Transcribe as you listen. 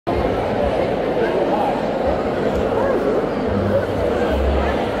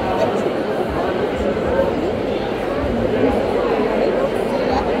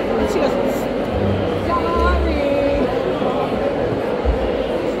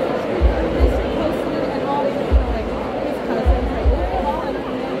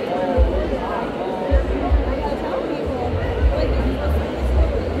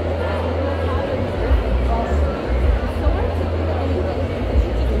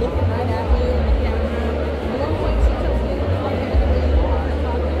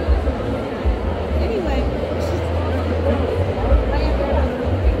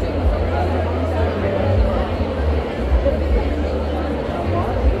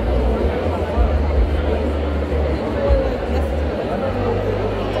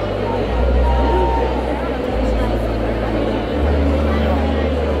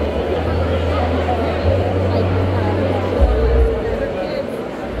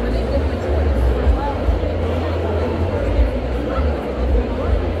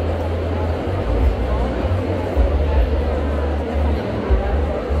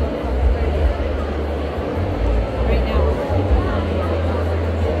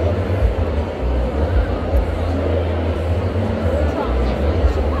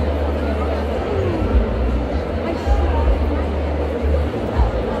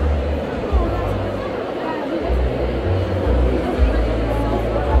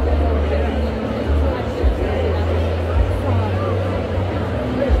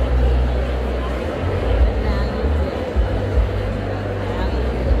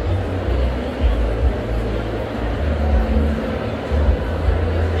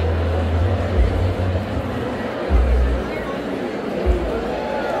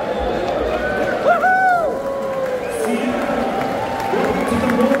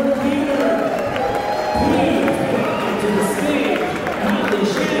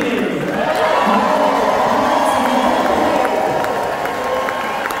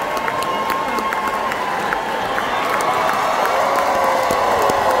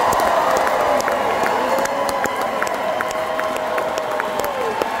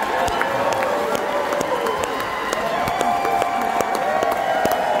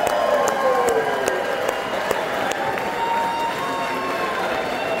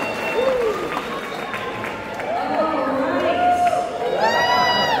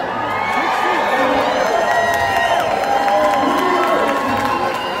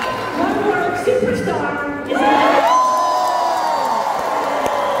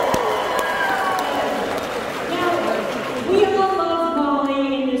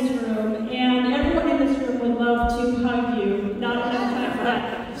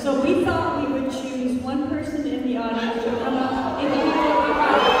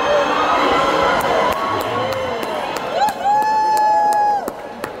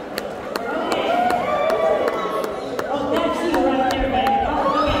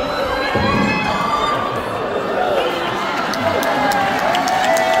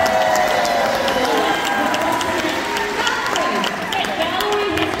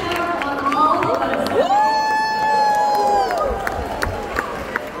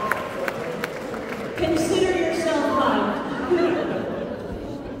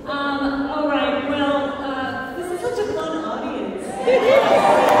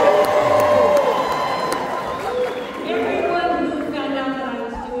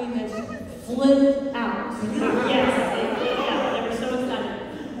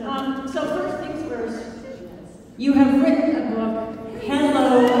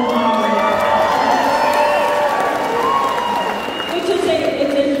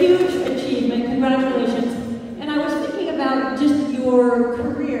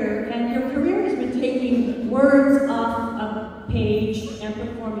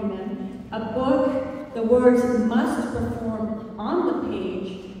performing them. A book, the words must perform on the page,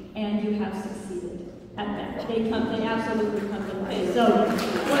 and you have succeeded at that. They absolutely come to life. So,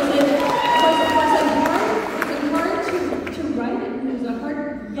 was it hard to write it? It was a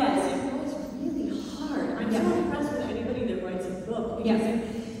hard. Yes, it was really hard. I'm so impressed with anybody that writes a book. Yes.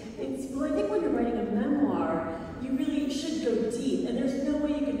 Well, I think when you're writing a memoir, you really should go deep, and there's no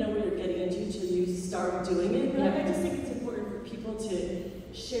way you can know what you're getting into till you start doing it. But I just think it's important for people to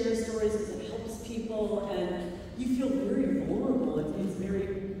share stories because it helps people, and you feel very vulnerable. It's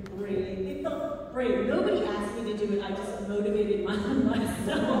very brave. It felt brave. Nobody asked me to do it. I just motivated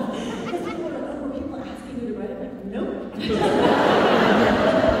myself. Because people were like, "Oh, were people asking you to write it?" I'm like, nope.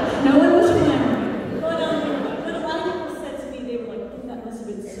 No one was clamoring. But a lot of people said to me, they were like, "Oh, that must have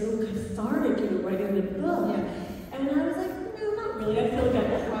been so cathartic, writing the book." Yeah. And I was like, no, not really. I feel like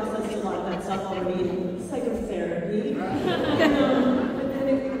I've processed a lot of that stuff already in psychotherapy. But then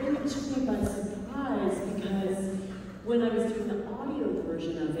it really took me by surprise because when I was doing the audio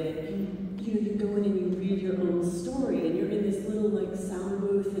version of it, you go in and you read your own story, and you're in this little sound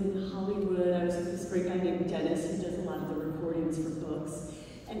booth in Hollywood. I was with this great guy named Dennis who does a lot of the recordings for books.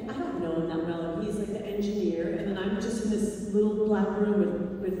 And I don't know him that well, and he's like the engineer, and then I'm just in this little black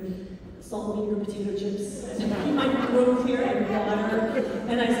room with salt and vinegar potato chips, my throat clear and water.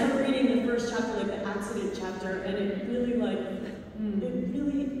 And I start reading the first chapter, the accident chapter, and it really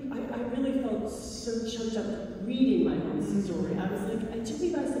I really felt so choked up reading my own story. I was like, it took me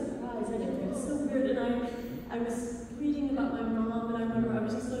by surprise. I it was so weird, and I was reading about my mom, and I remember I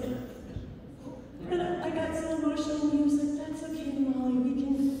was just like, and I got so emotional, and he was like, "That's okay, Molly, we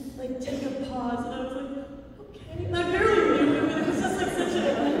can take a pause," and I was like, okay. And I barely knew him, but it was just such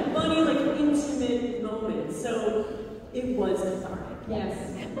a funny, intimate moment. So it was cathartic. Yes.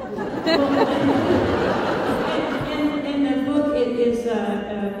 And the book is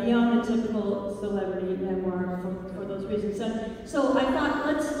beyond the typical celebrity memoir for those reasons. So I thought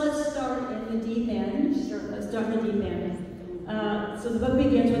let's start in the deep end. Sure. Let's start in the deep end. So the book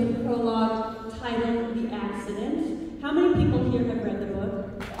begins with a prologue titled "The Accident." How many people here have read the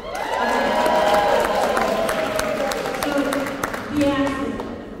book? So The Accident,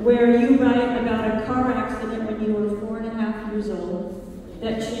 where you write about a car accident when you were 4.5 years old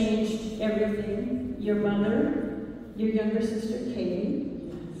that changed everything. Your mother, your younger sister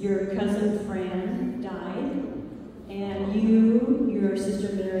Katie, your cousin Fran died, and you, your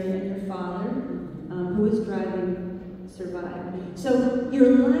sister Mary, and your father, who was driving, survived. So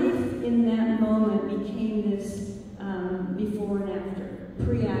your life in that moment became this before and after,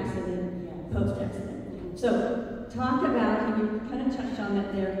 pre-accident, post-accident. So talk about, and you kind of touched on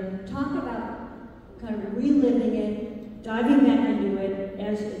that there, talk about kind of reliving it, diving back into it,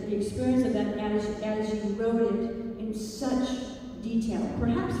 as the experience of that as you wrote it in such detail,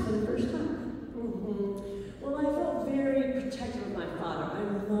 perhaps for the first time. Well, I felt very protective of my father. I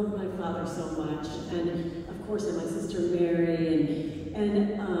love my father so much, and of course, and my sister Mary, and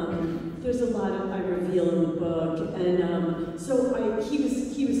there's a lot I reveal in the book, and so I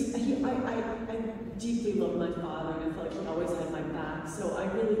deeply loved my father, and I felt like he always had my back. So I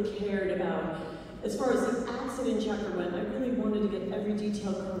really cared about, as far as the accident chapter went, I really wanted to get every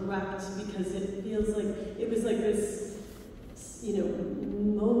detail correct because it feels like it was like this,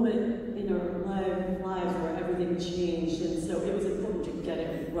 moment in our lives where everything changed, and so it was important to get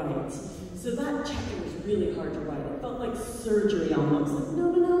it right. So that chapter was really hard to write. It felt like surgery almost. Like,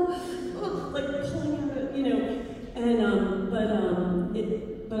 no, like pulling out of,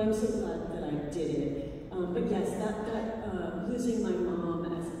 but I'm so glad that I did it. But yes, that losing my mom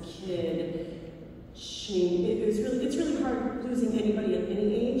as a kid changed. It's really hard losing anybody at any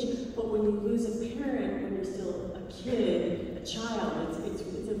age, but when you lose a parent when you're still a kid, a child,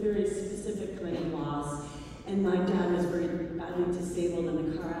 it's a very specific kind of loss. And my dad was very badly disabled in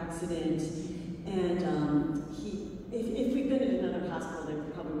a car accident, and if we'd been in another hospital, they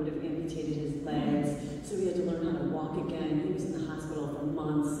probably would have amputated his legs. So we had to learn how to walk again. He was in the hospital for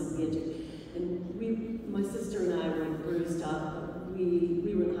months, and my sister and I were bruised up.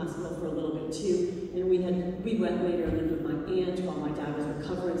 We were in the hospital for a little bit too, and we went later and lived with my aunt while my dad was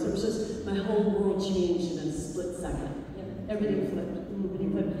recovering. So it was just, my whole world changed in a split second. Yeah, everything flipped.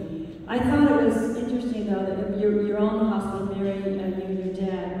 Everything flipped. I thought it was interesting though that you're all in the hospital, Mary, and you and your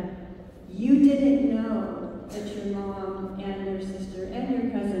dad. You didn't know that your mom and your sister and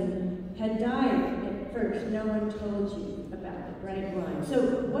your cousin had died at first. No one told you about it, right? Right. So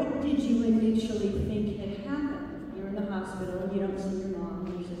what did you initially think had happened? You're in the hospital, you don't see your mom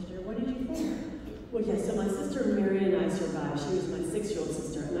and your sister. What did you think? Well, yes, so my sister Mary and I survived. She was my 6-year-old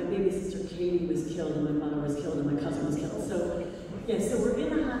sister, and my baby sister Katie was killed, and my mother was killed, and my cousin was killed. So Yeah, so we're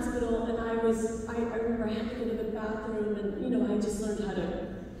in the hospital, and I remember I had to go to the bathroom, and, you know, I just learned how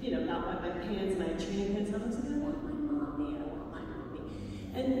to, you know, not wipe my pants, and I had training pants, and I was like, I want my mommy.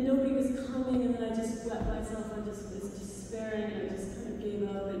 And nobody was coming, and then I just wet myself, I just was despairing, and I just kind of gave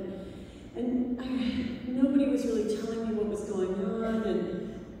up, and nobody was really telling me what was going on,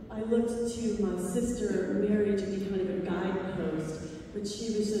 and I looked to my sister, Mary, to be kind of a guidepost, but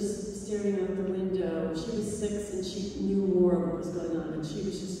she was just staring out the window. She was 6, and she knew more of what was going on, and she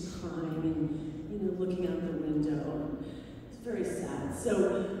was just crying and, you know, looking out the window. It's very sad.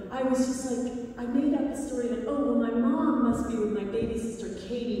 So I was just like, I made up the story that, oh, well, my mom must be with my baby sister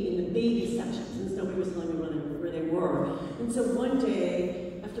Katie in the baby section, since nobody was telling me where they were. And so one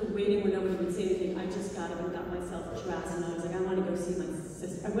day, after waiting where nobody would say anything, I just got up and got myself dressed, and I was like, I want to go see my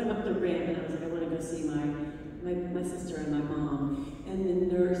sister. I went up the ramp, and I was like, I want to go see my sister and my mom. And the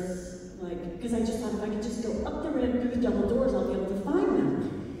nurse, like, because I just thought if I could just go up the ramp through the double doors, I'll be able to find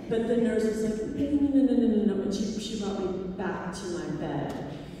them. But the nurse was like, no, and she brought me back to my bed.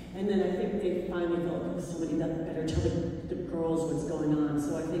 And then I think they finally felt like somebody that better tell the girls what's going on.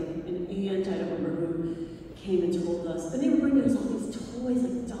 So I think an aunt, I don't remember who, came and told us. And they were bringing us all these toys,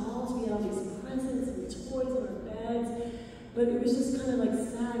 like dolls. We had all these presents and toys on our beds. But it was just kind of like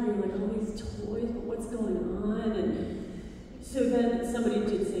sad. We were like, all these toys, but what's going on? And so then somebody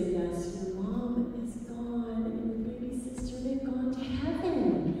did say, yes, your mom is gone, and your baby sister, they've gone to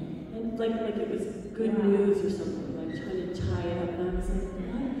heaven. And like it was good news or something, like trying to tie it up. And I was like,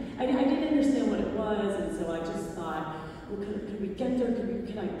 what? I didn't understand what it was, and so I just thought, well, could we get there?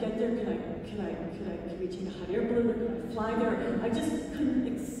 Could I get there? Could we take a hot air balloon? Or could I fly there? I just couldn't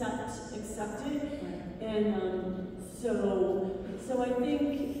accept it. And so I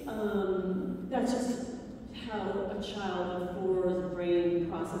think that's just how a child of 4's brain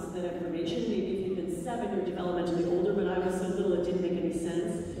processes that information. Maybe if you've been 7, you're developmentally older, but I was so little it didn't make any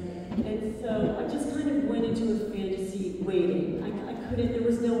sense. And so I just kind of went into a fantasy waiting. I couldn't, there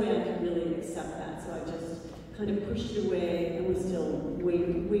was no way I could really accept that, so I just kind of pushed it away and was still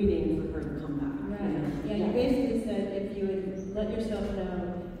waiting for her to come back. Right. Yeah, you basically said if you would let yourself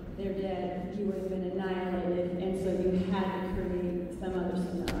know they're dead, you would have been annihilated, and so you had to create some other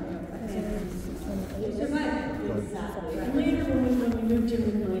scenario. You survived. Exactly. And later when we moved in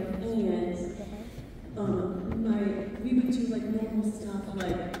with my aunt, we would do like normal stuff,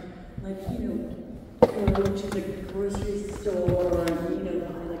 like you know, go to the grocery store and, you know,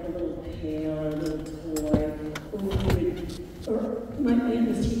 buy like a little pail or a little toy. Or my aunt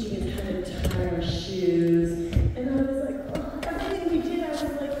was teaching us how to tie our shoes. And I was like, oh, everything we did, I was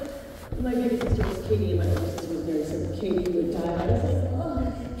like, my baby sister was Katie and my older sister was Mary, so Katie would die. I was like, oh,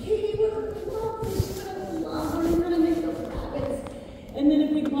 Katie would love this, she would love learning how to make those rabbits. And then if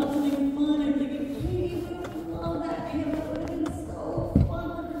we bought something fun, I'm thinking, Katie would love that pail. That would have been so fun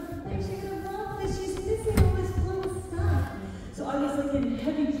for her. Like, she would have loved this. She's missing all this fun stuff. So I was like in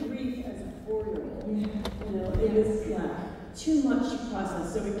heavy grief as a 4-year-old. You know, it was, too much to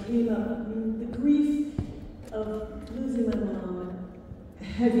process. So it came up, the grief of losing my mom,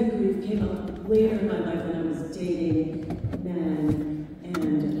 heavy grief came up later in my life when I was dating men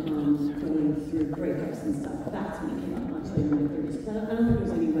and going through breakups and stuff. That's when it came up much later in my 30s. I don't think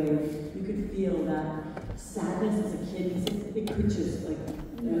there's any way you could feel that sadness as a kid, because it could just like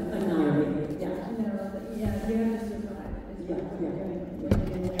annihilate you. You have to survive. Yeah.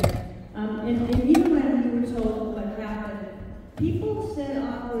 And even when you were told what happened, people said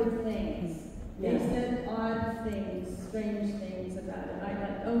awkward things. They said odd things, strange things about it. I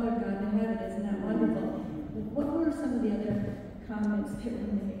like, oh my God, in heaven, isn't that wonderful? What were some of the other comments that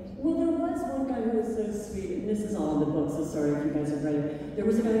were made? Well, there was one guy who was so sweet, and this is all in the book, so sorry if you guys have read it. There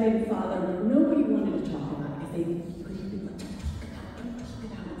was a guy named Father who nobody wanted to talk about because they couldn't like, talk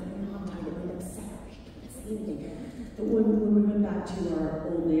it out, and Mom died, and they upset, we couldn't say anything. But when we went back to our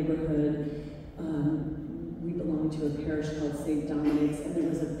old neighborhood, we belonged to a parish called St. Dominic's, and there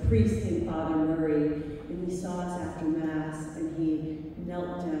was a priest named Father Murray, and he saw us after Mass, and he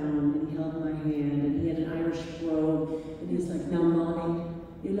knelt down, and he held my hand, and he had an Irish brogue, and he was like, now, Molly,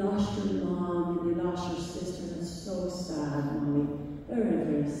 you lost your mom, and you lost your sister, that's so sad, Molly, very,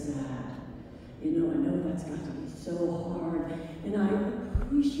 very sad. You know, I know that's got to be so hard, and I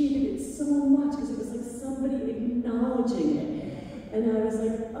appreciated it so much, because it was like somebody acknowledging it, and I was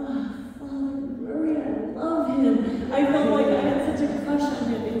like, ah, Father Murray, I love him. I felt like I had such a crush on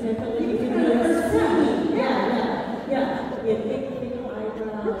him because I felt like he could be like a friend. Yeah. He had big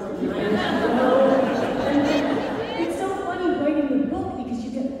eyebrows and nice nose. And it's so funny writing the book because you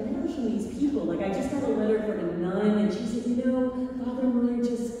get letters from these people. Like I just got a letter from a nun and she said, you know, Father Murray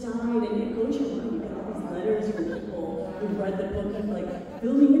just died, and it goes your mind. You get all these letters from people who read the book of like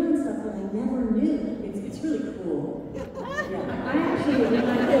building in on stuff that I never knew. It's really cool. Yeah. I actually, when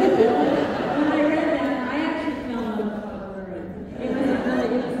I read that, I actually fell on the cover. It was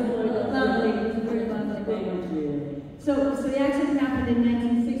lovely. It was a very lovely book. Thank you. So the accident happened in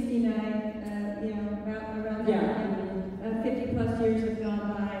 1969. Around that 50 plus years have gone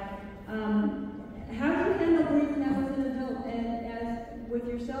by. How do you handle grief now as an adult and as with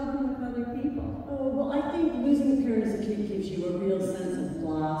yourself and with other people? Oh, well, I think losing a parent as a kid gives you a real sense of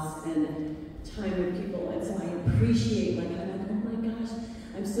loss and time with people, and so I appreciate, I'm like, oh my gosh,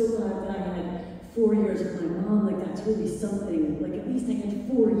 I'm so glad that I had 4 years with my mom. Like, that's really something. Like, at least I had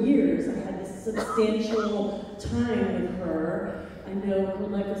 4 years. I had this substantial time with her. I know her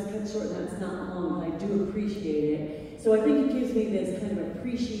life was cut short, and that's not long, but I do appreciate it. So I think it gives me this kind of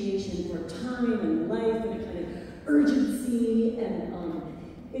appreciation for time and life and a kind of urgency, and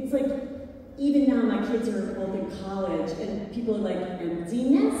it's like, even now my kids are both in college, and people are like, empty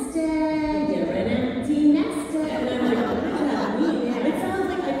nested, you're an empty nested. And I'm like, what does that mean? It sounds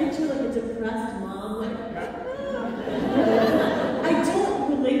like I picture like a depressed mom, like, I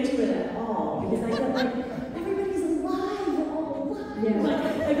don't relate to it at all, because I get like, everybody's alive, we're all alive. Yeah. Like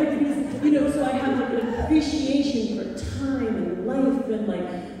everybody's, so I have like an appreciation for time and life, and like,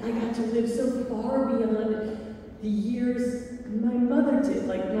 I got to live so far beyond the years my mother did.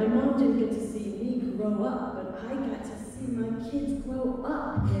 Like, my mom didn't get to see me grow up, but I got to see my kids grow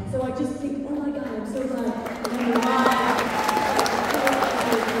up. Yeah. So I just think, oh my God, I'm so glad I'm alive.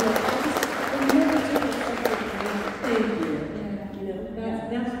 I never took it for thank you.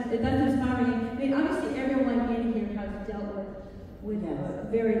 That's inspiring. I mean, obviously everyone in here has dealt with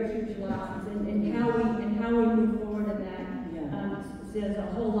very huge losses, and how we move forward in that says a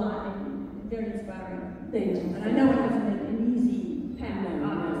whole lot, and very inspiring. Thank you. And I know it hasn't been an easy path,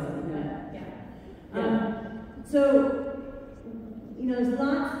 obviously, but so, there's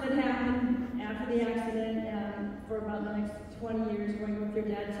lots that happened after the accident for about the next 20 years growing up with your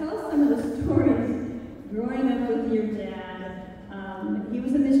dad. Tell us some of the stories growing up with your dad. He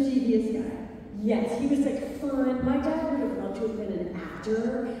was a mischievous guy. Yes, he was like fun. My dad would have loved to have been an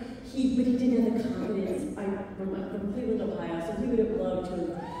actor. But he didn't have the confidence. I'm from Cleveland, Ohio, so he would have loved to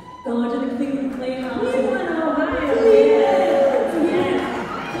have gone to the Cleveland Playhouse. Cleveland, Ohio.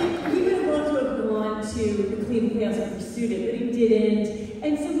 He would have loved to have gone to the Cleveland Playhouse and pursued it, but he didn't.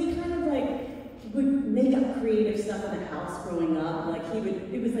 And so he kind of like would make up creative stuff in the house growing up. Like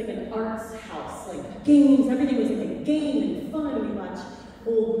it was like an arts house, like games. Everything was like a game and fun. We watched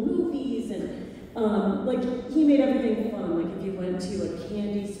old movies, and he made everything fun. Like, if you went to a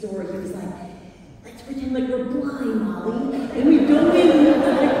candy store, he was like, let's pretend like we're blind, Molly. And we'd go in, and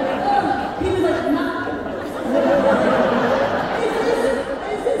he was like, not.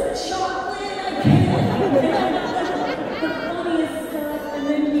 Is this chocolate? I can't. The funniest stuff. And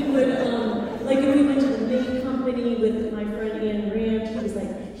then he would, if we went to the maid company with my friend Ann Ranch,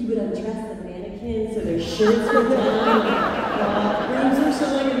 he would undress the mannequins so their shirts were down. Boobs were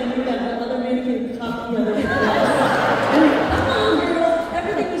showing, and then we got the other mannequin copy the other come on, girl!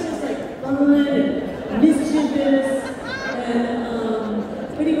 Everything was just like fun and mischievous, and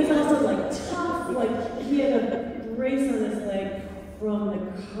but he was also like tough. Like, he had a brace on his leg from the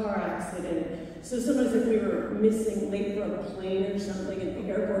car accident. So sometimes if we were missing late for a plane or something at the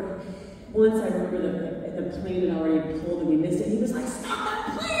airport, once I remember the plane had already pulled and we missed it, and he was like, stop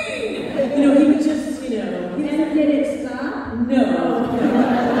that plane! He would just, And did it stop? No.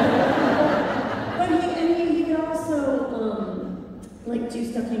 But he could also, do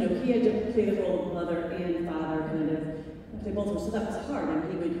stuff, he had to play the role of mother and father, kind of, play both of them, so that was hard,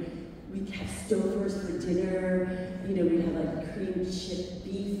 and we'd have Stovers for dinner, we'd have like cream chip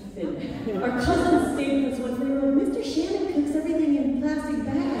beef, and our cousins stayed with us once, they were like, Mr. Shannon cooks everything in plastic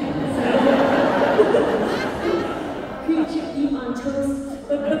bags. Cream chip beef on toast,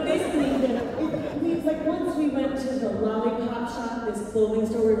 but basically, once we went to the Lollipop Shop, this clothing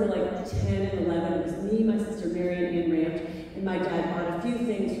store, we were like 10 and 11. It was me, my sister Mary, and Ann Ranch, and my dad bought a few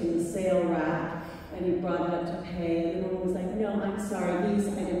things from the sale rack, and he brought it up to pay, and the woman was like, no, I'm sorry, these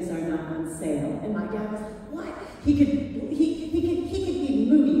items are not on sale. And my dad was like, what? He could be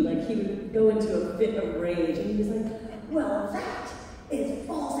moody, like he would go into a fit of rage, and he was like, well, that is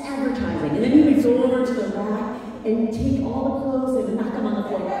false advertising. And then he would go over to the rack and take all the clothes and knock them on the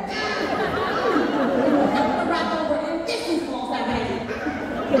floor. And this is false advertising.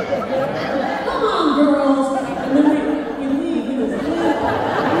 Come on, girls. And then we leave. He was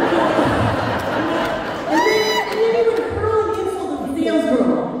and then he would hurl the insult of the sales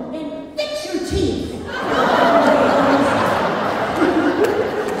girl and fix your teeth.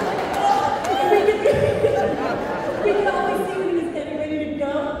 And we could always see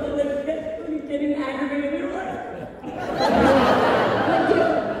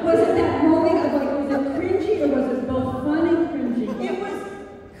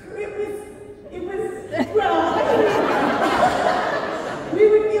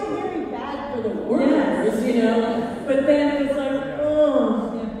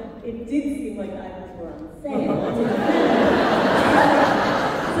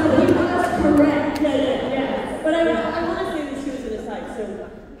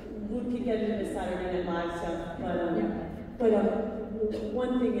we could get into the Saturday Night Live stuff, but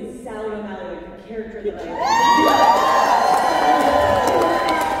one thing is Sally O'Malley, like the character that I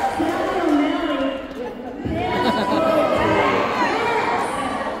Sally O'Malley.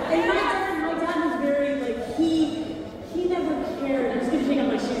 And my dad was very like he never cared. I'm just gonna take out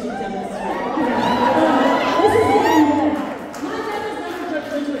my shoes and demonstrate. This is my dad was never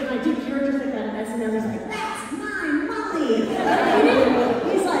judgmental, and I do characters like that at SNL. He's like, that's my Molly.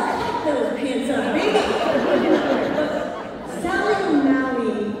 He's like, cut those pants up, baby. Sally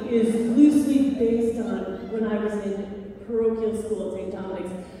O'Malley is loosely based on when I was in parochial school at St.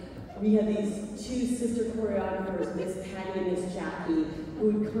 Dominic's. We had these two sister choreographers, Miss Patty and Miss Jackie, who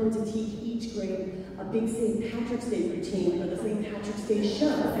would come to teach each grade a big St. Patrick's Day routine for the St. Patrick's Day show,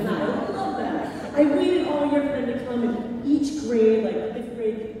 and I love that. I waited all year for them to come, and each grade, like 5th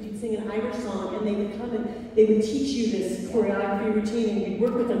grade, you'd sing an Irish song, and they would come and they would teach you this choreography routine, and you'd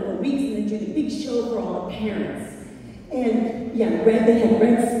work with them for weeks, and then do the big show for all the parents. And yeah, they had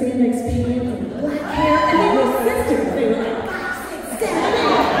red spandex pants and black hair, and they were sisters. They were like 5, 6, 7,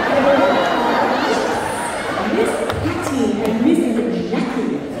 8. Miss Patty and Miss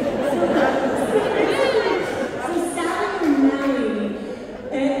Jackie. So Sally O'Malley,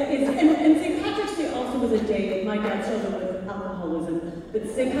 and St. Patrick's Day also was a day. My dad struggled with alcoholism, but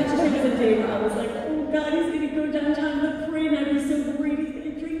St. Patrick's Day was a day where I was like, oh God, he's going to go downtown to the parade, and I'd be so worried he's going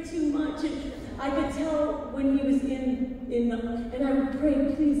to drink too much. And I could tell when he was in the, and I would pray,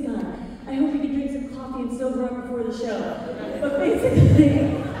 please God, I hope he could drink some coffee and sober up before the show. But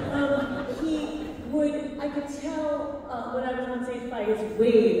basically, I could tell when I was on stage by his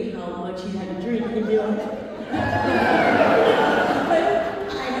wave how much he had to drink and be like, but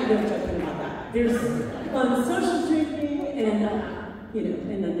I have no judgment about that. There's fun social drinking and,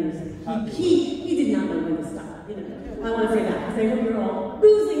 and then there's, he did not know when to stop, I want to say that, because I hope you're all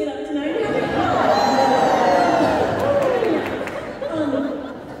boozing it up tonight.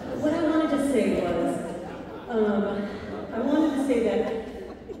 What I wanted to say was, I wanted to say that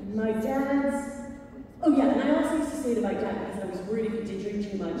my dad's, oh yeah, and I also used to say to my dad, because I was worried if he did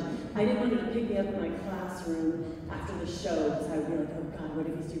drink too much, I didn't want him to pick me up in my classroom after the show, because I would be like, oh God, what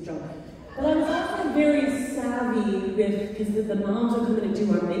if he's too drunk? But I was also very savvy with, because the moms would come in and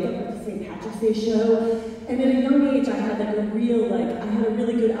do our makeup at the St. Patrick's Day show, and at a young age I had like a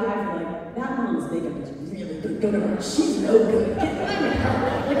really good eye for like, that mom's makeup is really good, go to her, she's no good, get behind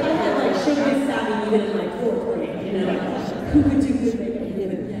her. Like I had like showbiz savvy even in like 4th grade, who could do good makeup.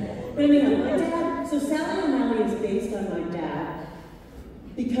 But anyhow, my dad, so Sally O'Malley is based on my dad,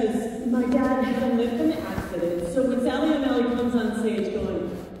 because my dad had a limp from an accident, so when Sally O'Malley comes on stage going,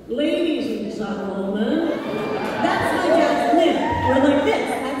 ladies and gentlemen, that's my dad's limp. We're like this.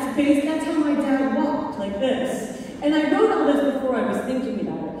 That's how my dad walked, like this. And I wrote all this before I was thinking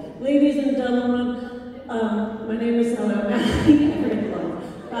about it. Ladies and gentlemen, my name is Sally O'Malley. I forget the line.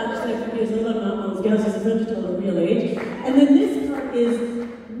 God, just like me as a little those girls is a tell a real age. And then this part is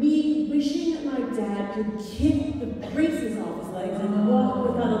me wishing that my dad could kick the braces off his legs and walk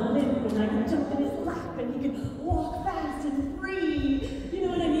without a limp, and I could jump in his lap and he could walk fast and free. You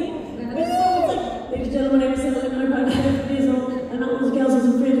know what I mean? But so it's like, ladies and gentlemen, I'm Sally O'Malley, I'm 5 years old, and all those girls is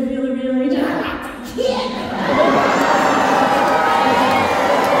afraid to feel a real age. I like to kick!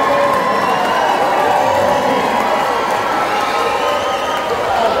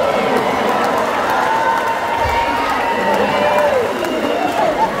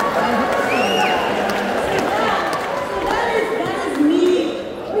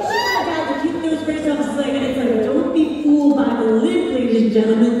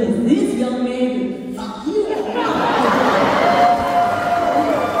 Gentlemen, because this young man can fuck you up.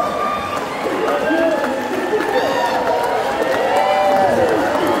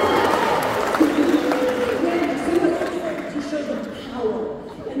 To show the power.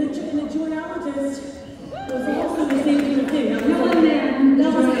 And the joyologist was also the same kind of thing.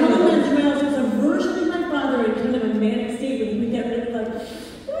 That was Helen Man's was a version of my father in kind of a manic state where he would get rid of like,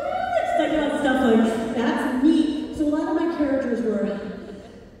 stuck out stuff like, that's me. So a lot of my characters were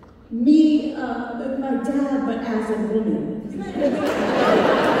me, my dad, but as a woman.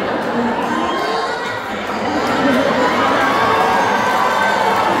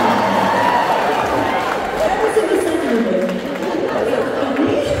 That was in the second of it.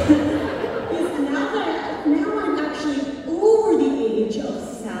 Now I'm actually over the age of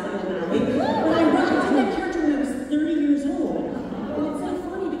Sally O'Malley, but I did that character when I was 30 years old. And it's so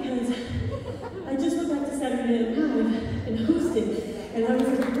funny because I just went back to Saturday Night Live and hosted, and I was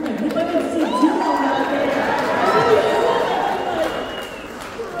like, I hope I can still do all that.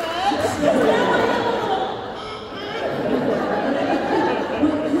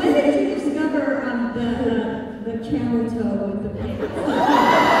 camel toe with the pants.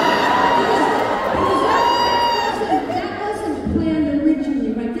 That wasn't planned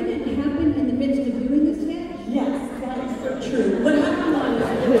originally, right? Didn't it happen in the midst of doing this sketch? Yes, that is so true. What happened was,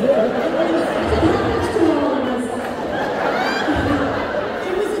 it happens to all of us.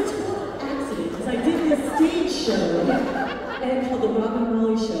 It was a total accident, because I did this stage show, and called the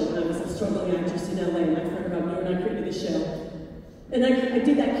M0ll Show when I was a struggling actress in LA, and my friend Rob and I created the show. And I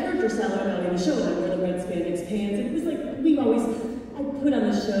did that character salad out in the show, and I wore the red spandex pants. And it was like, I put on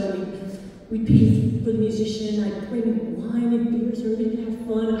the show, we paid for the musician, I'd bring wine and beers so everybody could have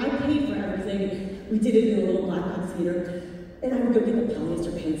fun. I paid for everything. We did it in a little black box theater. And I would go get the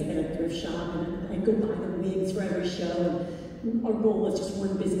polyester pants at a thrift shop, and I'd go buy the wigs for every show. And our goal was just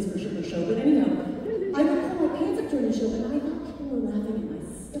one business for the show. But anyhow, I would pull my pants up during the show, and I thought people were laughing at my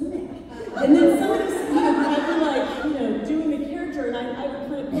stomach. And then somebody, I'd be like, doing the character, and I would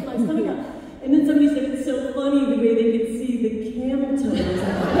kind of put my stomach up. And then somebody said it's so funny the way they could see the camel toes.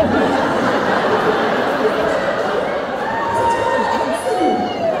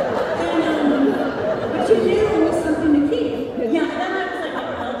 But you knew it was something to keep. Yeah, then I was like,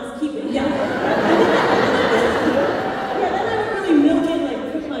 I'll just keep it. Yeah. Then I would really milk it, like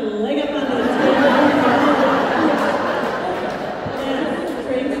put my leg up on the table. Yeah,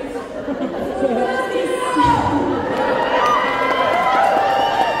 crazy.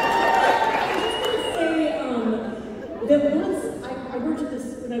 That once I worked at this,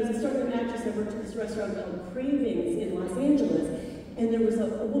 when I was a struggling actress, I worked at this restaurant called Cravings in Los Angeles, and there was a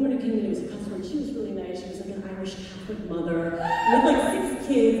woman who came in who was a customer, and she was really nice. She was like an Irish Catholic mother with like 6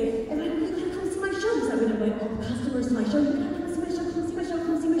 kids, and I would like, come see my show, because I would invite all the customers to my show. Come see my show, come see my show,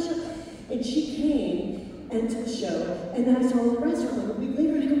 come see my show. And she came and to the show, and then I saw her in the restaurant like a week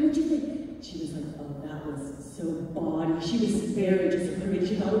later, and I go, what'd you think? She was like, oh, that was so bawdy. She was very disappointed.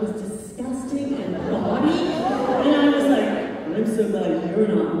 She thought it was disgusting and bawdy. And I was like, I'm so glad you're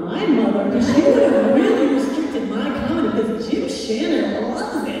not my mother, because she would have really restricted my comedy, because Jim Shannon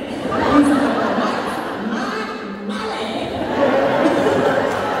loves it. He's like, what's my money?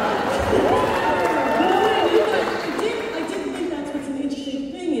 I did think that's what's an interesting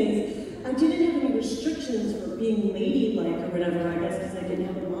thing is, I didn't have any restrictions for being ladylike or whatever, I guess, because I didn't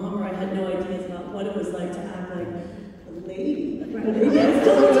have a mom, or I had no ideas about what it was like to act like a lady. Right. Maybe I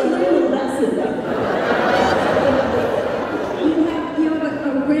still need to learn a lesson. You have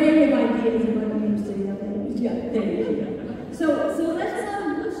an array of ideas about what it means to be a lady. Yeah, thank you. So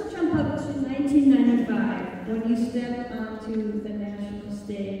let's jump up to 1995 when you stepped onto the national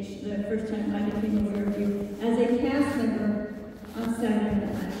stage the first time I became aware of you as a cast member on Saturday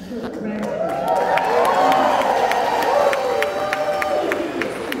Night Live. Sure, right?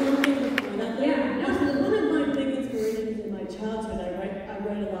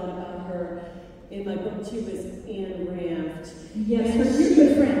 In my book too was Anne Raft. Yes, her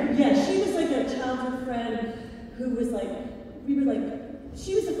good friend. Yeah, she was like a childhood friend who was like,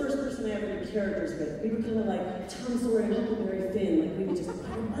 she was the first person I ever did characters with. We were kind of like Tom Sawyer and Huckleberry Finn, like we would just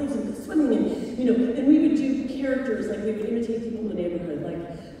ride our bikes and go swimming and we would do characters, like we would imitate people in the neighborhood, like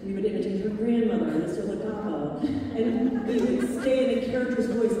we would imitate her grandmother, Mr. Legapo, and we would stay in the character's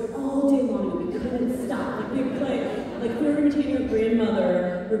voice all day long and we couldn't stop. Like we would play, like we were imitating her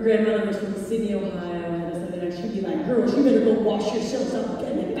grandmother was from Sydney, Ohio, and she'd be like, girl, you better go wash yourselves up,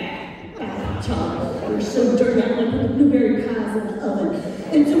 get in the bathtub. You're so dirty, I'm gonna put blueberry pies in the oven.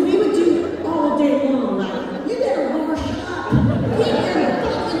 And so we would do all day long, like, you better wash up, get your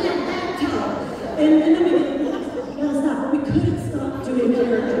butt in that bathtub. And then we would, you gotta stop, but we couldn't stop doing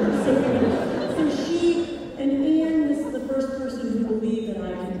characters. So she, and Anne was the first person who believed that I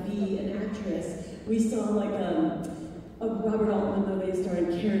could be an actress. We saw like a Robert Altman movie starring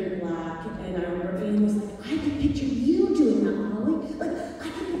Karen Black, and I remember Anne was like, I could picture you doing that, Molly. Like, I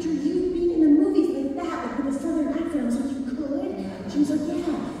could picture you being in the movies like that, like with a southern accent. I was like, you could? She was like,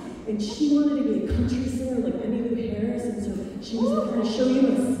 yeah. And she wanted to be a country singer like Emmylou Harris, and so she was like, can I show you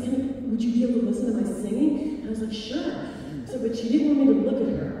would you be able to listen to my singing? And I was like, sure. So, but she didn't want me to look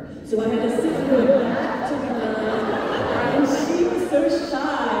at her. So I had to sit and go back to her, and she was so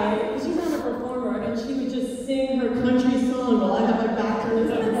shy. She's not a performer, and she would just sing her country song while I had my back to her.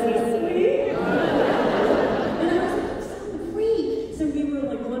 That was so sweet. And I was like, I'm so free. So we were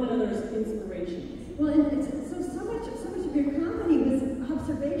like one another's inspirations. Well, and so much of your comedy was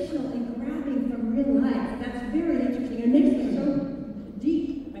observational and grabbing from real life. That's very interesting. It makes it so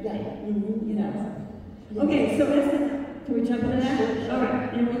deep, I think. You know. Okay, so can we jump into that? All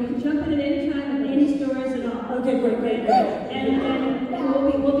right, and we can jump in at any time with any stories at all. Okay, great. And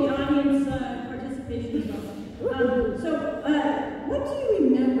we'll be audience participation as well. So, what do you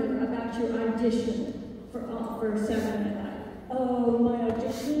remember about your audition for Saturday Night? Oh, my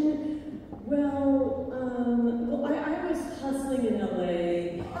audition? Well, I was hustling in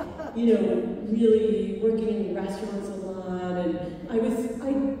LA, you know, really working in restaurants a lot, and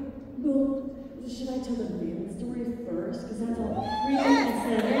well, should I tell the real story first? Because that's all really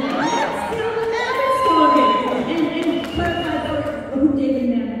exciting. And clarify who David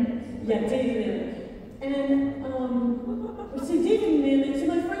Mamet. Yeah, David Mamet. And, so David Mamet, so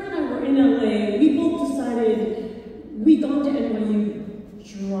my friend and I were in LA, we both decided we'd gone to NYU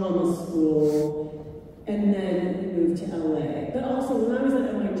drama school, and then we moved to LA. But also, when I was at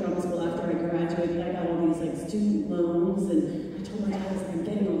NYU drama school after I graduated, I got all these like student loans, and I told my dad, I was like, I'm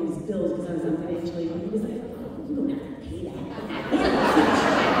getting all these bills because I was unfinancially, and he was like, oh, you don't have to pay that.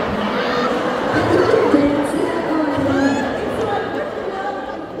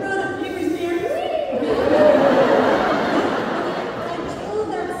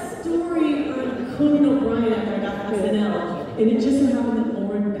 And it just so happened that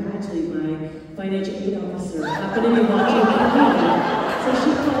Lauren Badgley, my financial aid officer, happened to be watching my movie. So she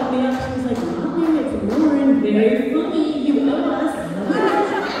called me up, she was like, Mommy, it's Lauren, very funny, you owe us.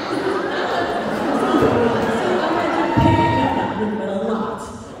 But a lot.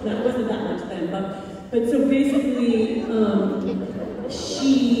 That wasn't that much then. But so basically, so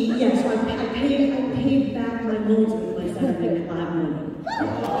I paid back my loans with my Saturday Night Live money.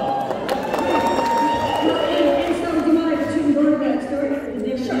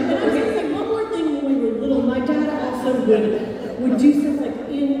 One more thing when we were little, my dad also would do stuff like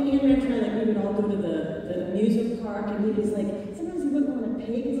in Rancho, like we would all go to the amusement park, and he was like, sometimes he wouldn't want to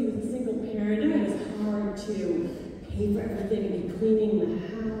pay because he was a single parent, and it was hard to pay for everything and be cleaning the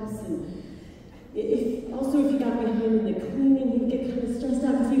house. And also, if he got behind in the cleaning, he'd get kind of stressed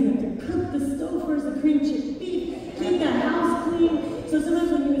out because he would have to cook the stove first, the cream chick beef, keep that house clean. So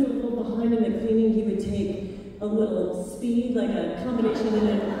sometimes when he was a little behind in the cleaning, he would take a little speed, like a combination in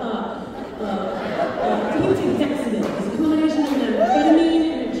he would take Dexamine, it's a combination of an amphetamine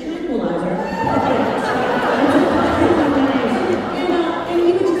and a tranquilizer. And he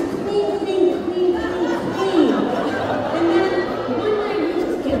would just clean. And then one night he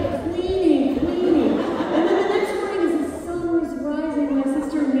just kept cleaning. And then the next morning as the sun was rising, my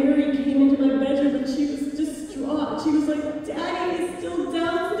sister Mary came into my bedroom and she was distraught. She was like, Daddy is still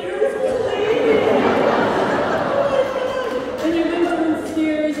downstairs cleaning.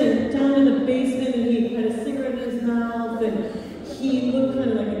 And down in the basement, and he had a cigarette in his mouth, and he looked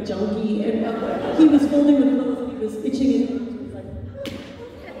kind of like a junkie, and he was holding the clothes, and he was itching his arms, and he was like,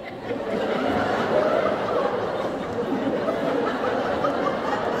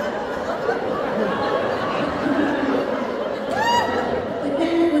 But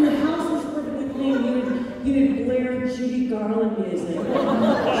then when the house was perfectly clean, he would blare Judy Garland music.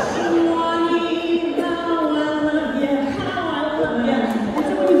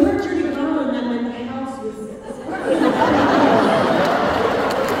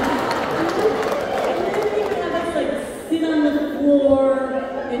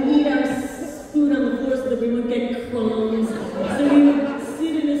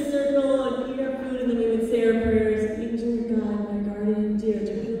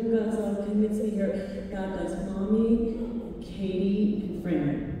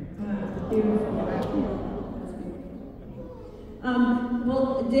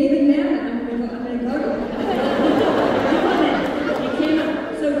 Well, David Mamet, I'm going to go to it. Came up.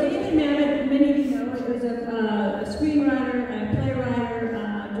 So David Mamet, many of you know, was a screenwriter, a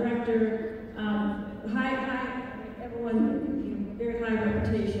playwright, director, everyone, very high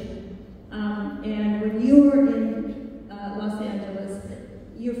reputation. And when you were in Los Angeles,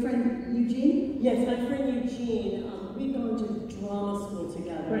 your friend Eugene? Yes, my friend Eugene, we'd gone to drama school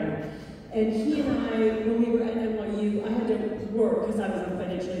together. Right. And he and I, when we were at NYU, I had to work because I was on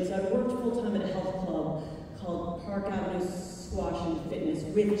financial aid, so I worked full-time at a health club called Park Avenue Squash and Fitness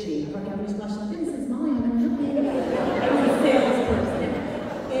with Gene. Park Avenue Squash and Fitness is Molly, I was a salesperson.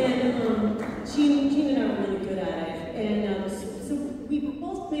 And Gene and I were really good at it. And so we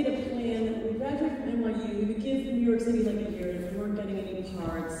both made a plan that when we graduated from NYU, we would give New York City like a year, and if we weren't getting any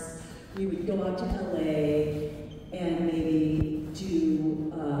parts, we would go out to LA and maybe do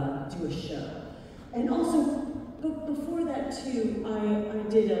a show. And also, before that too, I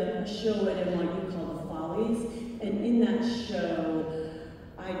did a show at NYU called The Follies, and in that show,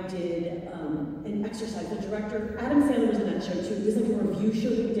 I did an exercise. The director, Adam Sandler, was in that show too. It was like a review show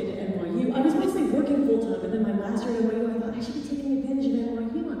that we did at NYU. I was mostly working full-time, but then my last year at NYU, I thought I should be taking advantage of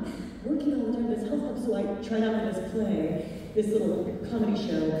NYU. I'm working all the time at this health club, so I tried out for this play, this little comedy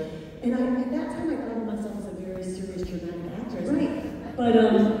show. And at that time, I thought of myself as a very serious, dramatic actress. Right. But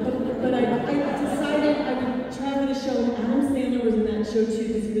I decided show too,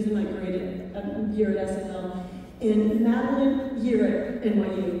 because he was in my grade year at SNL. And Madeline, year at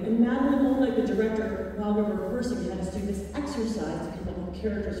NYU, and Madeline, like the director, while we were rehearsing, had us do this exercise to come up with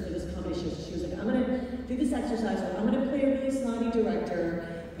characters for this comedy show. So she was like, I'm gonna do this exercise, where I'm gonna play a really snotty director,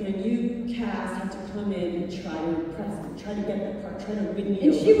 and you cast have to come in and try to impress me, try to get the part, try to win me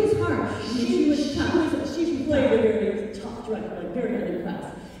And over. she was harsh. She was tough. She played a very tough director, like very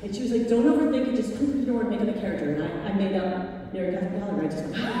unimpressed. And she was like, don't overthink it, just come through the door and make it a character. And I made up Mary Catherine Gallagher. I just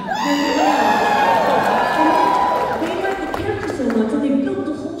went, they liked the character so much, and they built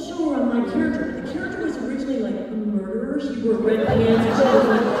the whole show around my character. The character was originally like a murderer. She wore red pants, and she was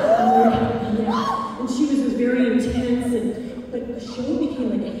like a murderer. And she was very intense, but the show became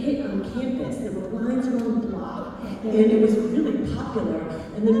like a hit on campus. There were lines around the block, and it was really popular.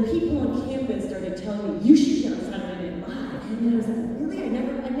 And then people on campus started telling me, you should get on Saturday Night Live. And I was like, really? I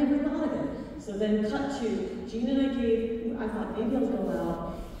never thought of it. So then cut to, Gene and I thought maybe I'll go out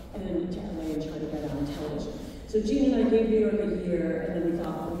and to LA and try to get on television. So Gene and I gave New York a year, and then we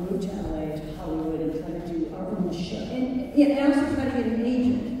thought we'll move to LA, to Hollywood, and try to do our own show. And also try to get an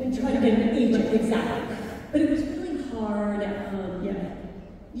agent. And try to get an agent, exactly. But it was really hard.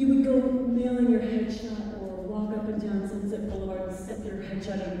 You would go mail in your headshot or walk up and down Sunset Boulevard and slip your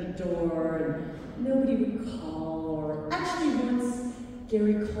headshot over the door, and nobody would call. Or actually, once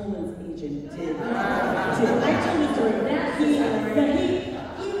Gary Coleman's agent did. I told the story that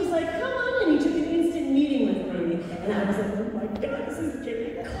he was like, come on, and he took an instant meeting with me, and I was like, oh my God, this is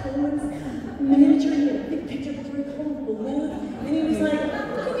Gary Coleman's manager. He had a big picture of Gary Coleman's balloon, and he was like,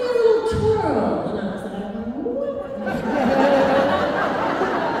 give me a little twirl, and I was like, what?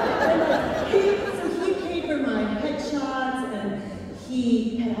 So he paid for my headshots, and he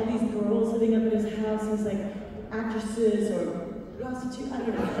had all these girls living up at his house. He was like actresses or prostitute, I don't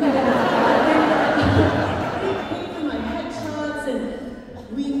know. He paid for my headshots, and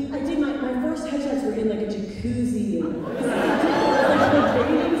I did my first headshots were in like a jacuzzi, and like a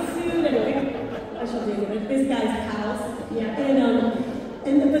bathing suit, and I should do it at this guy's house. Yeah.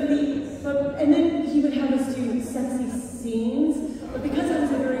 And then he would have us do sexy scenes, but because I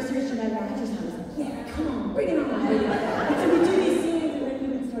was a very serious dramatic actress, I was like, yeah, come on, bring it on. And so we do these scenes, and then he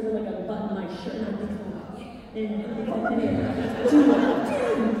would start to like unbutton my shirt, and I'd be like,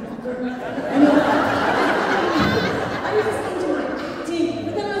 I was just into my acting,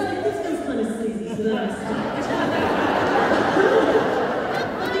 but then I was like, this feels kind of sleazy, so then I stopped.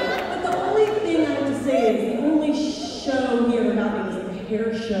 But the only thing I have to say is the only show here about me was a hair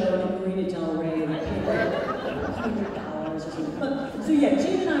show in Marina Del Rey, and I paid like $100 or something. So yeah,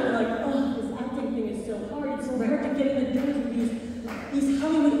 Gene and I were like, oh, this acting thing is so hard. It's so hard to get in the doors with these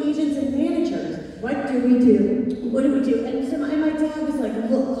Hollywood agents and managers. What do we do? What do we do? And so my dad was like,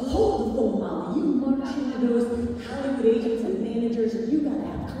 look, hold the phone, Molly. You march into those Hollywood agents and managers, and you gotta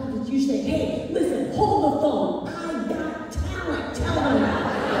have confidence. You say, hey, listen, hold the phone. I got talent. Tell them that.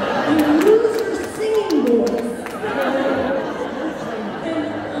 You lose your singing voice.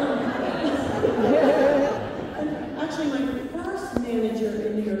 And actually, my first manager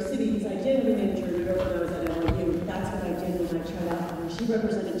in New York City, because I did have a manager in New York when I was at NYU, that's what I did when I tried out for her. She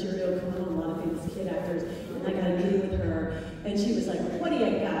represented Jerry O'Connell, a lot of famous kid actors, and I got a meeting with her, and she was like, what do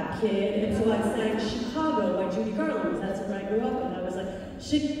you got, kid? And so I sang Chicago by Judy Garland, because that's where I grew up, and I was like,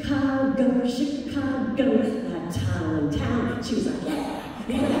 Chicago, Chicago, talent. She was like, yeah.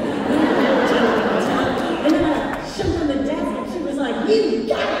 And then I jumped on the desk, and she was like, you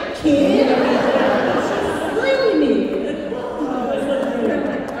got it, kid. She's slaying me. And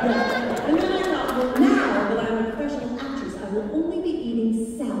then I thought, well, now that I'm a professional actress, I will only be eating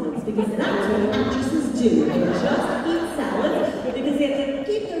salads, because that's what actresses do. They just eat salads, because they have to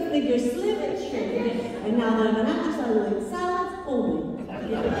keep their figure slim and trim. And now that I'm an actress, I will eat salads only.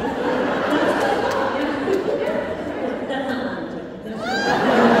 That's not what I'm doing.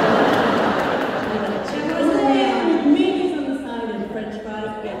 With mayonnaise on the side and French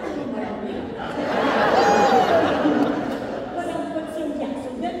fries. So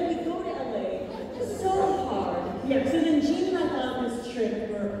then we go to LA, so hard. Yeah. So then Gene and I thought this trip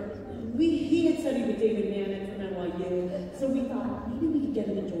where he had studied with David Mamet from NYU, so we thought maybe we could get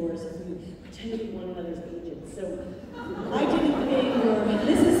in the doors if we pretended to be one another's agents. So I did a thing where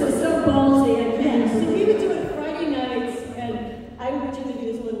this is so ballsy. Yeah, so we would do it Friday nights, and I would pretend to be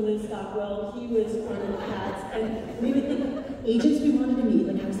this one Liz Stockwell. He was running Cats, and we would think agents we wanted to meet.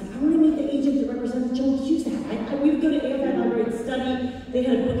 Like I was like, I want to meet the agent that represents Joel Cusack. We would go to AFI Library and study. They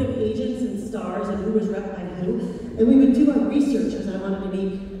had a book of agents and stars and who was rep by who, and we would do our research because I wanted to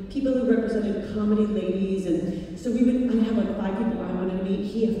meet people who represented comedy ladies, and so I'd have like 5 people I wanted to meet.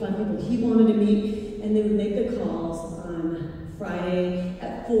 He had 5 people he wanted to meet, and they would make the calls on Friday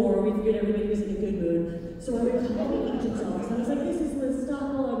at 4. We figured everybody was in a good mood. So I would call the agent's office. I was like, this is Liz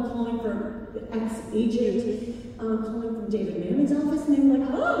Stockwell. I'm calling for the ex-agent. I'm calling from David Mamet's office. And they were like,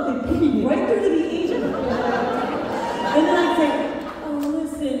 oh, they put me right through to the agent. And then I'd say, oh,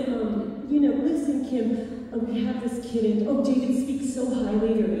 listen, listen, Kim, we have this kid, and David speaks so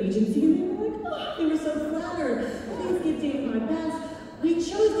highly of your agency. And they were like, oh, they were so flattered. Please give David my best. We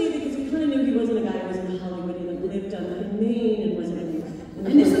chose David because we kind of knew he wasn't a guy who was in Hollywood. He lived in Maine and wasn't in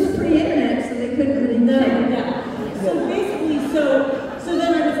and this was pre-internet, so they couldn't really know. Yeah. So basically, so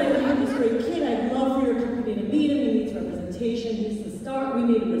then I was like, I have this great kid. I'd love for your company to meet him. He needs representation. He's the star. We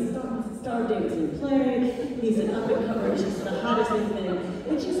made him the star. He's the star of Davidson Play. He's an up-and-comer. She's the hottest thing.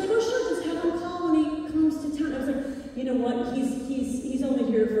 And she's like, oh, sure, just have him call when he comes to town. I was like, you know what? He's only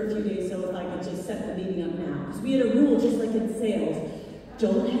here for a few days, so if I could just set the meeting up now. Because we had a rule, just like in sales.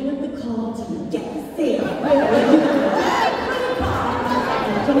 Don't hang up the call till you get the sale.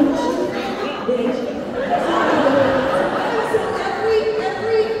 Don't you bitch. So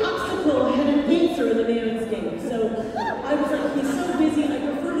every obstacle had an answer in the man's game. So I was like, he's so busy, I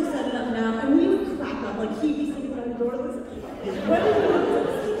prefer to set it up now. And we would crack up, like he'd be sitting behind the door,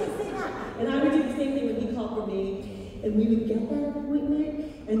 and I would do the same thing when he called for me. And we would get that appointment,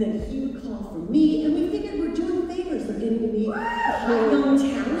 and then he would call for me, and we figured we're doing favors. They're getting to meet young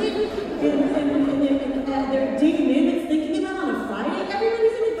talent, and David Mamet's thinking about on a Friday.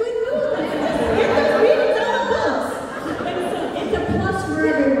 Everybody's in a good mood. Get those meetings on the books. And so it's a plus for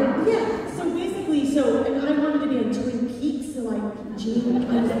everyone. Yeah. So basically, and I wanted to be on Twin Peaks, so I wanted to be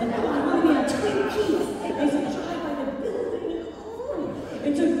on Twin Peaks. I said, drive by the building and home.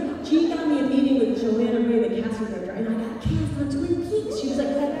 And so Jean got me a meeting with Joanna Ray, the casting director, and I got cast on Twin Peaks. She was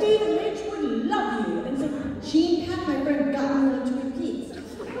like, David Lynch would love you. And so Jean Pat, my friend, got me on Twin Peaks.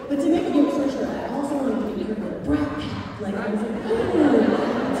 But to make a long story short, I also wanted to be her Brad Pat. Like, I was like,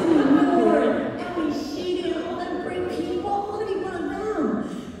 nn0n, Ellie Sheedy, and all them great people. I want to be one of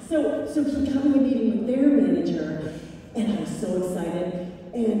them. So he got me a meeting with their manager, and I was so excited.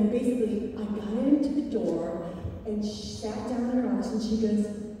 And basically, I got into the door, and she sat down in her office, and she goes,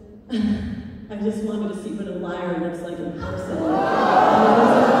 I just wanted to see what a liar looks like in person.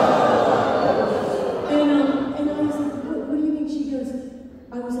 And I was like, what do you mean? She goes,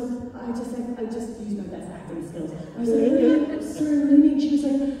 I just used my best acting skills. I was like, sorry, what do you mean? She was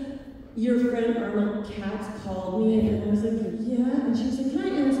like, your friend Arnold Katz called me, and I was like, yeah. And she was like, can I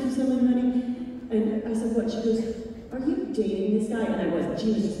ask you something, honey? And I said, what? She goes, are you dating this guy? And I wasn't. She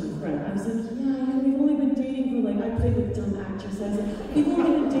was just my friend. I was like, yeah, we've only been dating for I played with dumb actresses. I was like, we've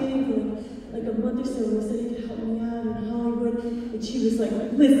only been dating for like a month or so. And I said he could help me out in Hollywood. And she was like,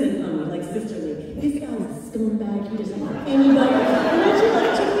 listen, honey, like sisterly, this guy's a scumbag. He doesn't want anybody. And then she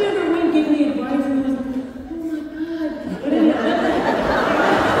took me under her wing, gave me advice, and I was like, oh my God. But anyway,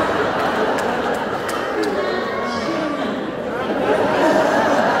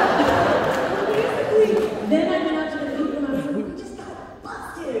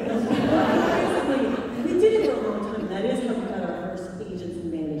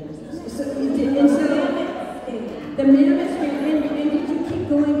 the minimum and did you keep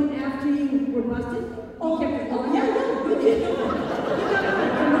going after you were busted? Yeah, we did. We got my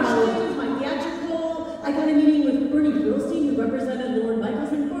commercials, my theatrical. I got a meeting with Bernie Bilstein, who represented Lorne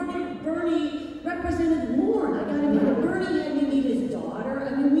Michaels, and Bernie represented Lorne. I got a meeting with Bernie, had me meet his daughter. I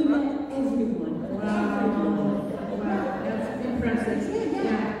mean, we met everyone. Wow, that's impressive.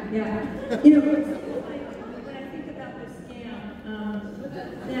 Yeah. You know, when I think about this scam,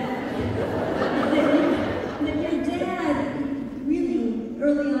 that your dad really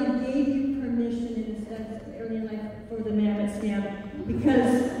early on gave you permission in a sense early in life for the Mamet scam,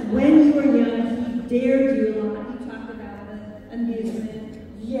 because when you were young, he dared you a lot. You talked about the amusement,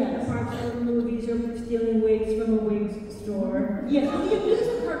 parts of the movies, or stealing wigs from a wig store. Yeah, the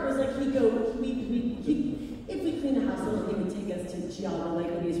amusement part was like if we clean the house a little, he would take us to Giada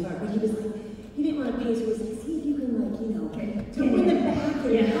Lake when he was far, but he was like, he didn't want to pay, so he was like, see if you can go in the back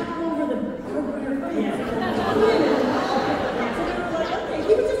and hop over the barbed wire fence. So they were like, okay,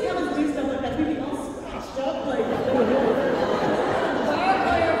 he would just have us do stuff like that. We'd be all scratched up, like, barbed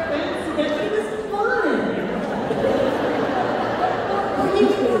wire fence, and it was fun. Or we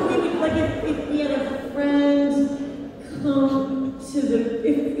would, like, if we had a friend come to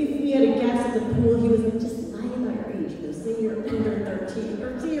if we had a guest at the pool, he was like, just lie about your age, say you're under 13, or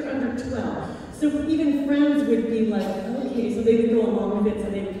say you're under 12. So even friends would be like, okay, so they would go along with it, so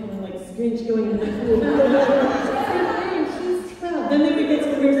they would come and like scrinch going into the pool. She's 12. Then they would get to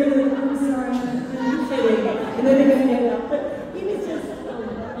weird and like, I'm sorry, I'm kidding. And then they would get up. But he was just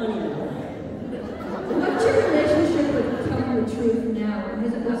funny. What's your relationship with telling the truth?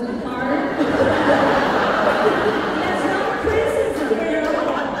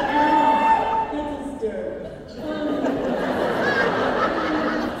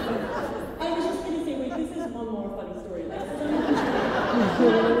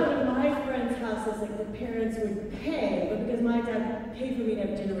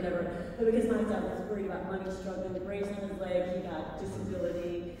 got money struggling, brace on his leg, he got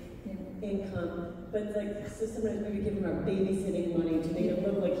disability income. But it's like, so sometimes we would give him our babysitting money to make it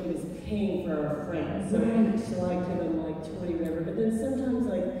look like he was paying for our friend. So I give him like 20 whatever. But then sometimes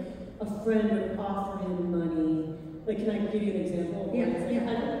like a friend would offer him money. Like, can I give you an example? Yeah. Can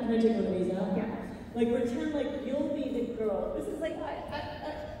I take one of these out? Yeah. Like, pretend like you'll be the girl. This is like, I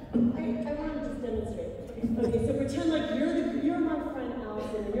want to just demonstrate. Okay, so pretend like you're my friend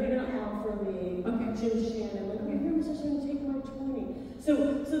Allison, and you're gonna offer me Jim Shannon. Like, okay, here, Mr. Shannon, take my 20. So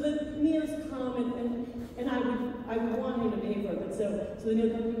the Neo's come and I would want him to pay for it. But so the Neo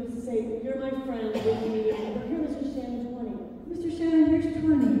comes and say, you're my friend with me. And here, Mr. Shannon, 20. Mr. Shannon, here's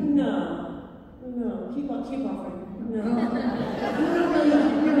 20. No, keep offering. No.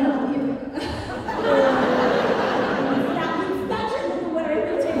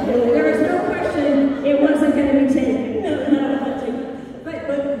 There is no question it wasn't going to be taken.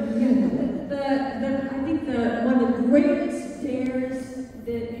 But I think one of the greatest fairs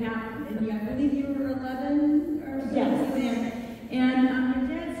that happened, and I believe you were 11 or something. Yes. And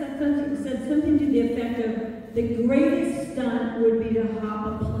your dad said something to the effect of the greatest stunt would be to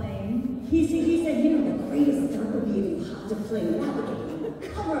hop a plane. He said, you know, the greatest stunt would be if you hopped a plane. That would get the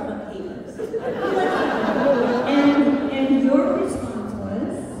cover of the papers. And your response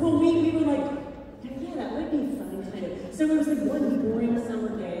was? Well, we were like, yeah, that would be fun, kind of. So it was like one boring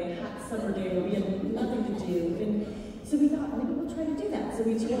summer day, hot summer day, where we had nothing to do. And so we thought, maybe we'll try to do that. So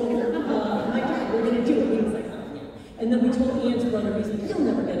we told my dad, we're going to do it. He was like, oh, yeah. And then we told Ian's brother, he said, you'll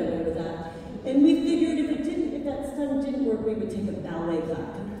never get away with that. And we figured if that stunt didn't work, we would take a ballet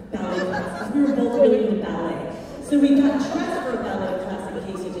class, because we were both really into ballet. So we got dressed for a ballet class in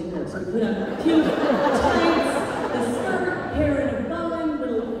case it didn't work. So we put on pink tights, a skirt, hair in a bun,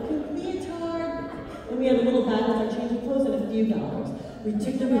 little pink leotard, and we had a little bag with our change of clothes and a few dollars. We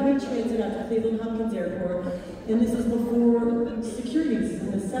took the rapid transit out to Cleveland Hopkins Airport, and this is before securities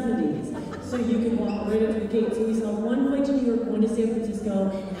in the 70s. So you could walk right up to the gate. So we saw one flight to New York, one to San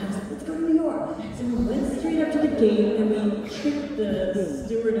Francisco, and I was like, let's go to New York. So we went straight up to the gate, and we tricked the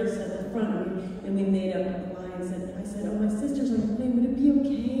stewardess at the front, and we made up a lie. I said, oh, my sister's on the plane, would it be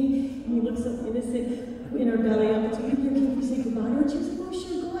okay? And he looked so innocent in our belly outfits. Would it be okay if we say goodbye? And she was like, oh,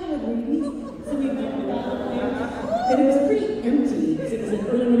 sure, go ahead, ladies. So we went without the plane, and it was pretty empty, because it was like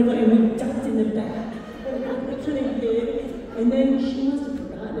really wonderful, and we ducked in the back, and we kind of hid. And then she must have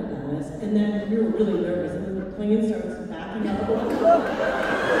forgotten about us, and then we were really nervous, and then the plane starts backing up.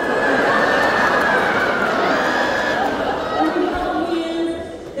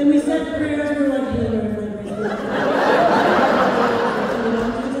 And we said prayers, we were like, hey, Lord,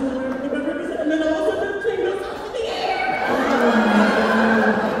 and then all of a sudden the plane goes up in the air!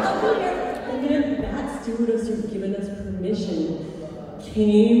 And then that stewardess who had given us permission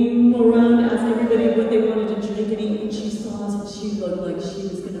came around, asked everybody what they wanted to drink and eat, and she saw us and she looked like she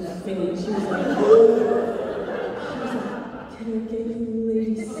was going to faint. She was like, can I get you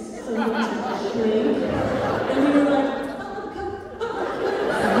ladies something to drink? And we were like,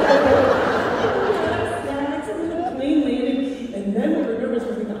 and then we were nervous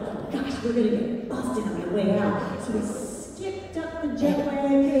because we thought, oh gosh, we're going to get busted on the way out. So we skipped up the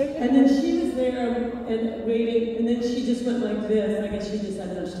jetway, and then she was there and waiting, and then she just went like this. I guess she just had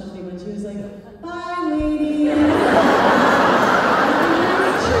enough stuffing when she was like, bye, ladies.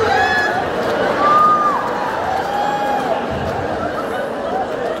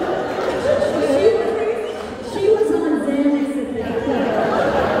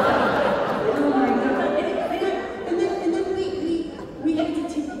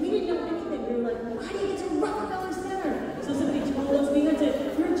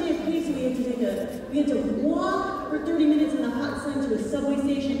 We had to walk for 30 minutes in the hot sun to a subway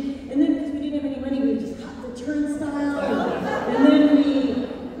station, and then because we didn't have any money, we just hopped the turnstile, and then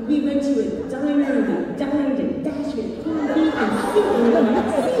we went to a diner, and we dined and dashed with corned beef and soup, and we went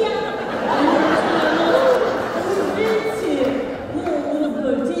to see and we went to little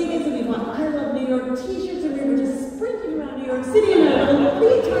bodegas, and we bought I Love New York t-shirts, and we were just sprinting around New York City in our little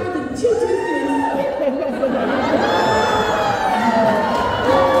leotards and tutus.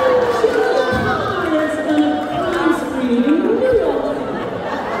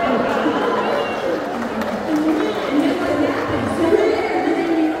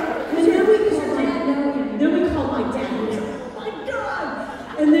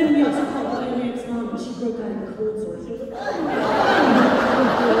 And then we also called my aunt's mom, and she broke out in cold sores. She was like, oh my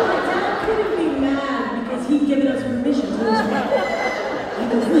God! My dad couldn't be mad because he'd given us permission. So he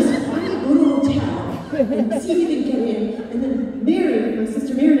goes, listen, why don't you go to a hotel and see if you can get in, and then Mary, my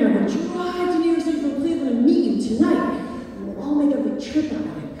sister Mary and I will drive to New York City from Cleveland and meet you tonight. And we'll all make a big trip out of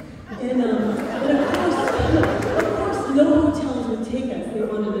it. And of course,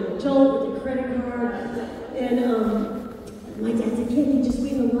 adult with a credit card. And my dad said, can't you just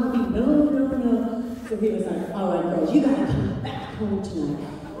wait in the lobby? No. So he was like, all right, girls, you gotta come back home tonight.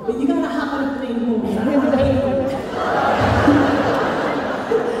 But you gotta hop on a plane home.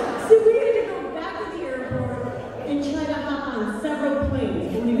 So we had to go back to the airport and try to hop on several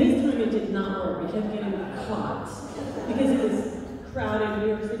planes. Only this time it did not work. We kept getting caught because it was crowded in New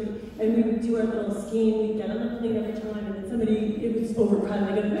York City. And we would do our little scheme. We'd get on the plane every time, and then it was overcrowded.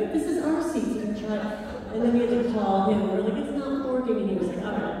 They go, wait, this is our seat. So we tried. And then we had to call him. We were like, it's not working. And he was like,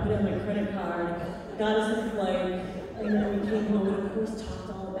 all right, I put in my credit card, got us a flight, and then we came home and of course talked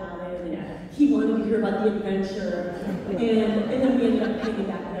all about it. And he wanted to hear about the adventure. And then we ended up paying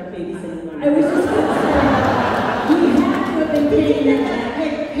back with our babysitting money. I was just going to say, we had to have been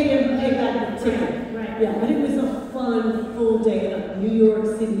pay back the ticket. Right. Yeah, but it was a fun, full day of New York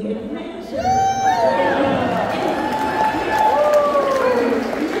City adventure.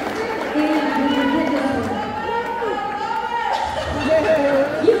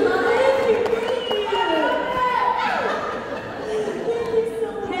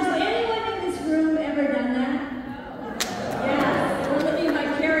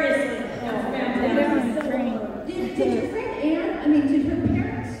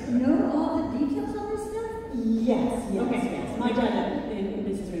 Yes. My dad and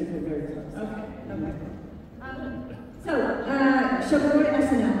Mrs. Rain were very close. Okay. So we go to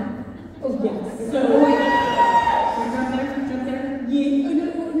SNL. Oh, yes. So, jump there?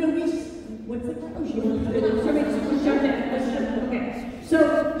 Yeah. Oh, no, we just, what's it called? Oh, she wants to jump there. Okay. So,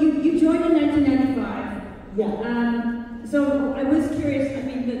 you joined in 1995. Yeah. So, I was curious, I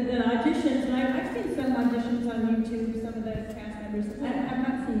mean, the auditions, and I've seen some auditions on YouTube, some of the cast members. I've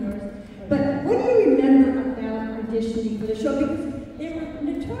not seen yours. But what do you remember about auditioning for the show? Because they were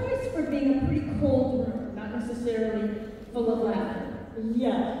notorious for being a pretty cold room, not necessarily full of laughter.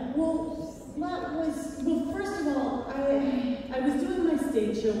 Yeah. Well, first of all, I was doing my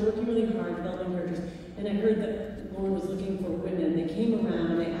stage show, working really hard, developing characters, and I heard that Lauren was looking for women. They came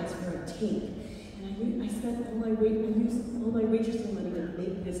around and they asked for a tape. And I spent all my waitressing money to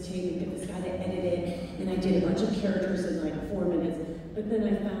make this tape and get this guy to edit it. And I did a bunch of characters in like 4 minutes. But then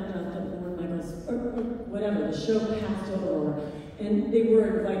I found out that Lauren Michaels, or whatever, the show passed over. And they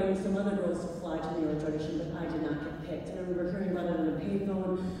were inviting some other girls to fly to New York audition, but I did not get picked. And I remember hearing about it on a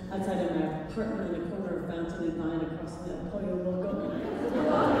payphone outside of my apartment in the corner of Fountain and Vine across the Pollo Loco.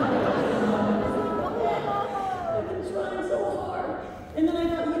 I've been trying so hard. And then I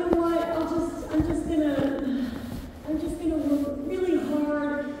thought, you know what? I'm just gonna work really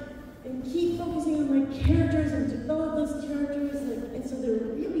hard and keep focusing on my characters and develop those characters, and so they're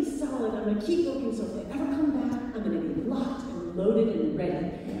really solid. I'm gonna keep working, so if they ever come back, I'm gonna be locked and loaded and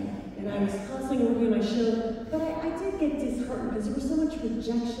ready. And I was constantly working on my show, but I did get disheartened because there was so much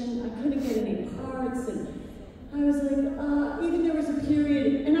rejection. I couldn't get any parts, and I was like, even there was a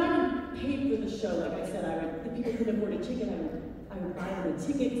period, and I would pay for the show, like I said, if people couldn't afford a ticket, I would buy them a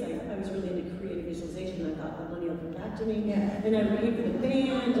ticket because I was really into creative visualization. I thought the money would come back to me. Yeah. And I would pay for the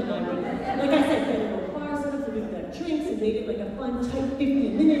band, and I would, like I said, get a little bar set up so we could have drinks and made it like a fun, tight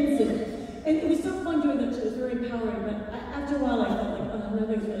 15 minutes. And it was so fun doing that show. It was very empowering. But after a while, I felt like, oh,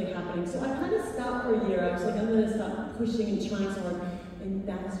 nothing's really happening. So I kind of stopped for a year. I was like, I'm going to stop pushing and trying so hard. And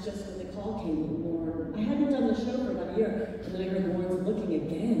that was just when the call came from Lauren. I hadn't done the show for about a year. And then I heard Lauren's looking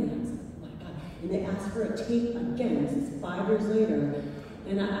again. And I was like, and they asked for a tape again. This is 5 years later.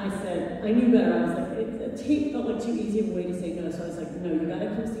 And I said, I knew better. I was like, a tape felt like too easy of a way to say no. So I was like, no, you gotta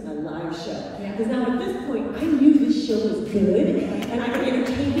come see my live show. Because now at this point, I knew this show was good. And I could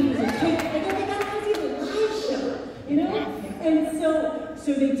entertain people with a tape. I go, you gotta come see the live show. You know? And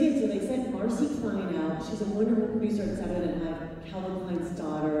so they did. So they sent Marcy Klein out. She's a wonderful producer at Saturday Night Live. Calvin Klein's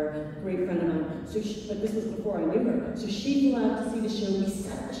daughter, great friend of mine. But this was before I knew her. So she flew out to see the show. We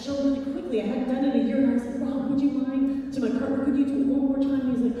set the show really quickly. I hadn't done it in a year, and I was like, Rob, would you mind? To my partner, could you do it one more time? And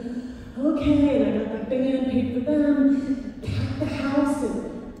he was like, okay. And I got the band, paid for them, packed the house, and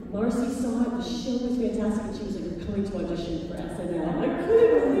Marcy saw it. The show was fantastic, and she was like, you're coming to audition for SNL. I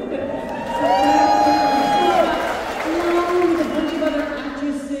couldn't believe it. Along with a bunch of other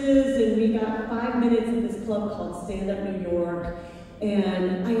actresses, and we got 5 minutes at this club called Stand Up New York.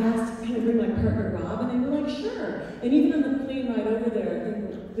 And I asked to kind of bring my partner Rob, and they were like, sure. And even on the plane ride over there,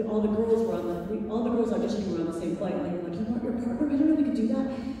 all the girls auditioning were on the same flight, and they were like, you want your partner? I didn't know we could do that.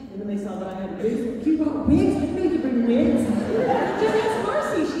 And then they saw that I had wigs. Like, you brought wigs? I didn't know you could bring wigs. Just ask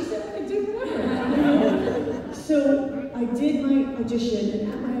Marcy. She said I could do whatever. So I did my audition,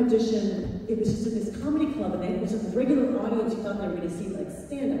 and at my audition, it was just at this comedy club, and it was a regular audience who thought they were going to see like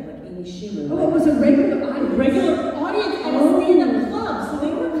stand-up, like Amy Schumer. Oh, it was a regular audience? Regular audience at a stand-up club. So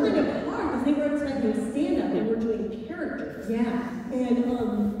they were kind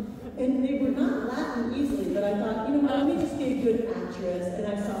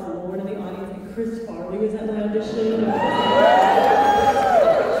Chris Farley was at my audition.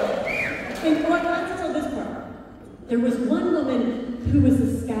 And well, I have to tell this part. There was one woman who was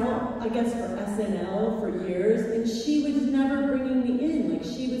a scout, I guess, for SNL for years, and she was never bringing me in. Like,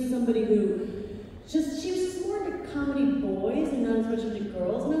 she was somebody who she was just more into comedy boys and not as much into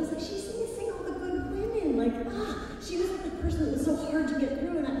girls. And I was like, she's missing all the good women. Like, she was like the person that was so hard to get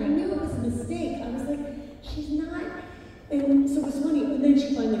through, and I knew it was a mistake. I was like, she's not. And so it was funny. And then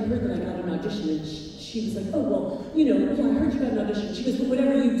she finally heard that I got an audition, and she was like, oh, well, you know, yeah, I heard you got an audition. She goes, but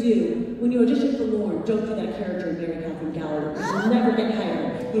whatever you do, when you audition for Lauren, don't do that character in Mary Catherine Gallagher, because you'll never get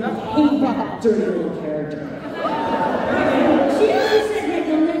hired. You hate that dirty little character. She actually said, hey,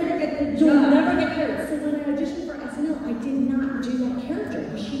 you'll never get the job. You'll never get hired. So when I auditioned for SNL, I did not do that character.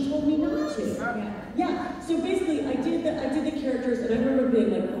 She told me not to. Yeah. So basically, I did the characters, and I remember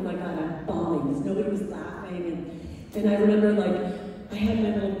being like, oh my God, I'm bombing, because nobody was laughing, and I remember like, I had my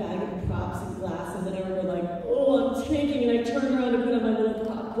little bag of props and glasses, and I remember like, oh, I'm tanking, and I turned around and put on my little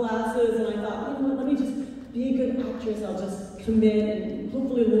prop glasses, and I thought, you know what, let me just be a good actress, I'll just commit, and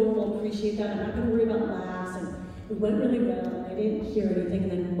hopefully Lauren will appreciate that, I'm not going to worry about laughs, and it went really well, and I didn't hear anything,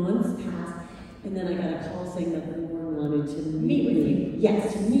 and then months passed, and then I got a call saying that Lauren wanted to meet with me.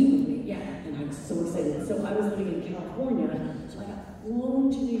 Yes, to meet with me. Yeah. And I was so excited. So I was living in California, so I got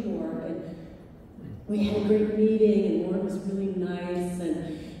flown to New York, and we had a great meeting, and Lauren was really nice,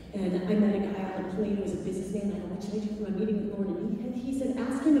 and I met a guy on the plane who was a businessman. I go, what should I do for my meeting with Lauren? And he said,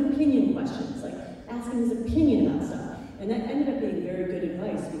 ask him opinion questions, like ask him his opinion about stuff. And that ended up being very good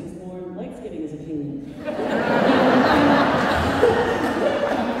advice, because Lauren likes giving his opinion.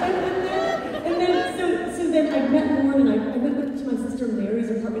 So then I met Lauren, and I went to my sister Mary's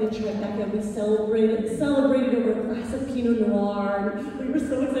apartment in Tribeca, and we celebrated over a glass of Pinot Noir, and we were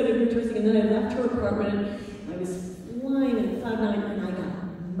so excited we were toasting, and then I left her apartment, I was flying in cloud nine, and I got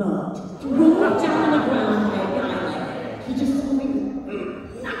mugged. Thrown down on the ground by a guy, like, he just told me,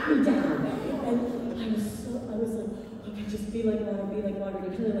 knock me down, and I was like, okay, just be like water, and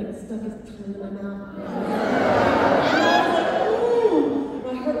he kind of like stuck his tongue in my mouth, and I was like, ooh,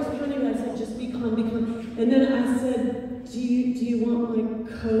 my heart was pounding, and I said, just be calm, and then I said, do you want my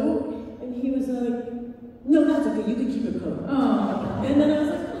coat? And he was like, no, that's okay, you can keep your coat. Oh. And then I was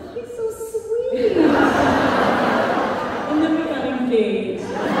like, oh, he's so sweet. And then we got engaged.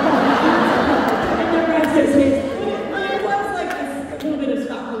 And the rest is history. I was like a little bit of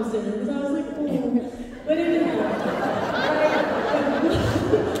Stockholm syndrome, because I was like, oh. But anyhow,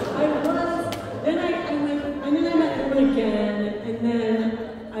 then I met Lauren again, and then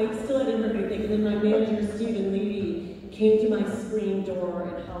I still hadn't heard anything, and then my manager, Stephen Levy, came to my screen door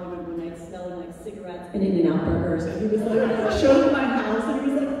in Hollywood one night smelling like cigarettes and In-N-Out burgers, and he was like, showed me my house, and he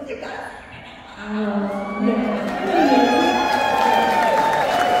was like, you got it.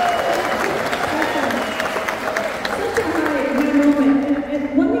 Such a high moment. And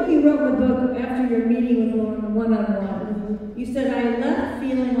one thing you wrote in the book after your meeting with Lauren one-on-one, you said, I left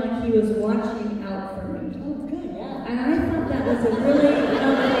feeling like he was watching out for me. Oh, good, yeah. And I thought that was a really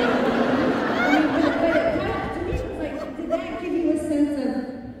lovely, but it kind of, to me, it was like, did that give you a sense of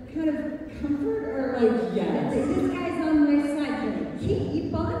kind of comfort, or like, oh, yes. This guy's on my side? He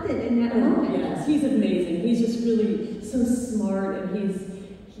bonded in that moment. Yes, he's amazing. He's just really so smart, and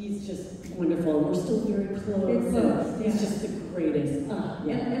he's just wonderful. And we're still very close. He's just the greatest.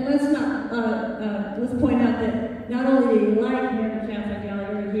 Yeah. And let's point out that not only did he like Mary Catherine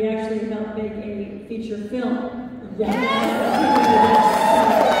Gallagher, he actually helped make a feature film. It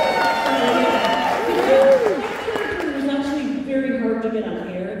was actually very hard to get on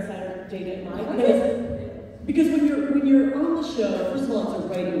air at Saturday Night Live, because when you're on the show, first of all, it's a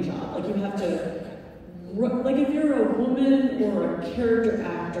writing job. Like, you have to, like, if you're a woman or a character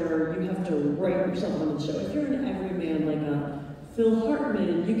actor, you have to write yourself on the show. If you're an everyman like a Phil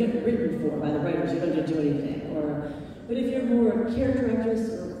Hartman, you get written for by the writers. You don't have to do anything. But if you're more a character actress,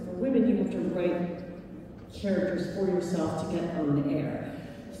 or for women, you have to write characters for yourself to get on the air.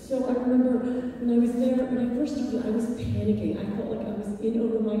 So I remember when I was there, when I first started, I was panicking. I felt like I was in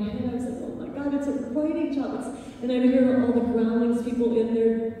over my head. I was like, oh my God, it's a writing job. And I would hear all the Groundlings people in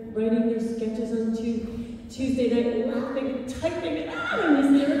there writing their sketches on Tuesday night, laughing and typing it out in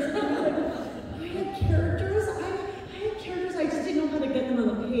these lyrics. And I was like, I had characters. I just didn't know how to get them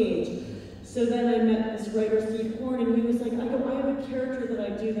on the page. So then I met this writer, Steve Horn, and he was like, I have a character that I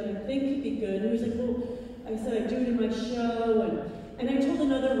do that I think could be good. And he was like, well, I said, I do it in my show. And I told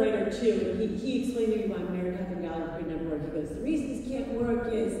another writer too, and he explained to me why Mary Catherine Gallagher could never work. He goes, the reason this can't work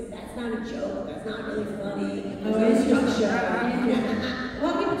is that's not a joke, that's not really funny. Oh, it's just a show. A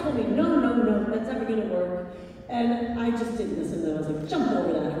lot of people told me, no, that's never going to work. And I just didn't listen, though. I was like, jump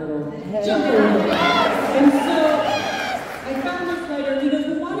over that hurdle. Jump over that. And so I found this writer, and he goes,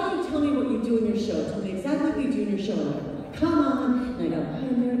 well, why don't you tell me what you do in your show? Tell me exactly what you do in your show. And I go, come on. And I go, hi,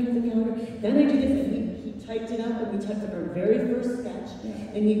 American the calendar. Then I do this, and he typed it up, and we typed up our very first sketch.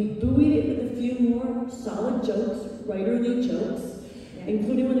 And he buoyed it with a few more solid jokes, writerly jokes,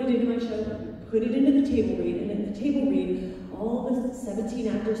 including what I did in my show. Put it into the table read, and at the table read, all the 17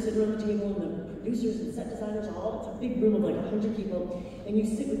 actors sit around the table, and the producers and set designers, it's a big room of like 100 people, and you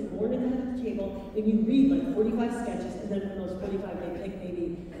sit with Lauren at the head of the table, and you read like 45 sketches, and then from those 45, they pick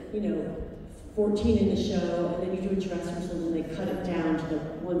maybe, 14 in the show, and then you do a dress rehearsal, and they cut it down to the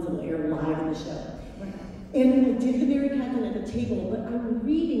ones that will air live in the show. And I did the Mary Catherine at the table, but I'm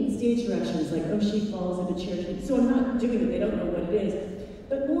reading stage directions, like, oh, she falls in the chair. So I'm not doing it, they don't know what it is.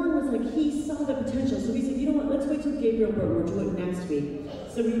 But Lauren was like, he saw the potential, so he said, you know what, let's wait till Gabriel Byrne, we'll do it next week.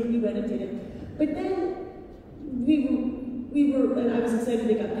 So we went and did it. But then we were, and I was excited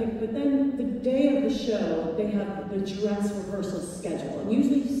they got picked, but then the day of the show, they have the dress rehearsal schedule. And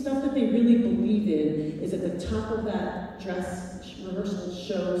usually stuff that they really believe in is at the top of that dress rehearsal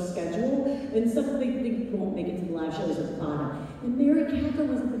show schedule, and stuff that they think won't make it to the live shows at the bottom. And Mary Catherine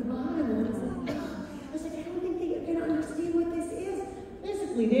was at the bottom, and I was like, I don't think they don't understand what this is.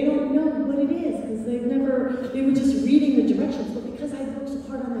 Basically, they don't know what it is, because they were just reading the directions, but because I worked so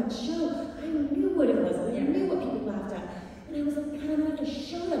hard on that show, I knew what it was, and I knew what people laughed at. And I was like, God, I'm gonna have to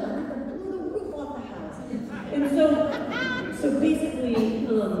show them, I'm gonna blow the roof off the house. And so basically,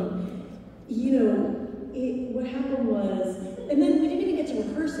 what happened was, and then we didn't even get to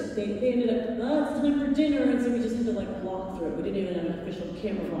rehearse it. They ended up, it's time for dinner, and so we just had to like walk through it. We didn't even have an official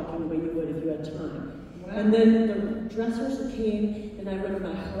camera blocking the way you would if you had time. Wow. And then the dress rehearsal came, and I remember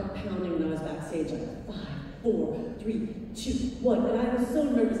my heart pounding when I was backstage, like 5, 4, 3, 2, 1. And I was so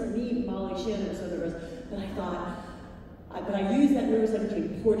nervous. Me, Molly, Shannon was so nervous, but I thought, but I used that nervous energy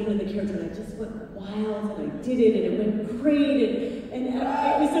and poured into the character, and I just went wild, and I did it, and it went great, and it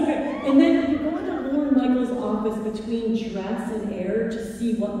was so great. And then you go into Lauren Michaels' office between dress and air to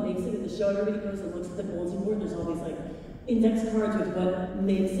see what makes it in the show. Everybody goes and looks at the bulletin board, and there's all these like index cards with what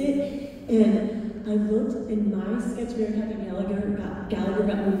makes it. And I looked, and my sketch, Mary Catherine Gallagher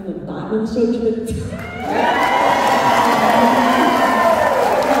got moved from the bottom of the show to the top.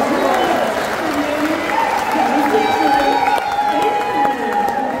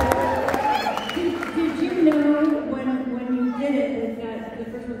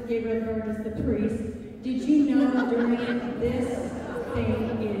 The priest, did you know during this thing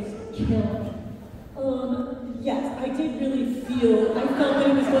is killed? Yes, I did really feel, I felt that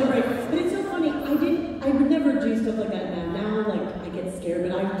it was going right. But it's so funny, I would never do stuff like that now. Now, like, I get scared,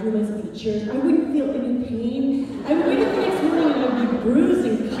 but I threw myself in the chairs. I wouldn't feel any pain. I would wake up the next morning and I would be bruised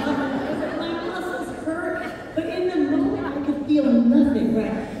and cut. My muscles hurt. But in the moment, I could feel nothing,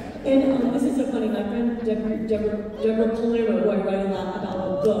 right? And this is so funny, my friend Deborah Palermo, who I write a lot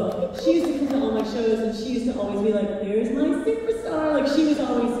about the book, she used to come to all my shows, and she used to always be like, there's my superstar. Like, she was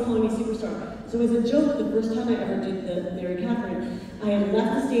always calling me superstar. So as a joke, the first time I ever did the Mary Catherine, I had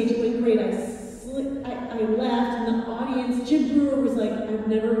left the stage, it went great, I left, and the audience, Jim Brewer was like, I've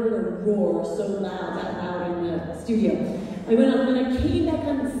never heard a roar so loud, that loud in the studio. I went up, and I came back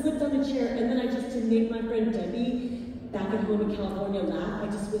on and slipped on the chair, and then I just, to make my friend Debbie, back at home in California, laugh, I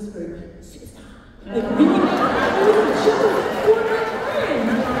just whispered, superstar. Like, really, it was a joke for my friend.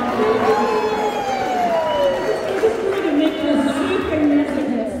 I just wanted to make her secret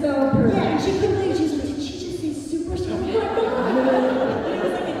message so perfect. Yeah, and she couldn't believe it. She was like, did she just say superstar? Oh my God. And it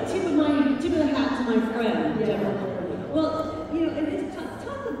was like a tip of the hat to my friend. Yeah. Well, and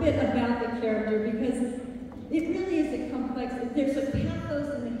talk a bit about the character, because it really is a complex, there's a pathos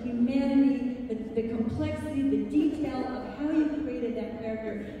and a humanity, the complexity, the detail of how you created that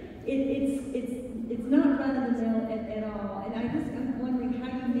character. It's not run-of-the-mill at all. And I'm wondering how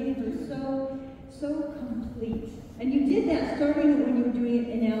you made her so complete. And you did that starting when you were doing it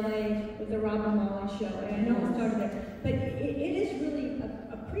in LA with the Robin Molly show. And I know it started there. But it is really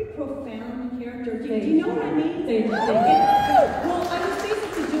a pretty profound character. Do you know what I mean? Well, I was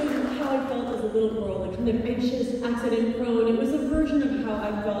basically doing how I felt as a little girl, like kind of anxious, accident-prone. It was a version of how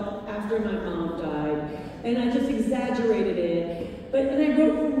I felt after my mom died. And I just exaggerated it. And I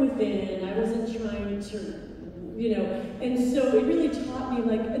wrote from within. I wasn't trying to, and so it really taught me,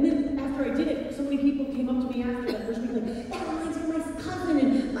 like, and then after I did it, so many people came up to me after that first week, like, that reminds me of my cousin,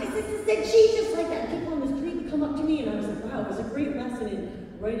 and my sister said she's just like that. People on the street would come up to me, and I was like, wow, it was a great lesson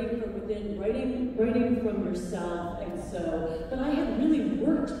in writing from within, writing from yourself. And so, but I had really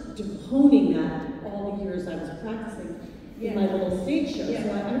worked to honing that all the years I was practicing in my little stage show.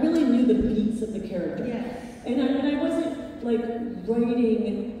 So I really knew the beats of the character. Yeah. And I wasn't like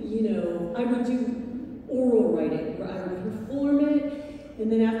writing, you know, I would do oral writing, where I would perform it,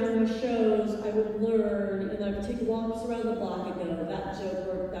 and then after my shows, I would learn, and I would take walks around the block and go, that joke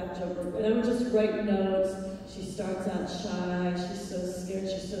worked, and I would just write notes. She starts out shy, she's so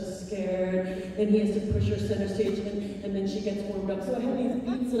scared, and he has to push her center stage, and then she gets warmed up. So I had these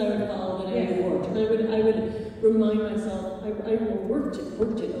beats that I would follow that I worked, and I would remind myself, I worked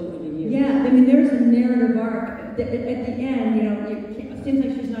it over the years. Yeah, I mean, there's a narrative arc. At the end, you know, it seems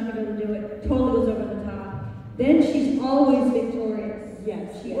like she's not going to be able to do it, totally goes over the top. Then she's always victorious.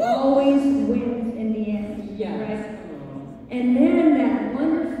 Yes. She always wins in the end. Yes. Right? And then that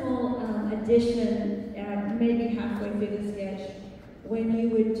wonderful addition, maybe halfway through the sketch, when you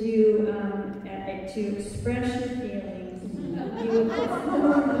would do, to express your feelings, you would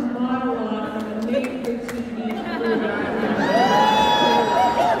perform a monologue from a made-for-TV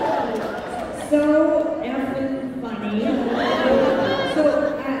so effing funny. So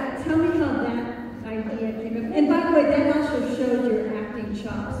tell me how that idea came up. And by the way, that also showed your acting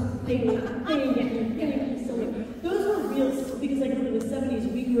chops. Thank you so much. Those were real, because like in the 70s,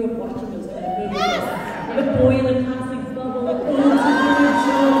 we grew up watching those kind of movies. The Boy in the Plastic Bubble, the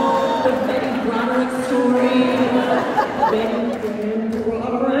Betty Broderick story, Betty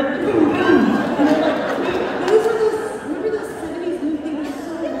Broderick. Remember those 70s movies? They were so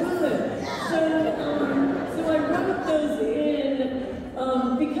good. So I wrote those in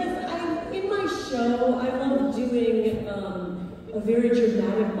because in my show, I love doing a very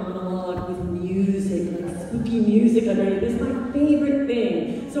dramatic monologue with music, like spooky music underneath. It's my favorite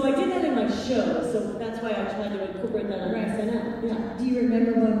thing. So I did that in my show, so that's why I tried to incorporate that on SNL. Yeah. Do you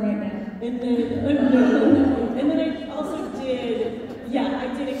remember one right now? And then, and then I also did, I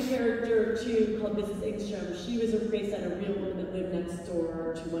did a character too called Mrs. Ingstrom. She was based on a real woman that lived next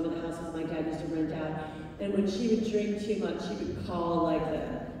door to one of the houses my dad used to rent out. And when she would drink too much, she would call like the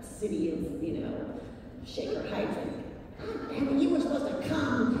city of, Shaker Heights. And you were supposed to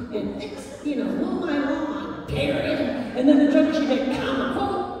come and fix, mow my lawn, period. And then the drummer, she'd get, come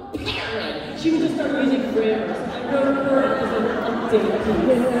home, period. She would just start using grammars. I wrote her as an update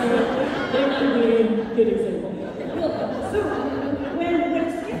piece. They're not really good examples. So when a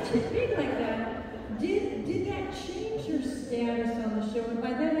sketch is big like that, did that change your status on the show? And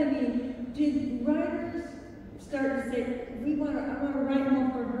by that I mean, did writers start to say, I want to write more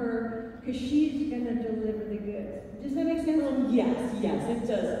for her because she's going to deliver the goods? Does that make sense? Yes, it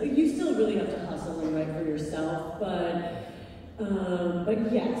does. You still really have to hustle and write for yourself, but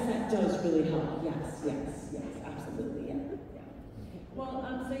yes, that does really help. Yes, absolutely, yeah.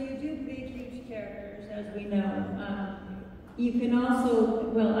 Well, so you do big, huge characters, as we know. You can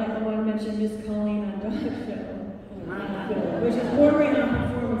also, I want to mention Miss Colleen on Dog Show, which is bordering on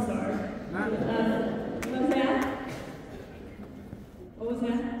performance art. What was that? What was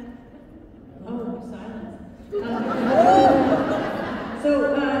that? Oh, silence. So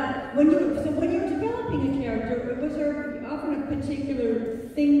when you were developing a character, was there often a particular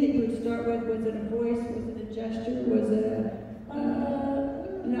thing that you would start with? Was it a voice? Was it a gesture? Was it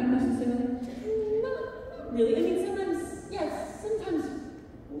not necessarily? Not really. I mean, sometimes.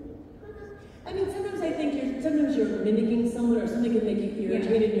 I think sometimes you're mimicking someone, or something can make you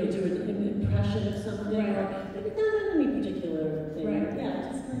irritated. You'll do an impression of something, or maybe not any particular thing. Right.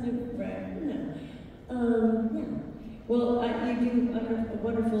 Yeah, just kind of. Right. Yeah. Well, you do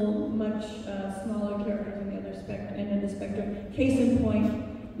wonderful, much smaller characters in the other end of the spectrum. Case in point,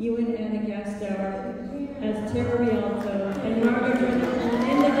 you and Anna Gastow as Terra Rialto and Margaret Jordan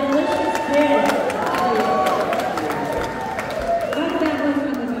in The Delicious Kid. How did that one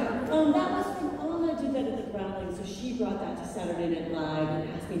come about? That was from Anna did that at the Growling, so she brought that to Saturday Night Live and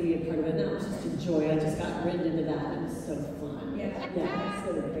asked me to be a part of it. And that was just a joy. I just got written into that, and it was so fun. Yeah,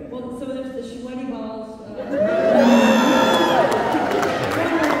 so great. Well, so there's the sweaty balls. It's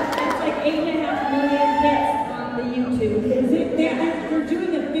like 8.5 million hits on the YouTube. They're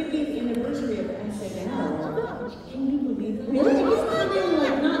doing a 50th anniversary of SNL. Can you believe that? Really? It's coming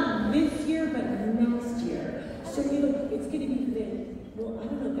like not this year, but next year. So it's going to be big. Well, I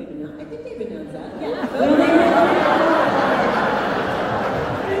don't know if they've announced. I think they've announced that. Yeah.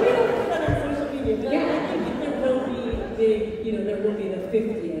 We don't put that on social media, but I think that there will be big. There will be the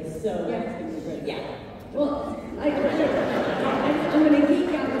 50th. So that's going to be great. Yeah. Well, I'm going to geek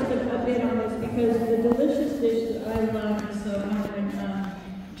out just a bit on this because the delicious dish that I love is so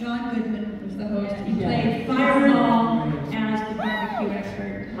John Goodman was the host. He played Fireball as the barbecue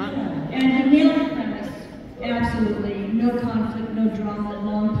expert. And he nailed the premise. Absolutely. No conflict, no drama,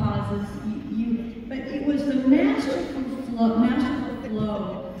 long pauses. But it was the masterful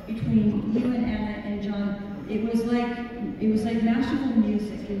flow between you and Anna and John It was like masterful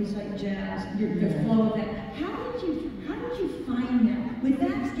music. It was like jazz. Your flow of that. How did you find that with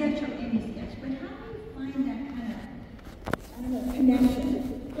that sketch or any sketch? But how do you find that kind of, I don't know,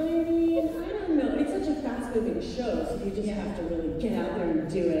 connection? I mean, I don't know. It's such a fast-moving show, so you just have to really get out there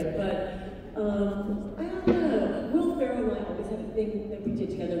and do it. But I don't know. Will Ferrell and I always had a thing that we did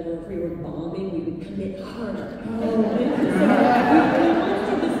together where if we were bombing, we would commit harder. We once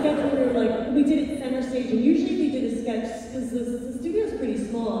did the sketch where we were like, we did it center stage, and usually if you did a sketch, because the studio's pretty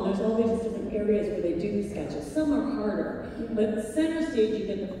small, and there's all these different areas where they do the sketches. Some are harder, but center stage you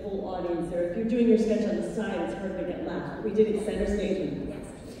get the full audience there. If you're doing your sketch on the side, it's hard to get laughs. We did it center stage, and yes.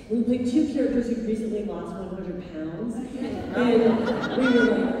 We played two characters who recently lost 100 pounds, and we were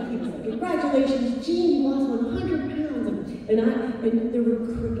like, he was like, congratulations, Gene, you lost 100 pounds, and there were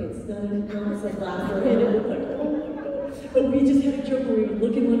crickets, not an ounce of laughter, and it was like, oh my God. But we just had a joke where we would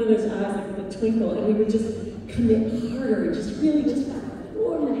look in one of those eyes like with a twinkle, and we would just commit harder, and just really just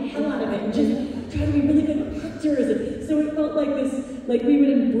perform the hell out of it, and just try to be really good actors, and so it felt like this, like we would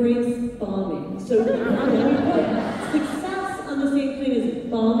embrace bombing. So we put success on the same thing as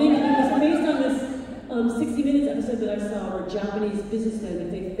bombing, and it was based on this 60 Minutes episode that I saw where Japanese businessmen, if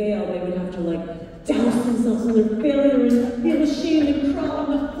they fail, they would have to like douse themselves in their failure and feel ashamed and crawl on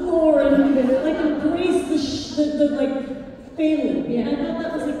the floor and like embrace the like failing. Yeah. And I thought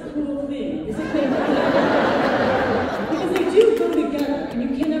that was a cool thing. Because they do go together, and you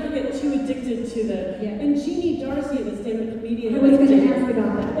can never get too addicted to the. Yeah. And Jeannie Darcy, the stand-up comedian, I was going to ask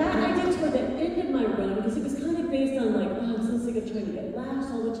about that. That I did toward the end of my run because it was kind of based on like, oh, I'm so sick of trying to get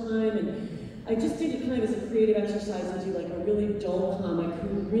laughs all the time, and I just did it kind of as a creative exercise to do like a really dull comic who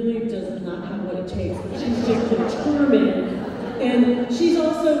really does not have what it takes, but she's just determined. And she's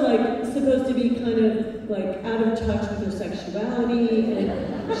also like supposed to be kind of like out of touch with her sexuality,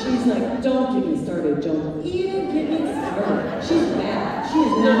 and she's like, don't get me started, don't even get me started. She's bad. She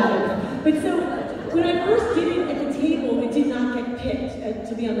is not. But so when I first did it at the table, it did not get picked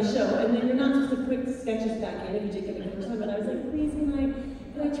to be on the show, and then you're not supposed to put sketches back in if you did get it the first time. But I was like, please, can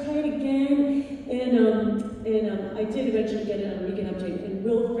I try it again? And I did eventually get it on Weekend Update, and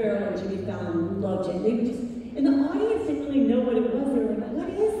Will Ferrell and Jimmy Fallon loved it. They would just, and the audience didn't really know what it was. They were like, what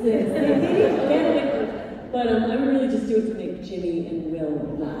is this? They didn't get it. But I would really just do it to make Jimmy and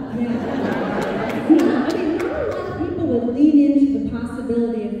Will laugh. Yeah. I mean, not a lot of people would lean into the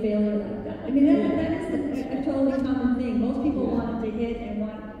possibility of failure like that. I mean, that is a totally common thing. Most people want it to hit and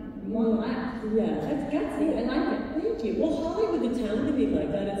want laughs. Yeah. That's gutsy. I like it. Thank you. Well, Hollywood, the town can be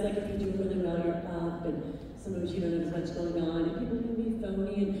like that. It's like if you do really well, you're up, and sometimes you don't have as much going on, and people can be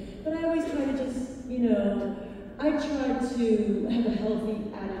phony. But I always try to just, I try to have a healthy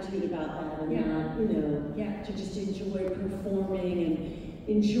attitude about that, and not, to just enjoy performing and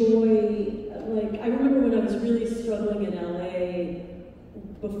enjoy, like, I remember when I was really struggling in LA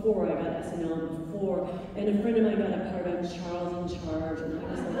before I got SNL and a friend of mine got a part on Charles in Charge, and I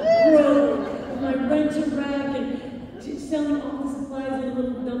was like, broke, my rent-a-rack, and selling office supplies in a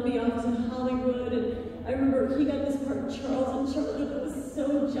little dumpy office in Hollywood, and I remember he got this part, Charles in Charge, and I was so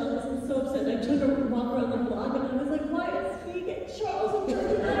jealous and so upset, and I took a walk around the block, and I was like, why does he get Charles in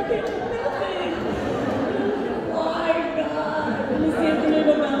Charge and I get nothing? Why, God? In the San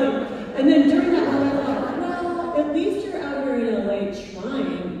Fernando Valley. And then during that time, I thought, well, at least you're out here in LA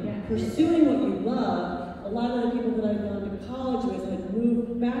trying, pursuing what you love. A lot of the people that I'd gone to college with had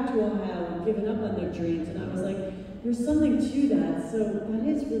moved back to Ohio and given up on their dreams, and I was like, there's something to that, so that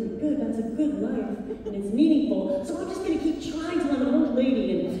is really good. That's a good life, and it's meaningful. So I'm just going to keep trying till I'm an old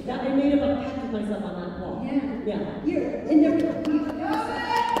lady, and that I made up a pact with myself on that wall. Yeah. Yeah. You're in there.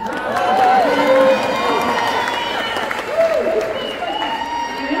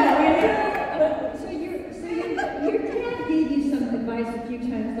 So your dad gave you some advice a few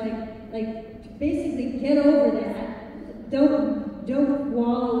times, like basically get over that. Don't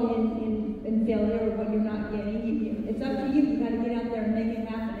wallow in failure or what you're not getting. It's up to you. You got to get out there and make it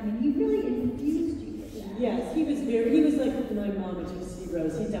happen. I mean, he really infused you with that. Yes, he was like my mom at Gypsy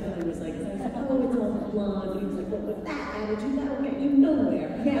Rose. He definitely was like, I was like, oh, it's all blonde. And he was like, well, with that attitude, that'll get you nowhere.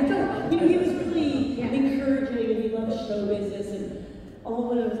 Yeah. So, he was really encouraging, and he loved show business, and all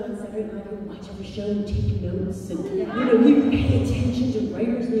when I was on Saturday night, he would watch every show and take notes, and he would pay attention to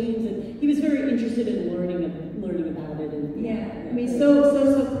writers' names, and he was very interested in learning about it. And I mean,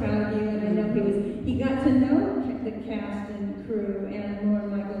 so proud of you, and I know he got to know the cast and crew and Lauren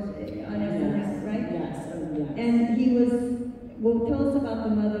Michaels on SNL, right? Yes, yes. And he was. Well, tell us about the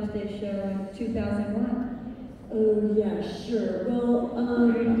Mother's Day show in 2001. Oh yeah, sure. Well,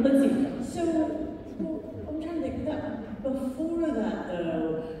 let's see. So I'm trying to think. Before that,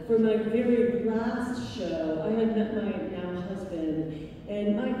 though, for my very last show, I had met my now been.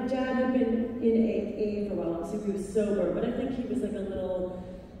 And my dad had been in AA for a while, so he was sober, but I think he was like a little,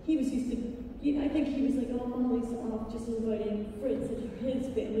 he was used to, I think he was like, oh, Molly's off, just inviting Fritz and his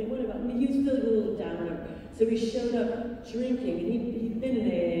family, what about me? He was feeling a little downer. So he showed up drinking, and he'd been in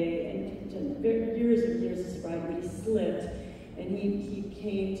AA and done years and years of sobriety, but he slipped, and he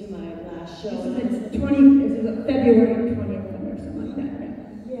came to my last show. This is February 20th or something like that, right?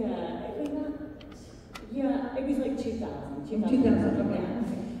 Yeah, it was not, yeah, it was like 2000. 2000, okay.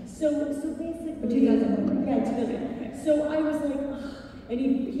 Yeah. So basically, 2000. Yeah, 2000. So I was like, ugh. And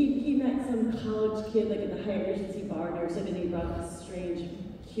he met some college kid, like at the Hyatt Regency bar nurse, and then he brought this strange,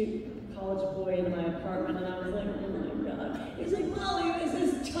 cute college boy into my apartment, and I was like, oh my God. He's like, Molly, this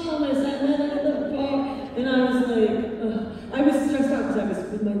is Thomas, I met him at the bar. And I was like, ugh. I was stressed out because I was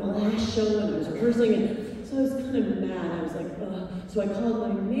with my last show and I was rehearsing, and so I was kind of mad. I was like, ugh. So I called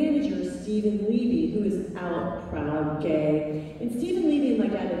my manager, Stephen Levy, who is out, proud, gay. And Stephen Levy and my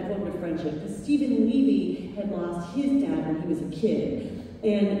dad had formed a friendship because Stephen Levy had lost his dad when he was a kid.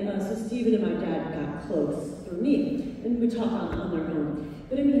 And so Stephen and my dad got close through me, and we talked on their own.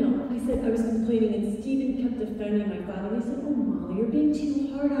 But anyhow, I said I was complaining, and Stephen kept defending my father. He said, oh, Molly, you're being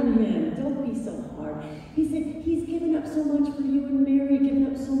too hard on him. Don't be so hard. He said, he's given up so much for you and Mary, given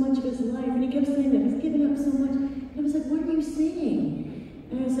up so much of his life. And he kept saying that, he's given up so much. And I was like, what are you saying?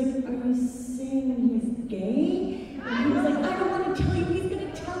 And I was like, are you saying he's gay? And he was like, I don't want to tell you, he's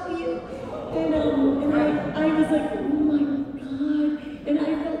going to tell you. And I was like, oh my God. And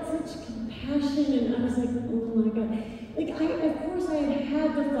I felt such compassion, and I was like, oh my God. Like, of course I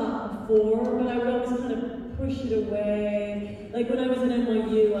had the thought before, but I would always kind of push it away. Like when I was at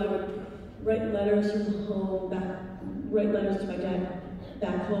NYU, I would write letters from home, write letters to my dad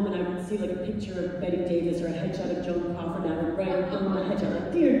back home, and I would see like a picture of Betty Davis or a headshot of Joan Crawford, and I would write on my headshot,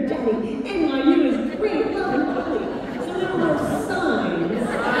 like, dear Daddy, NYU is great, love and Molly. So there were signs.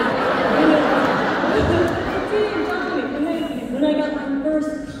 When I got my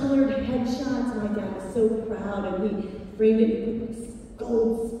first colored headshots, my dad was so proud, and he framed it and put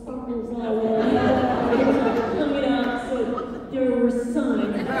gold sparkles all over it. It was like coming out, so there were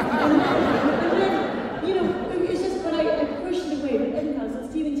signs. And then, you know, it's just, but I pushed it away. But anyhow, so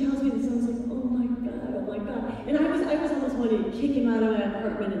Stephen tells me this, and I was like, oh my God. And I was almost wanting to kick him out of my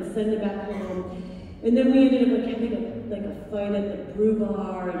apartment and send him back home. And then we ended up like having a fight at the brew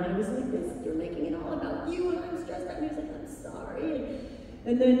bar, and I was like, you're making it all about you, and I'm stressed out. And he was like, I'm sorry.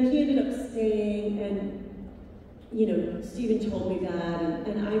 And then he ended up staying, and you know, Stephen told me that,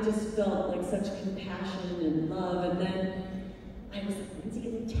 and I just felt like such compassion and love. And then I was like, when's he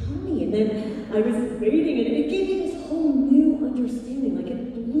gonna tell me? And then I was waiting, and it gave me this whole new understanding. Like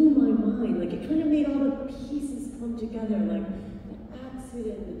it blew my mind. Like it kind of made all the pieces come together. Like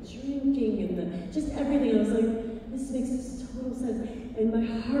the drinking and just everything. I was like, this makes total sense. And my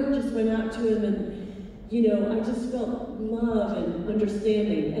heart just went out to him, and you know, I just felt love and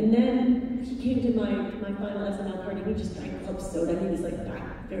understanding. And then he came to my final SNL party. He just drank club soda. He was like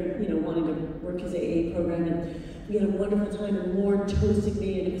back there, you know, wanting to work his AA program, and we had a wonderful time. And Lauren toasted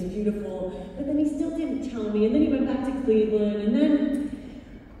me, and it was beautiful. But then he still didn't tell me. And then he went back to Cleveland, and then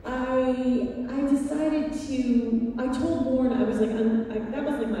I decided to, I told Lauren, I was like, that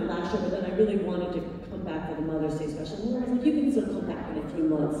was like my last show, but then I really wanted to come back for the Mother's Day special. Lauren was like, you can still come back in a few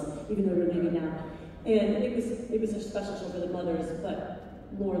months, even though we're leaving now. And it was a special show for the mothers, but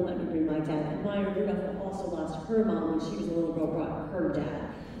Lauren let me bring my dad. And Maya Rudolph also lost her mom when she was a little girl, brought her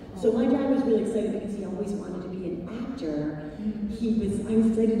dad. So my dad was really excited because he always wanted to be an actor. I was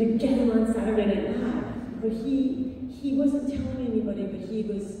excited to get him on Saturday Night Live, but he wasn't telling anybody, but he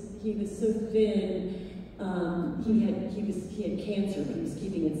was so thin. He had cancer, but he was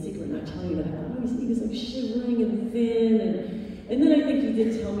keeping it secret, not telling me that. He was like shivering and thin, and then I think he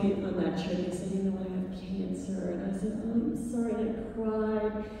did tell me on that trip. He said, you know, I have cancer, and I said, oh, I'm sorry, and I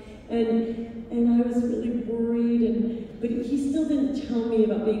cried, and I was really worried, but he still didn't tell me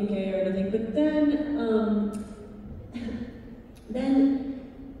about being gay or anything. But then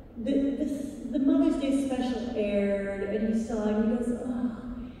the Mother's Day special aired, and he saw it, and he goes, oh.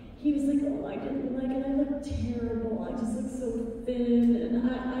 He was like, oh, I didn't like it, I look terrible, I just look so thin, and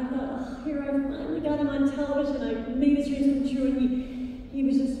I thought, oh, here, I finally got him on television, I made his dreams come true, and he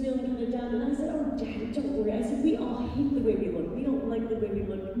was just feeling kind of down, and I said, oh, Daddy, don't worry. I said, we all hate the way we look, we don't like the way we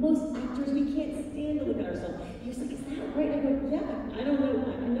look. Most actors, we can't stand to look at ourselves. He was like, is that right? I go, yeah, I don't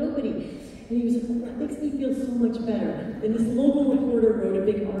know, nobody. And he was like, well, that makes me feel so much better. And this local reporter wrote a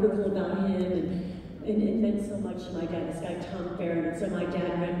big article about him, and it meant so much to my dad, this guy Tom Farron. And so my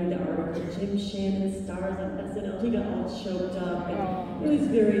dad read me the article, Jim Shannon stars on SNL. He got all choked up, and it was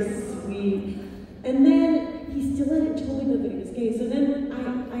very sweet. And then he still hadn't told me that he was was gay. So then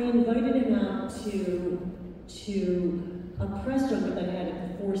I invited him out to a press junket that I had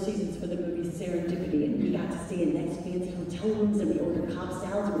at the Four Seasons for the movie Serendipity, and we got to stay in nice fancy hotel rooms, and we ordered Cobb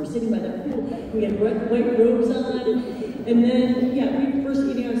salads, and we were sitting by the pool. We had white robes on, and then, yeah, we were first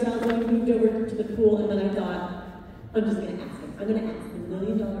eating our salads, and we moved over to the pool, and then I thought, I'm just going to ask him. I'm going to ask the $1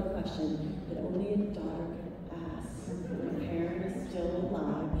 million question that only a daughter could ask. My parent is still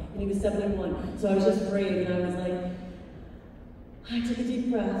alive, and he was 71, so I was just brave, and I was like, I took a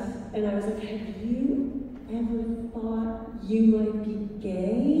deep breath, and I was like, have you ever thought you might be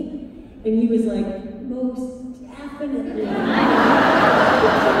gay? And he was like, most definitely.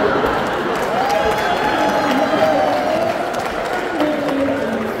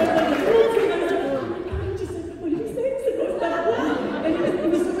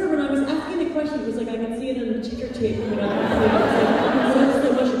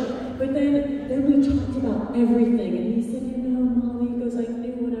 Everything, and he said, you know, Molly, he goes, I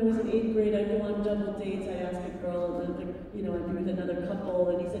knew when I was in 8th grade I'd go on double dates, I'd ask a girl, and then, you know, I'd be with another couple,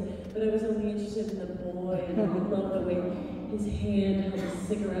 and he said, but I was only interested in the boy, and I would love the way his hand held a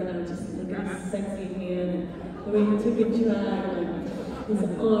cigarette, and I would just look at his sexy hand, and the way he took a drag, and his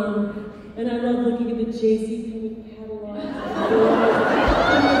arm, and I love looking at the JCPenney catalog, and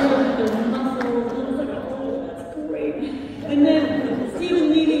the muscles, and I was like, oh, that's great. And then Stephen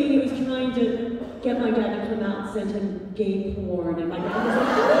Levy, when he was trying to get my dad to come out and send him gay porn, and my dad was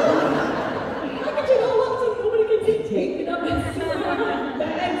like, how could you go up so nobody can take it up and sit on my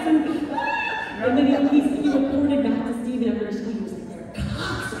bags? And then he reported back to Stephen after school, he was like, their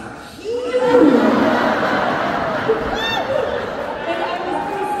cocks are huge! And I was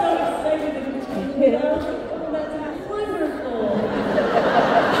so excited that he told me that. I was like, oh, that's wonderful!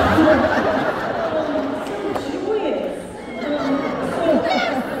 So joyous.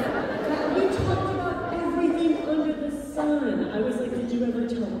 I was like, did you ever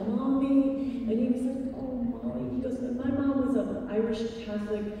tell Mommy? And he was like, oh, Molly. He goes, my mom was an Irish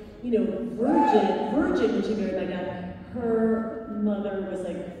Catholic, you know, virgin when she married my dad. Her mother was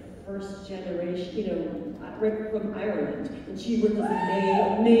like first generation, you know, from Ireland. And she worked as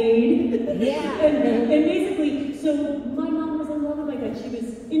a maid. Yeah. and basically, so my mom was in love with my dad. She was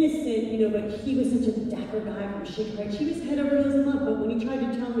innocent, you know, but he was such a dapper guy from Chicago. She was head over heels in love, but when he tried to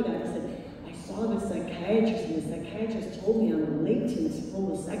tell me that, he said, I saw the psychiatrist, and the psychiatrist told me I'm a latent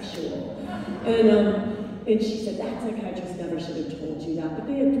homosexual. And she said, that psychiatrist never should have told you that. But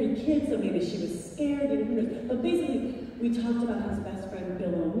they had 3 kids, so maybe she was scared. And who knows. But basically, we talked about his best friend, Bill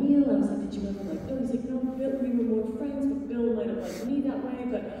O'Neill. I was like, did you ever like Bill? He's like, no, Bill, we were more friends, but Bill might have liked me that way.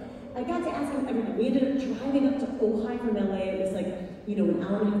 But I got to ask him everything. We ended up driving up to Ojai from LA. It was like, you know, an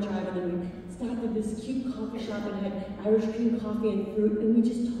hour-and-a-half drive, and then we stopped at this cute coffee shop and had Irish cream coffee and fruit, and we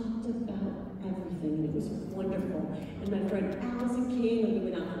just talked about everything, and it was wonderful. And my friend Allison came, and we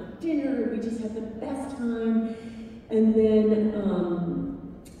went out for dinner, and we just had the best time. And then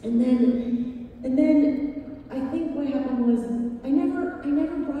I think what happened was I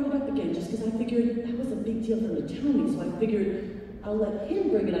never brought it up again, just because I figured that was a big deal for him to tell me. So I figured I'll let him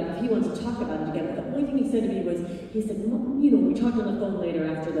bring it up if he wants to talk about it again. But the only thing he said to me was, he said, you know, we talked on the phone later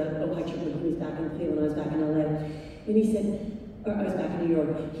after the Ojai trip when he was back in Cleveland, I was back in LA, and he said, or I was back in New York.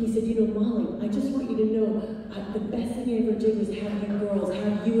 He said, you know, Molly, I just want you to know, the best thing I ever did was have you girls,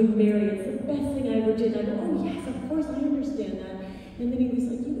 have you and Mary. It's the best thing I ever did. And I go, oh yes, of course, I understand that. And then he was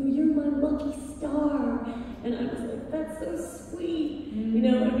like, you know, you're my lucky star. And I was like, that's so sweet. You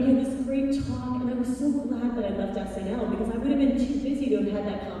know, and we had this great talk, and I was so glad that I left SNL, because I would have been too busy to have had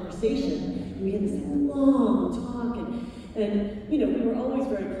that conversation. And we had this long talk, and you know, we were always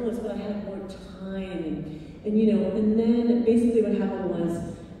very close, but I had more time, and you know, and then basically what happened was,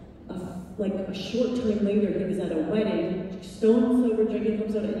 like a short time later, he was at a wedding, stone sober, drinking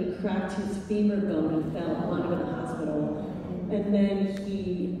club soda, and he cracked his femur bone and fell onto the hospital. And then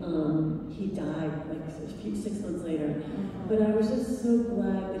he died like 6 months later. But I was just so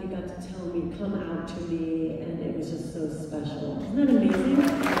glad that he got to tell me, come out to me, and it was just so special. Isn't that amazing?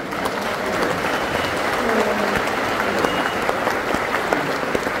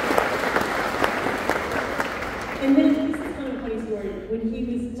 And then this is kind of a funny story. When he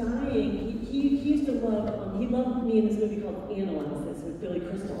was dying, he used to love, he loved me in this movie called Analysis with Billy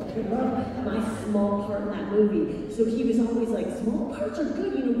Crystal. He loved my small part in that movie. So he was always like, small parts are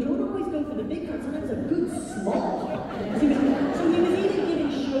good, you know, don't always go for the big part, sometimes a good small part. So he was even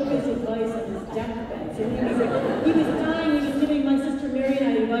giving showbiz advice on his deathbed. So he was dying, he was giving my sister Mary and I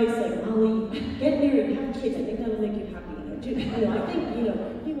advice, like, Molly, get married, have kids, I think that'll make you happy. I think, you know,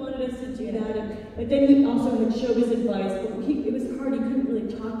 he wanted us to do that, but then he also had showbiz advice, but it was hard, he couldn't really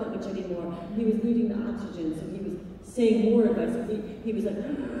talk that much anymore. He was needing the oxygen, so he was saying more advice. He was like,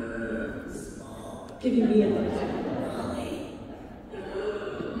 giving me advice.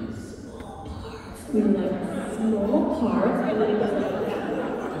 Small parts. We were like, small parts? And then he was like,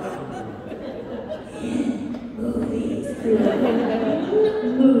 movies. We were like,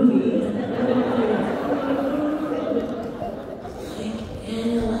 movies.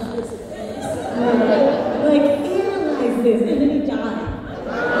 Analyze this. And then he died.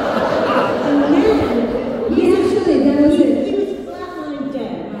 And then he was flatline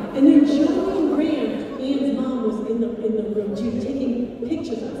dead. And then Joey Grant, Ann's mom, was in the room too, taking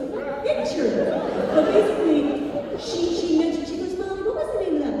pictures. I was like, what pictures? But basically, she mentioned, she goes, Molly, what was the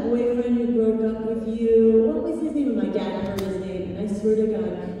name of that boyfriend who broke up with you? What was his name? And my dad heard his name. And I swear to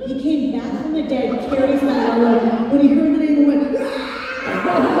God, he came back from the dead, carried his mouth, when he heard the name and went,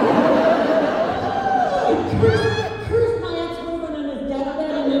 cursed my ex-boyfriend on his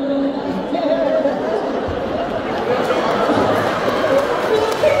deathbed and then went back dead.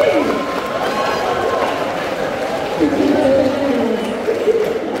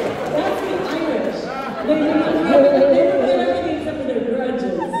 That's the Irish. They were everything except for their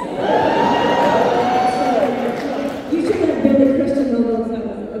grudges. You should have been the Christian novels. That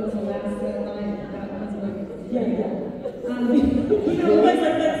was the last line. That was like, Yeah. you know, You guys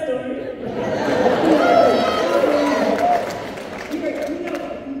like that story?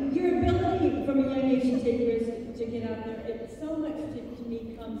 your ability from a young age to take risks, to get out there, so much to me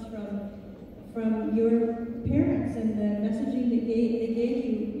comes from your parents and the messaging that they gave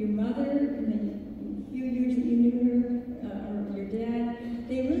you, your mother, and the few years that you knew her, or your dad.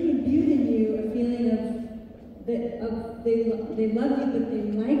 They really imbued in you a feeling of they loved you, but they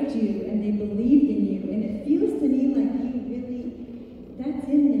liked you, and they believed in you. And it feels to me like you really, that's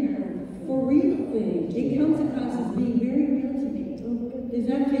in there for real. It comes across as being very real to me. Does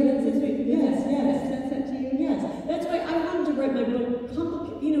that feel that's this way? Yes. That's that to you? Yes. That's why I wanted to write my book.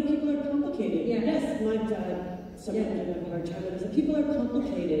 People are complicated. Yeah. Yes, my dad suffered a hard time. It was like, people are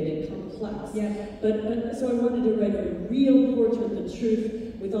complicated and complex. Yeah. But so I wanted to write a real portrait of the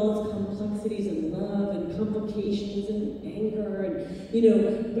truth with all its complexities and love and complications and anger and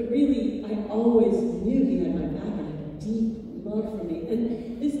but really I always knew he had my back and had a deep love for me.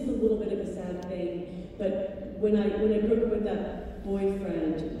 And this is a little bit of a sad thing, but when I broke up with that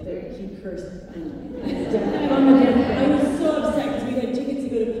boyfriend that he cursed I was so upset because we had tickets to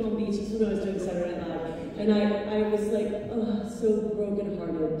go to Palm Beach. This was when I was doing Saturday Night Live. And I was like, so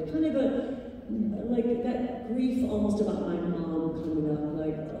brokenhearted. Kind of like that grief almost about my mom coming up,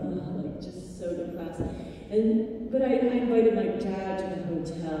 like just so depressed. But I invited my dad to the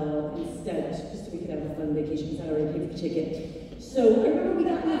hotel instead, just so we could have a fun vacation, because I already paid the ticket. So I remember we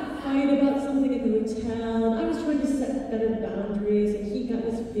got in a fight about something at the hotel, and I was trying to set better boundaries, and he got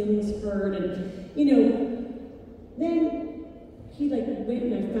his feelings hurt, and then he went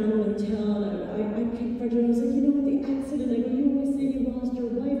and I found the hotel, and I confronted him. I was like, with the accident, you always say you lost your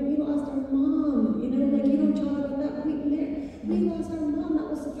wife, we lost our mom, you don't talk about that. We lost our mom, that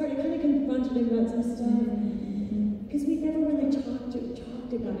was the part. I kind of confronted him about some stuff, because we never really talked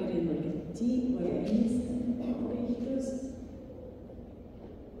about it in a deep way. And he goes,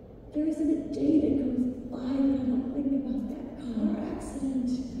 there isn't a day that goes by that I don't think about that car accident.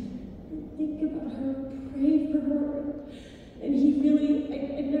 Think about her, pray for her. And he really,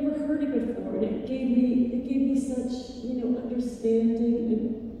 I'd never heard it before, and it gave me such, understanding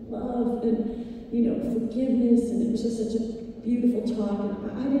and love and, forgiveness, and it was just such a beautiful talk.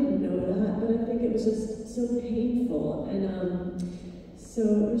 And I didn't know that, but I think it was just so painful, and so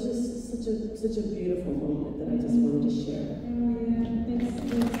it was just such a beautiful moment that I just wanted to share. Oh yeah, that's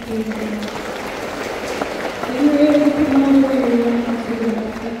beautiful. And you're able to come all the way around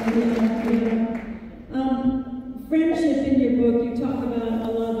friendship in your book, you talk about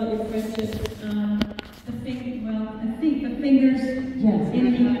a lot about your friendship. I think the fingers in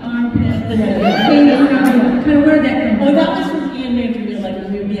the armpit. Kind of where that comes from. Oh, that was from Ann Andrew, when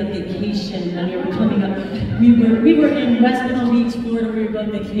we would be on vacation, and we were coming up. We were in West Palm Beach, Florida. We were on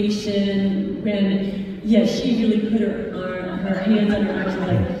vacation, and she really put her hands on your arms and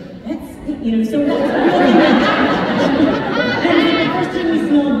that's so really and the first time we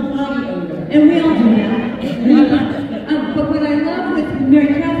smelled body odor, and we all do that. But what I love with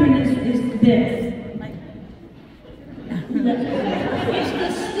Mary Catherine is this. It's the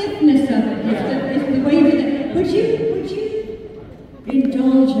stiffness of it. It's the way you do that. Would you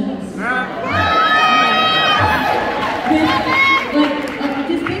indulge us?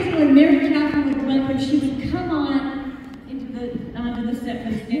 Just basically when Mary Catherine would run, when she would come on onto the set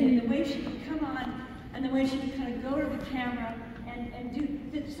for the stand, the way she would come on, and the way she would kind of go to the camera and do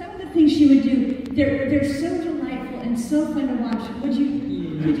some of the things she would do. They're so delightful and so fun to watch. Could you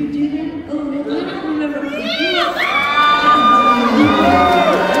do that? Oh, I don't remember.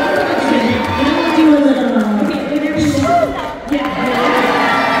 Do a little. Okay, whenever you want. Yeah.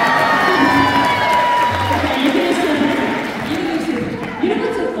 You know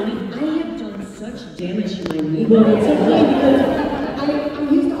what's so funny? I have done such damage to my knee. Well, it's so funny because I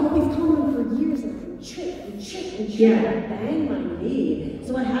used to always come on for years and I would trip and bang my knee.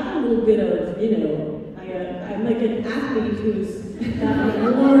 So I have a little bit of, you know, I'm like an athlete who's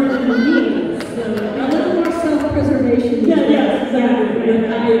got more than a knee. So a little more self-preservation. Yeah, exactly.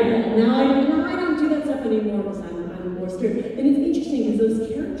 Now I don't do that stuff anymore because I'm more scared. And it's interesting because those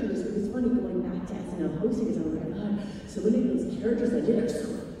characters, it was funny going back to SNL hosting because I was like, God, so many of those characters I did are so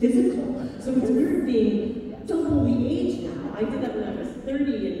physical. So it's weird being double the age now. I did that when I was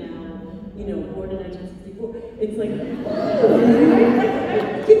 30 and now, you know, born in 1964. It's like,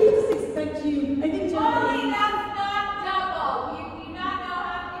 people just expect you, I think Molly, that's not double. You do not know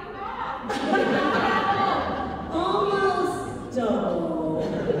how to do math. almost double.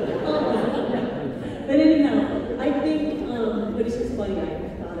 But anyhow, I think, but it's just funny, I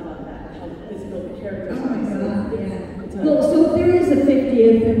thought about that, how physical the characters are. Oh my God, yeah. Well, so if there is a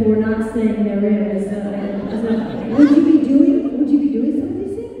 50th, and we're not saying there is, would you be doing some of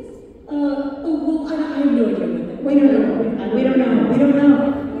these things? Well, I have no idea what that. We don't know.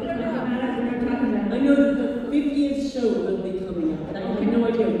 I know that the 50th show will be coming up, but I have no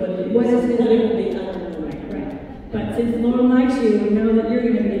idea what it is. What is it? What it will be, I don't know. Right. But since Lauren likes you, we know that you're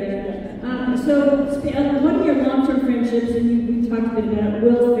going to be there. So one of your long-term friendships, and we talked a bit about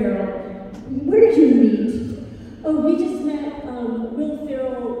Will Ferrell. Where did you meet? Oh, we just met. Will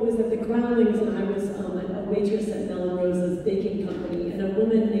Ferrell was at the Groundlings, and I was a waitress at Melrose's baking company, and a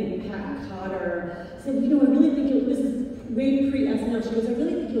woman named Pat Cotter said, you know, I really think this is way pre-SNL. She goes, I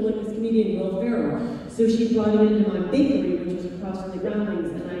really think you'll like this comedian, Will Ferrell. So she brought him into my bakery, which was across from the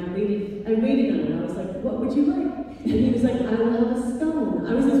Groundlings, and I waited on him. I was like, what would you like? And he was like, I will have a stone.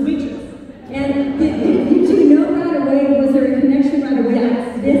 I was his waitress. And did you know right away? Was there a connection right away?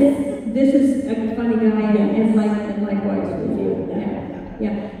 Yes. This is a funny guy, and likewise with you.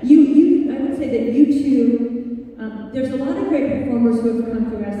 Yeah. You. I would say that you two. There's a lot of great performers who have come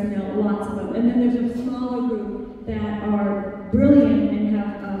through SNL, lots of them, and then there's a smaller group that are brilliant and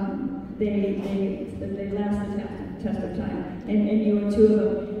have they last the test of time, and you are two of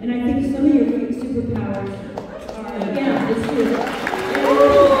them. And I think some of your superpowers are it's true.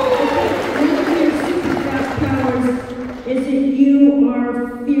 One of your superpowers is that you are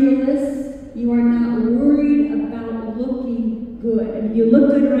fearless. You are not worried about looking good. I mean, you look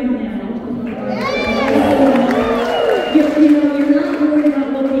good right now. You're not worried about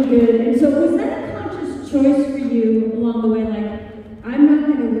looking good. And so was that a conscious choice for you along the way? Like, I'm not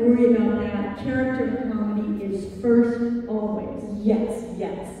going to worry about that. Character comedy is first always. Yes.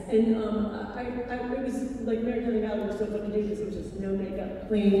 And it was like Mary Kelly Valley was so fun to do because it was just no makeup,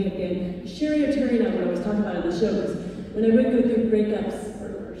 plain again. Sherry O'Terry and I, what I was talking about in the show, was when I would go through breakups,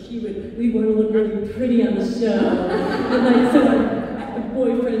 we'd want to look really pretty on the show. And so our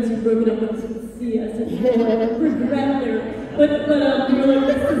boyfriends who'd broken up with us would see us and regret their, but we were like,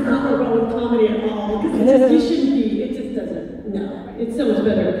 this is not wrong with comedy at all, because you shouldn't be, it just doesn't, no. It's so much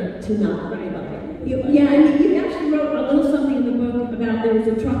better to not write about it. Yeah, I mean, you actually wrote a little something in the book about there was a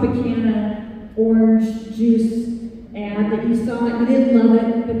Tropicana orange juice ad that you saw, you didn't love it,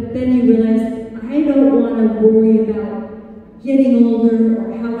 but then you realized, I don't want to worry about getting older or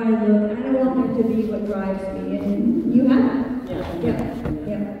how I look. I don't want that to be what drives me, and you have it.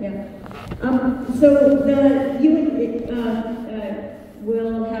 Yeah. So you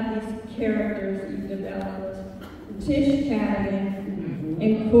will have these characters that you've developed. Tish Cadigan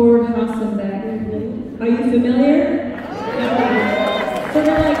and Cord Hassenbeck. Are you familiar? So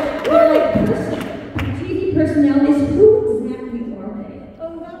they're like TV personalities. Who exactly are they?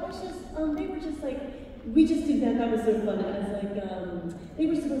 Oh, that was just, they were just like, we just did that. That was so fun. It was like, they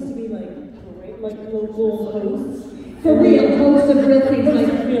were supposed to be like local hosts. For real, hosts of real things,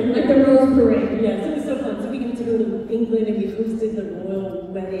 like the Rose Parade. Yes, it was so fun. So we got to go to England and we hosted the royal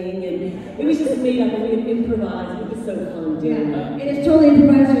wedding, and it was just made up and we could improvise. It was so fun doing that. And it's totally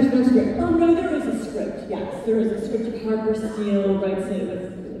improvised, there's no script. Oh no, there is a script. Yes, there is a script. Harper Steele writes it with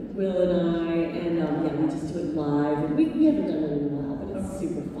Will and I, and we just do it live. And we haven't done it in a while, but it's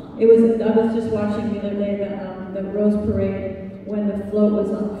super fun. I was just watching the other day the Rose Parade when the float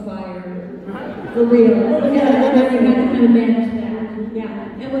was on fire. For real. And you had to kind of manage that.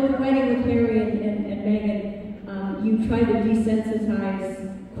 Yeah. And with the wedding with Harry and Meghan, you tried to desensitize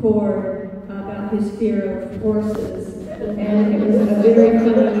Cord about his fear of horses. And it was a very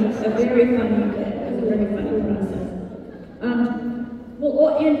funny process.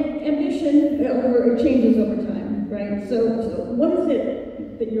 Well, and ambition changes over time, right? So what is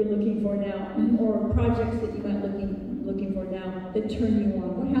it that you're looking for now, or projects that you might looking for now that turn you on?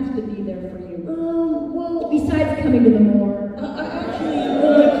 What has to be there for you? Well, besides coming to the moor. Actually,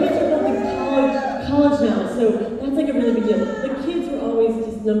 my kids are both in college now, so that's like a really big deal. The kids were always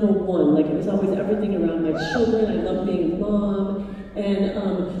just number one. Like, it was always everything around my children. I love being a mom. And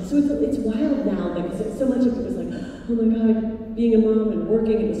so it's wild now, because so much of it was like, oh my God, being a mom and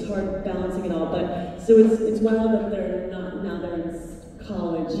working, it was hard balancing it all. But so it's wild that they're not, now they're in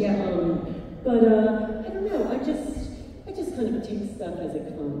college. Yeah. But I don't know, I just kind of take stuff as it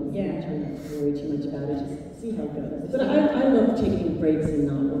comes. Yeah. I try not to worry too much about it, just see how it goes. But I love taking breaks and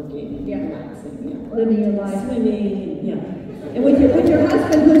not working and relaxing. Yeah. Living your life. Swimming, yeah. And with your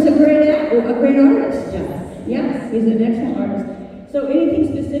husband, who's a great artist. Yes. Yes, he's an excellent artist. So anything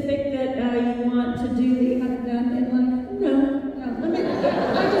specific that you want to do that you haven't done in life? No. I mean, I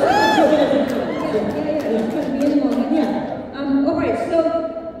just kind of be in the moment. Yeah. All right, so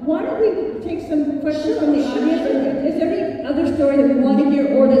why don't we take some questions from the audience? Is there any other story that we want to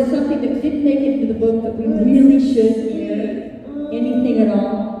hear, or there's something that didn't make it into the book that we really should hear? Anything at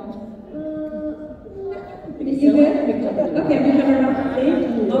all? You good? Okay, we covered it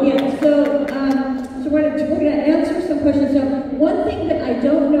all. Oh yeah. So we're gonna answer some questions. So one thing that I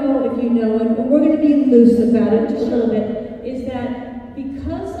don't know if you know, and we're going to be loose about it just a little bit, is that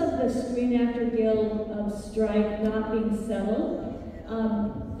because of the Screen Actor Guild strike not being settled,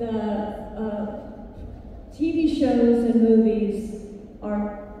 the TV shows and movies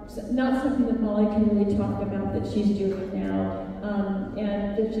are not something that Molly can really talk about that she's doing now.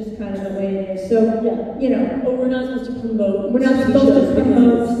 And it's just kind of the way it is. So, you know. But we're not supposed to promote. We're not supposed to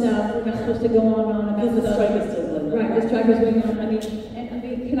promote stuff. We're not supposed to go on about because the stuff. strike is still going on. Right, the strike is going on. I mean,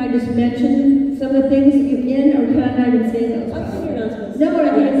 can I just mention some of the things that you're in, or can I not even say those? I think you're not supposed to. No, we're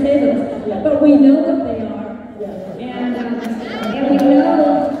not going to say those. Yeah. But we know what they are. Yeah. And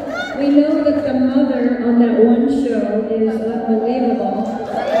we know that the mother on that one show is unbelievable.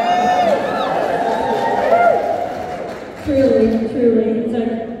 Truly. It's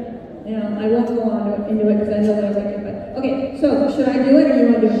like, you know, I won't go on into it because I know what I'm thinking about. Okay, so should I do it or you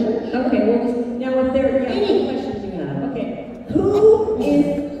want to do it? Okay, well, now if there are any questions you have. Okay, who is,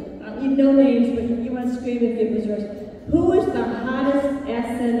 you know names, but you want to scream if it was yours. Who is the hottest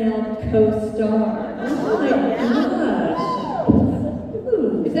SNL co-star? Oh my gosh.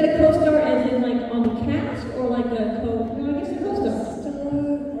 Ooh, is that a co-star as in like on the cast or like a no, I guess a co-star.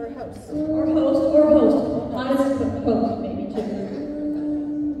 Or host. Hottest host, maybe too.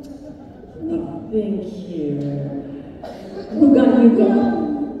 Thank you. Who got you going?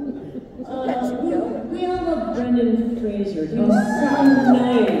 We all love Brendan Fraser. He was so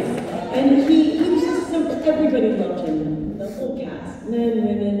nice. And he was just so, everybody loved him. The whole cast, men,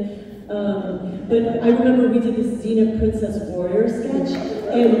 women. But I remember we did this Xena Princess Warrior sketch,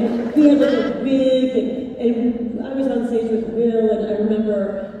 and he had like a wig, and I was on stage with Will, and I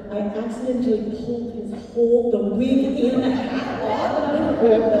remember I accidentally pulled the wig and the hat off.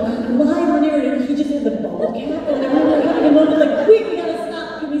 Live on air, and he just had the ball cap, and I remember having a moment like, wait, we gotta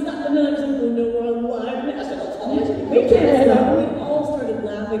stop, can we stop? And then I was like, oh no, we're on live national television. We can't stop. We all started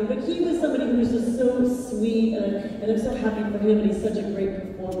laughing, but he was somebody who was just so sweet, and I'm so happy for him, and he's such a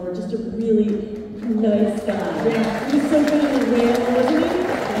great performer, just a really nice guy. Yeah. He was so good in the rail, wasn't he?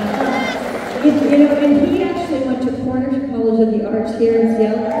 You know, and he actually went to Cornish College of the Arts here in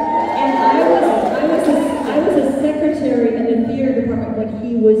Seattle, and I was a secretary in the theater department when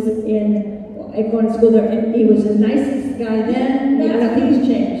he was going to school there, and he was the nicest guy then. I don't think he's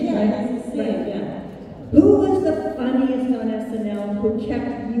changed. Yeah, right? he's the same, yeah. Who was the funniest on SNL who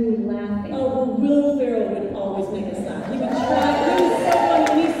kept you laughing? Oh, well, Will Ferrell would always make us laugh. He would try. He was so funny,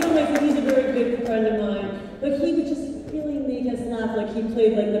 and he's so nice, and he's a very good friend of mine. But he would just really make us laugh, like he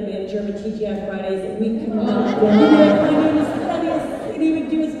played like the manager of TGI Fridays, and we could not. And he was funniest, and he would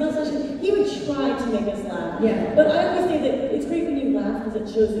do his mustache. He would try to make us laugh. Yeah. But I always say that it's great when you laugh because it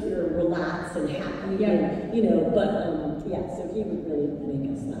shows that you're relaxed and happy. Yeah. And, you know, but yeah, so he would really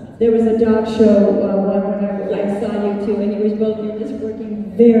make us laugh. There was a dog show when I saw you two, and you were both just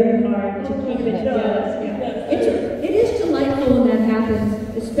working very hard to keep it together. Yeah. It is delightful when that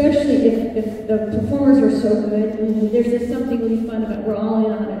happens, especially if the performers are so good. There's just something really fun about it. We're all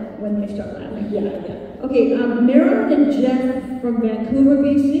in on it when they start laughing. Yeah. Okay, Marilyn and Jeff from Vancouver,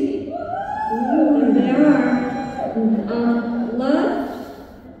 BC. Ooh, there are. Love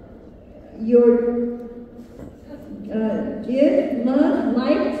your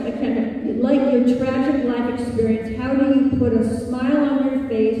like your tragic life experience. How do you put a smile on your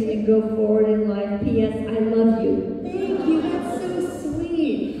face and go forward in life? P.S. I love you. Thank you.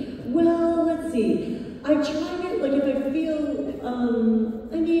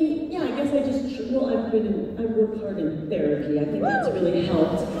 I work hard in therapy. I think that's really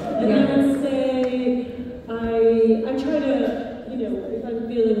helped. And I would say I try to, if I'm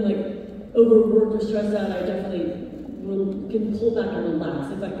feeling like overworked or stressed out, I definitely can pull back and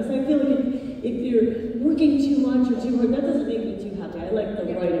relax. Because I feel like if you're working too much or too hard, that doesn't make me too happy. I like the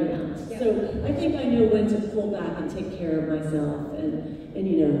right amount. So I think I know when to pull back and take care of myself. And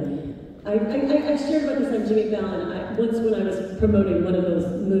I shared about this on Jimmy Fallon. Once when I was promoting one of those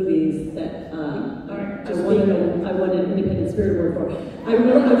movies that I won an Independent Spirit Award for, I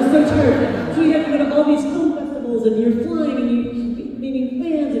was so tired. So you have to go to all these film festivals and you're flying and you're meeting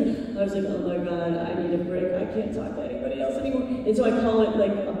fans, and I was like, oh my God, I need a break. I can't talk to anybody else anymore. And so I call it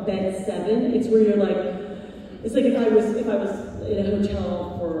like a bed 7. It's where you're like, it's like if I was in a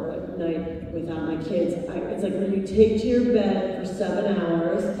hotel for a night without my kids, it's like when you take to your bed for 7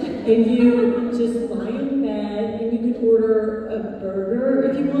 hours and you just lie in bed and you can order a burger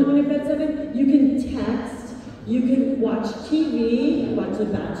if you want in a bed 7. You can text, you can watch TV, watch The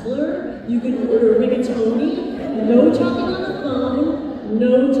Bachelor, you can order rigatoni, no talking on the phone,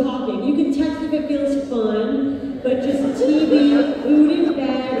 no talking. You can text if it feels fun, but just TV, food in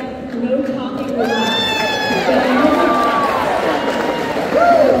bed, no talking, relax.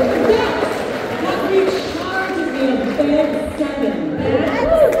 That recharges me a bed 7.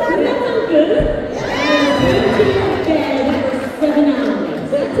 Doesn't that sound good? In bed for 7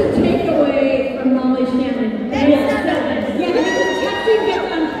 hours. That's a takeaway from Molly Shannon. Bed 7. Yeah, if texting gets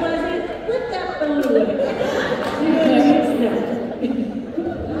unpleasant, put that phone away.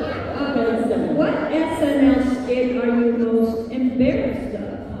 What SNL skit are you most embarrassed of?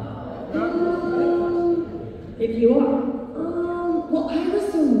 If you are. Well, I was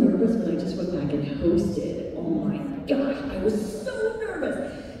so nervous when I just went back and hosted. Oh my gosh, I was so nervous.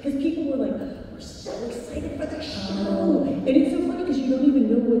 Because people were like, we're so excited for the show. And it's so funny because you don't even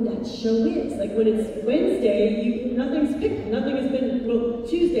know what that show is. Like when it's Wednesday, nothing's picked, nothing has been,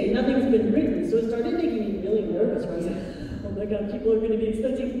 Tuesday, nothing's been written. So it started making me really nervous. Where I was like, oh my God, people are going to be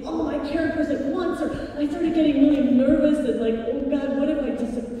expecting all my characters at once. Or I started getting really nervous and like, oh God, what if I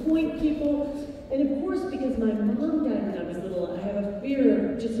disappoint people? And of course, because my mom died when I was little, I have a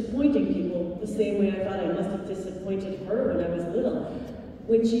fear of disappointing people the same way I thought I must have disappointed her when I was little.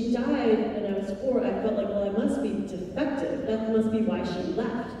 When she died and I was 4, I felt like, well, I must be defective. That must be why she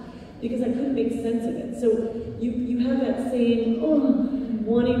left. Because I couldn't make sense of it. So you have that same,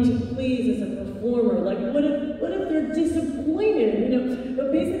 wanting to please as a performer. Like, what if they're disappointed?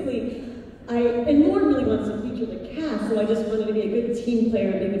 But basically, and Lauren really wants to feature the cast, so I just wanted to be a good team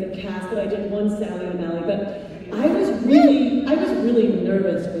player and be with the cast, but I did one Sally O'Malley. But I was really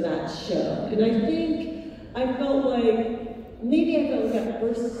nervous for that show. And I think I felt like, maybe I felt like that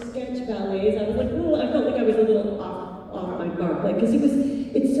first sketch ballets, I was like, I felt like I was a little off my mark. Like, because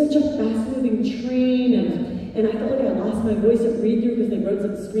it's such a fast-moving train, and I felt like I lost my voice at read-through because they wrote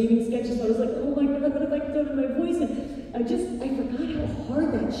some screaming sketches, so I was like, oh my God, what have I done to my voice? And I forgot how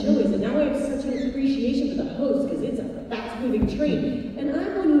hard that show is, and now I have such an appreciation for the host because it's a fast-moving train. And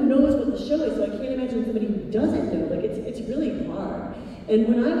I'm one who knows what the show is, so I can't imagine somebody who doesn't know. Like, it's really hard. And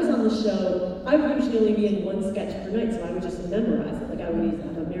when I was on the show, I would usually only be in one sketch per night, so I would just memorize it. Like, I would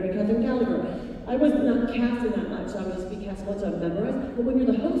have a Mary Catherine Gallagher. I was not cast in that much, so I would just be cast once, so I would memorize. But when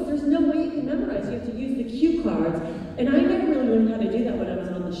you're the host, there's no way you can memorize. You have to use the cue cards. And I never really learned how to do that when I was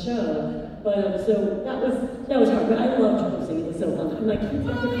on the show. But so that was hard. But I loved hosting. It was so fun. And my kids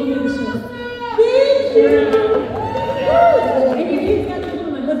got to come to the show. Thank you! And your kids got to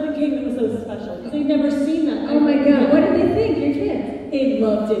come. My husband came. It was so special. Because they'd never seen that. Oh my God. What did they think, your kids? They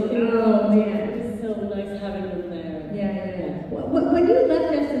loved it. Oh man. It was so nice having them there. Yeah. When you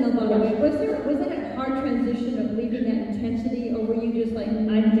left SNL, by the way, was that a hard transition of leaving that intensity, or were you just like, I'm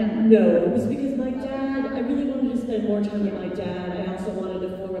done? No, it was because my dad, I really wanted to spend more time with my dad. I also wanted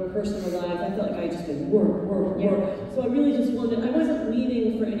to form a personal life. I felt like I just been work. So I really just wanted, I wasn't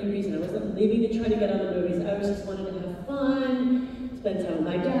leaving for any reason. I wasn't leaving to try to get other movies. I was just wanted to have fun, spend time with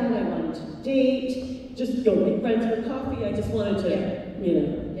my dad. I wanted to date, just go meet friends for coffee. I just wanted to,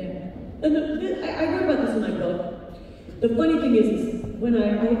 And I wrote about this in my book. The funny thing is when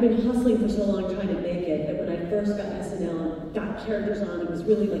I had been hustling for so long trying to make it, that when I first got SNL and got characters on, it was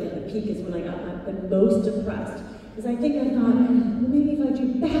really like at the peak is when I got the most depressed. Because I think I thought, well, maybe if I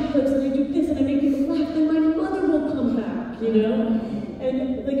do backflips and I do this and I make people laugh, then my mother will come back,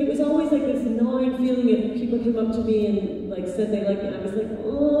 And like it was always like this gnawing feeling if people came up to me and like said they liked me. I was like,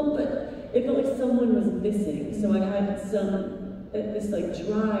 oh, but it felt like someone was missing. So I had this like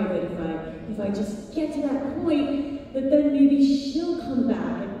drive that if I just get to that point, that then maybe she'll come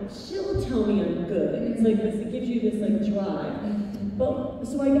back and she'll tell me I'm good. It's like this, it gives you this like drive. But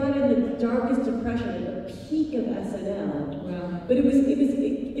so I got in the darkest depression at the peak of SNL. Wow. But it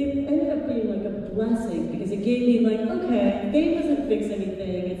ended up being like a blessing because it gave me like, okay, fame doesn't fix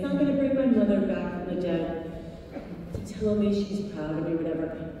anything. It's not going to bring my mother back from the dead to tell me she's proud of me, whatever.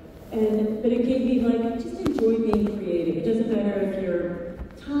 But it gave me like, just enjoy being creative. It doesn't matter if you're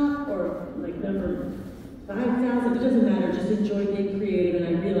top or like number 5,000. It doesn't matter. Just enjoy being creative. And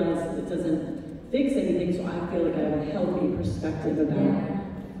I realized it doesn't fix anything, so I feel like I have a healthy perspective about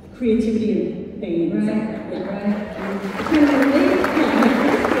creativity and fame. Right, Yeah. right. Kind of related.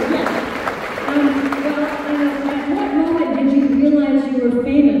 Well, at what moment did you realize you were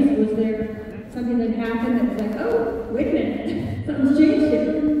famous? Was there something that happened that was like, oh, wait a minute, something's changed here?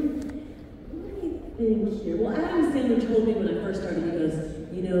 Let me think here. Well, Adam Sandler told me when I first started, he goes,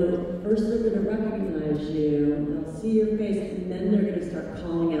 you know, first they're going to recognize you, they'll see your face, and then they're going to start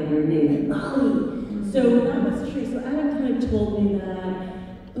calling out your name, Molly. So that was true. So Adam kind of told me that,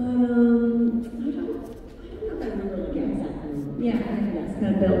 but I don't know if I remember exactly. Yeah, I think that's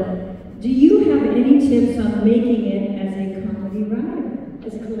kind of built. Do you have any tips on making it as a comedy writer?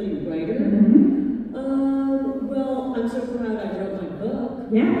 As a comedy writer? Mm-hmm. Well, I'm so proud I wrote my book.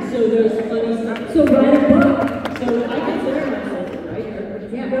 Yeah. So there's funny stuff. So write a book. So I consider myself a writer.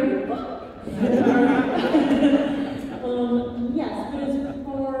 Yeah. Wrote a book. Yes, but as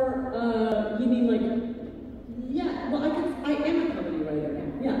for, you mean like, yeah, well, I am a comedy writer.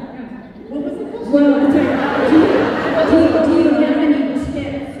 Yeah. What was the question? Well, do you have any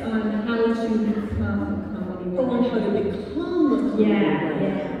tips on how to become a comedy writer? Oh, on how to become a comedy writer.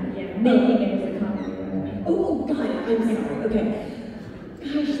 Yeah. Making it as a comedy writer. Oh, got it. I'm sorry. Okay.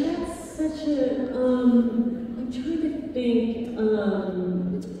 Gosh, that's such a, I'm trying to think,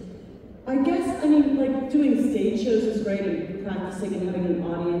 I guess, I mean, like doing stage shows is great and practicing and having an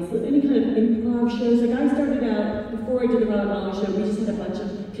audience. Any kind of improv shows. Like I started out, before I did the Robert Molly show, we just had a bunch of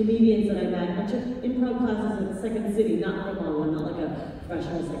comedians that I met. I took improv classes at Second City, not the long one, not like a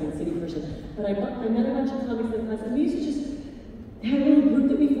professional Second City person. But I met a bunch of comics in the class, and we used to just have a little group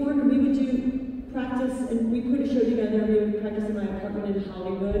that we formed, and we would do practice, and we put a show together. We would practice in my apartment in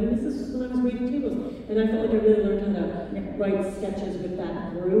Hollywood, and this is when I was waiting tables. And I felt like I really learned how to write sketches with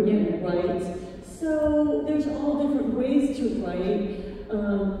that group and write. So there's all different ways to write.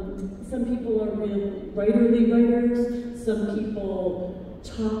 Some people are real writerly writers. Some people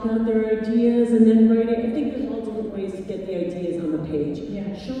talk out their ideas and then write it. I think there's all different ways to get the ideas on the page.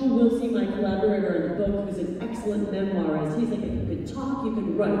 Yeah. Sean Wilsey, my collaborator in the book, who's an excellent memoirist, he's like, if you can talk, you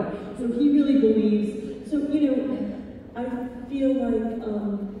can write. So he really believes, so, you know, I feel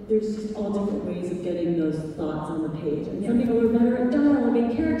like there's just all different ways of getting those thoughts on the page. And some people are better at dialogue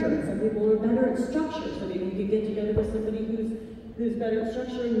and character, and some people are better at structure. So maybe you could get together with somebody who's better at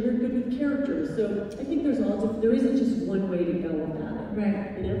structure and you're good with characters. So I think there isn't just one way to go about it.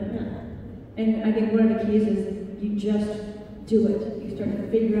 Right. You know? Yeah. And I think one of the keys is you just do it. You start to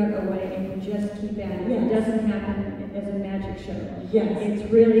figure out a way and you just keep at it. Yes. It doesn't happen as a magic show. Yes.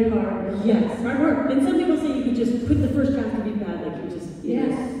 It's really hard. Yes. Hard work. And some people say you could just quit the first draft and be bad, like you just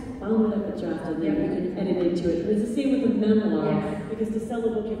follow up a draft and then you can edit into it. But it's the same with a memoir, because to sell a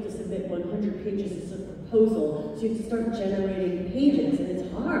book you have to submit 100 pages of proposal, so you have to start generating pages, and it's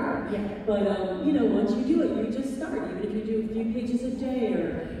hard. Yeah. But you know, once you do it, you just start, even if you do a few pages a day or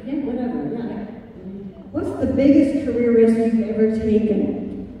whatever. Yeah. What's the biggest career risk you've ever taken?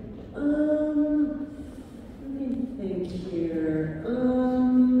 Let me think here.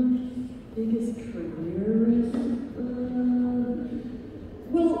 Biggest career risk?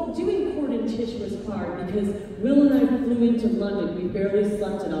 Well, doing Court and Tish was hard because Will and I flew into London. We barely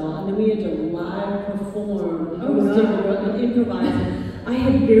slept at all, and then we had to live perform, and improvise. I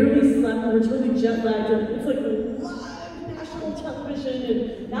had barely slept. I was totally jet lagged, and it's like live national television,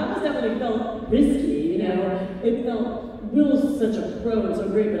 and that was definitely felt risky. You know, it felt. Will's such a pro and so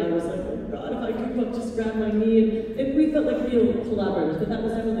great, but I was like, oh God, if I could have just grabbed my knee, and we felt like real collaborators, but that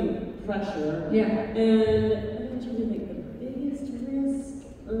was definitely pressure. Yeah. And I'm trying to think the biggest risk.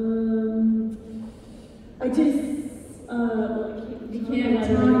 I just, well, You can't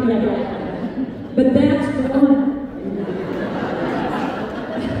talk about it. But that's the one.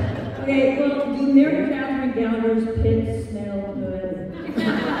 Okay, well, do Mary Catherine Gallagher's pits smell good?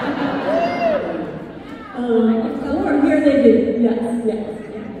 Or here they do. Yes.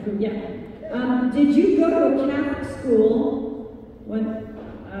 Yeah. Did you go to a Catholic school? I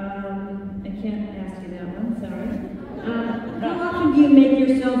can't ask you that one, sorry. How often do you make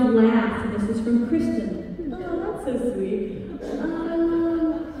yourself laugh? This is from Kristen. Oh, that's so sweet.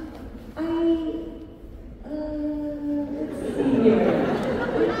 Let's see here.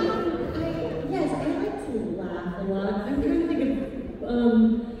 Yes, I like to laugh a lot. I'm trying to think of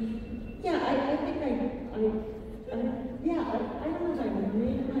Yeah, I think I don't know if I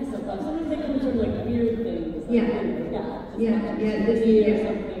made myself up. Sometimes it comes from like weird things. Like, Yeah.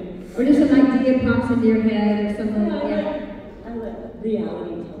 Something. Or just an idea pops into your head or something. I like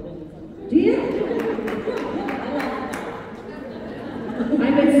reality television sometimes. Do you?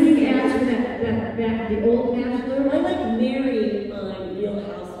 I've been seeing ads for that the old Bachelor. I like Mary on Real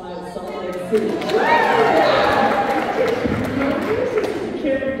Housewives Salt Lake City.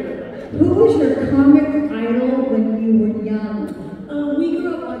 Character. Who was your comic idol when you were young? We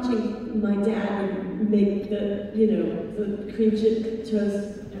grew up watching my dad make the cream chip toast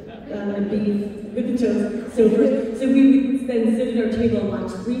and beef with the toast. So we would then sit at our table and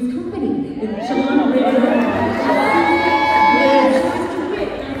watch Three's Company with John Ritter.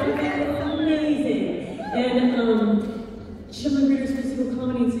 Amazing. And John Ritter's physical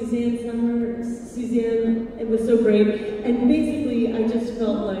comedy and Suzanne, it was so great. And basically, I just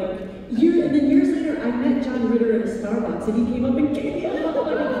felt like, years later, I met John Ritter at a Starbucks, and he came up and gave me a hug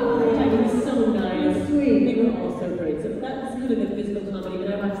like a time. He was so nice. Sweet. They were all so great. So that was kind of the physical comedy.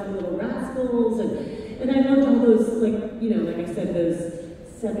 And I watched The Little Rascals, and I loved all those, like I said, those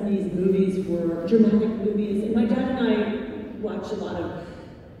 70s movies were dramatic movies. And my dad and I watched a lot of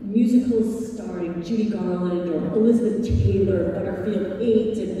musicals starring Judy Garland or Elizabeth Taylor, Butterfield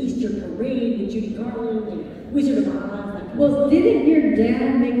 8 and Easter Parade with Judy Garland and Wizard of Oz. Well, didn't your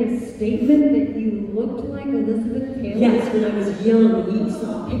dad make a statement that you looked like Elizabeth Taylor? Yes, when I was young, he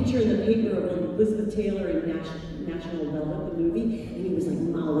saw a picture in the paper of Elizabeth Taylor in National Velvet, the movie, and he was like,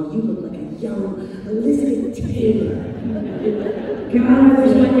 "Molly, you look like a young Elizabeth Taylor." God, I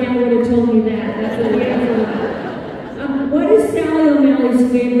wish my dad would have told me that. That's a weird. What is Sally O'Malley's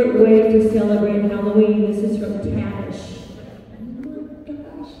favorite way to celebrate Halloween? This is from Tavish. Oh my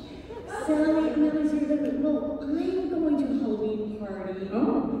gosh. Sally O'Malley's favorite. Well, I'm going to a Halloween party.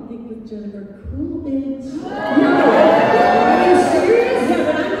 Oh. I think with Jennifer Coolidge. No. Are you serious? Yeah,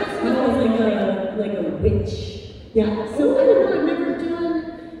 but I'm dressing up as like a witch. Yeah. So I don't know, I've never done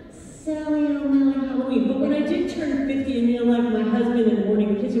Sally O'Malley Halloween. But when I did turn 50 in real life, my husband in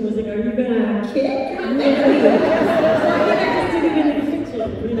Morning Kitchen was like, "Are you gonna kick?"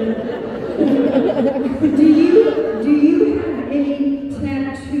 Do you have any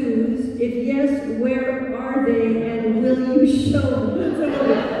tattoos? If yes, where are they and will you show them?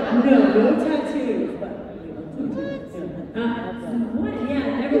 No tattoos, but what?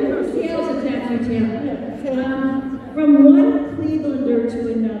 Yeah, everyone Seattle's a tattoo town. From one Clevelander to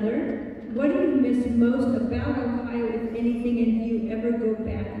another, what do you miss most about Ohio, if anything, and do you ever go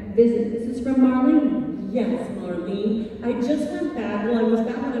back and visit? This is from Marlene. Yes, Marlene. I just went back. Well, I was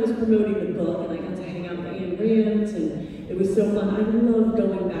back when I was promoting the book, and I got to hang out with Anne Rand, and it was so fun. I love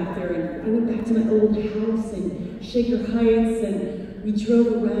going back there, and I went back to my old house in Shaker Heights, and we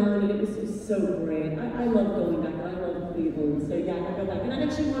drove around, and it was just so great. I love going back. I love Cleveland, so yeah, I go back. And I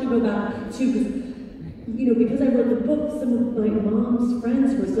actually want to go back, too, because I wrote the book, some of my mom's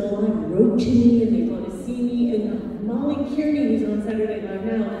friends who are still alive wrote to me, and they want to see me, and Molly Kearney, who's on Saturday Night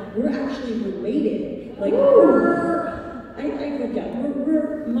Now, we're actually related. Like, I forget,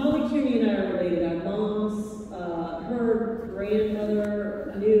 Molly Kearney and I are related. Our moms, her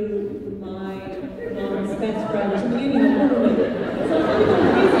grandmother knew my mom's best friend. So anyhow, we're related. So I'm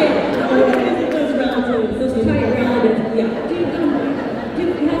going to visit those relatives, those tight relatives. Yeah.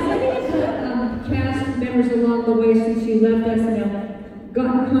 Has any of the cast members along the way since you left SNL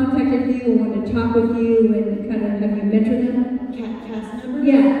gotten in contact with you and wanted to talk with you and kind of have you mentored them? Cast members?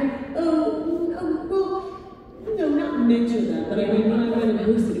 Yeah. No, not mentor them, but I mean, when I went and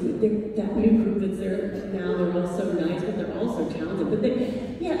hosted it with that new group that's there now, they're all so nice, but they're all so talented. But I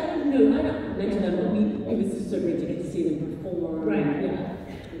don't mentor them, but it was just so great to get to see them perform. Right. Yeah.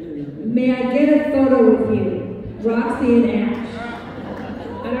 May I get a photo with you? Roxy and Ash.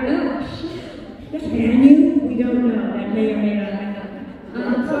 I don't know. Can you? We don't know. That may or may not happen. So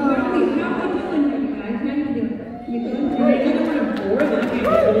how are we doing here, guys? How are you doing? You good? I don't want to bore them.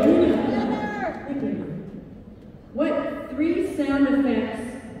 What 3 sound effects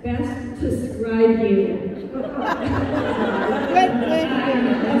best describe you? We'll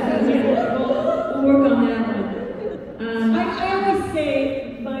work on that one. I always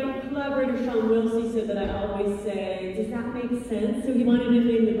say, my collaborator Sean Wilsey said that I always say, "Does that make sense?" So he wanted to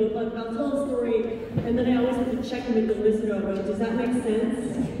name the book, like, I'll tell a story, and then I always have to check in with the listener. I go, "Does that make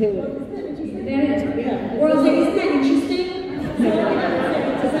sense?" Yeah. Or I'll say, "Isn't that interesting?"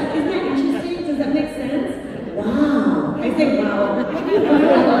 Isn't that interesting? Does that make sense? Wow. I say, wow.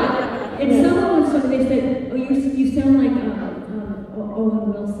 And someone they said, "Oh, you sound like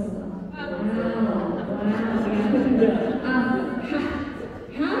Owen Wilson." Wow.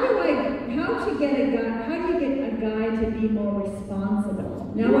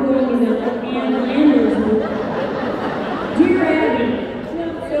 Now we're going to the Anders book. Dear Abby.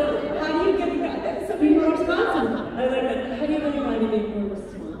 So how do you get a guy? Be more responsible. I like that. How do you get a guy to be more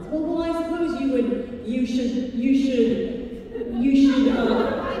responsible? Well, I suppose you should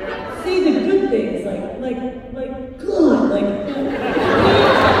say the good things, like good, like good behavior.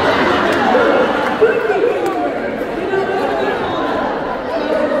 You know what do they call that?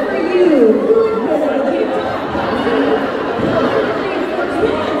 For you.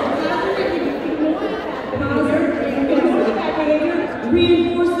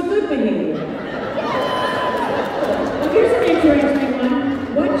 Reinforce the good behavior. Well, here's an interesting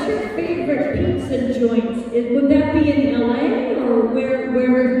one. What's your favorite pizza joint? Would that be in LA or where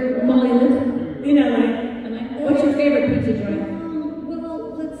M0ll lives? In LA. What's your favorite pizza joint?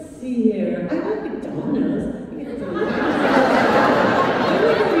 Well, let's see here. I like McDonald's.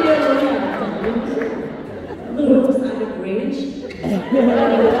 A little side of ranch.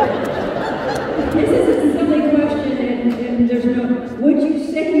 This is a silly question, and there's no. Would you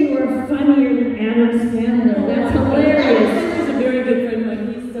say you are funnier than Adam Sandler? That's hilarious. He's a very good friend of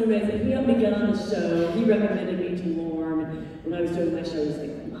mine. He's so nice. And he helped me get on the show. He recommended me to Lauren. When I was doing my show, he was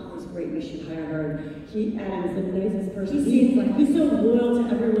like, "Molly's great. We should hire her." Adam's the nicest person. He's so loyal to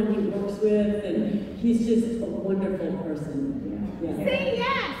everyone he works with, and he's just a wonderful person. Yeah. Say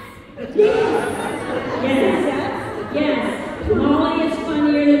yes! Yes. M0ll is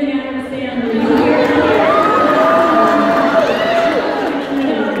funnier than Adam Sandler.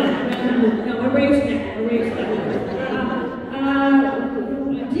 No, erase that.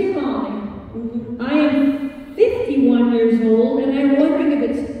 Dear M0ll, I am 51 years old, and I'm wondering if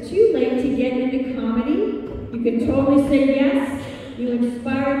it's too late to get into comedy. You can totally say yes. You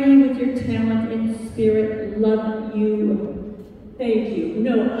inspire me with your talent and spirit. Love you. Thank you.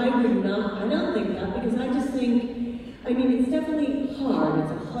 No, I would not. I don't think that because I just think, it's definitely hard.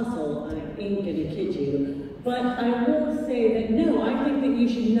 It's a hustle. I ain't gonna kid you. But I will say that no, I think that you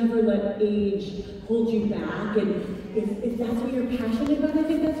should never let age hold you back. And if that's what you're passionate about, I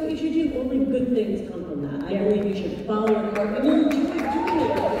think that's what you should do. Only good things come from that. I believe you should follow your heart and you'll enjoy doing it.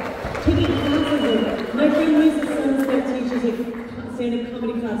 Taking classes. My friend Lisa Sunset teaches a stand-up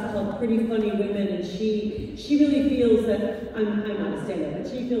comedy class called Pretty Funny Women, and she really feels that I'm not a stand-up,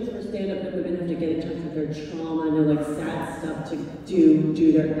 but she feels for stand-up that women have to get in touch with their trauma and their sad stuff to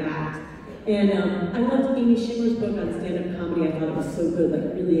do their act. And I loved Amy Schumer's book on stand-up comedy. I thought it was so good,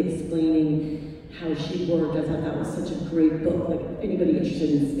 really explaining how she worked. I thought that was such a great book, anybody interested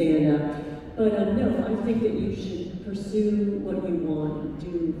in stand-up. But no, I think that you should pursue what you want,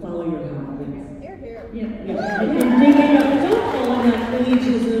 follow your heart. Yeah. And dig it up. Don't fall in that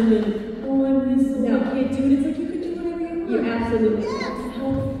ageism and, I'm this, I can't do it. It's like you can do whatever you want. You absolutely. It's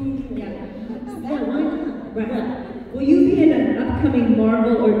healthy. Yeah, why not? Right. Yeah. Will you be in an upcoming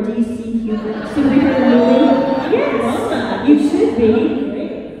Marvel or DC superhero movie? Yes. You should be.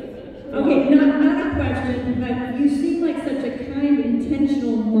 Okay, not a question, but you seem like such a kind,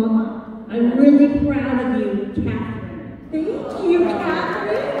 intentional mama. I'm really proud of you, Catherine. Thank you,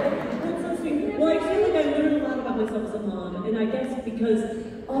 Catherine. That's so sweet. Well, I feel like I learned a lot about myself as a mom, and I guess because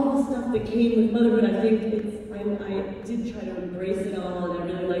all the stuff that came with motherhood, I think I did try to embrace it all, and I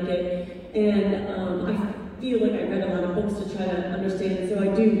really like it. And I feel like I read a lot of books to try to understand it, so I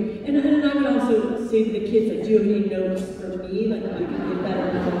do. And I would also say to the kids, do you have any notes for me? I can get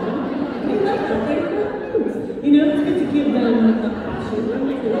better mom. They like that. They don't notes. It's good to give them a passion.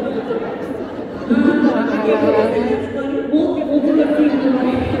 We'll do a few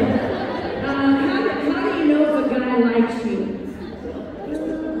more. How do you know if a guy likes you?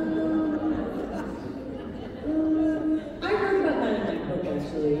 I wrote about that in my book,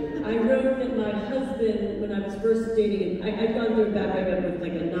 actually. I wrote that my husband, when I was first dating, I'd gone through a bad breakup with a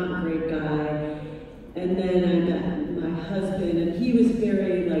not great guy, and then I met my husband, and he was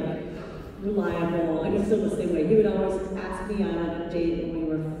very reliable. I guess still the same way. He would always ask me out on a date when we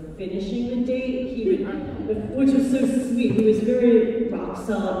were finishing the date. Which was so sweet. He was very rock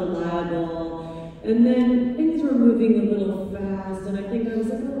solid, reliable. And then things were moving a little fast, and I think I was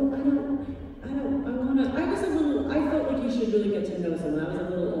like, I felt like you should really get to know someone. I was a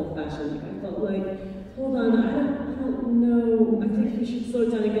little old-fashioned. I felt like, hold on, I don't know. I think we should slow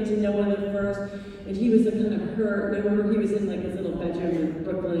down and get to know one another first. And he was kind of hurt. I remember he was in his little bedroom in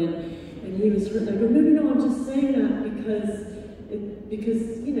Brooklyn, and he was hurt. And I go, no, I'm just saying that because there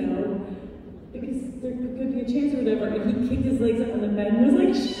could be a chance or whatever. And he kicked his legs up on the bed and was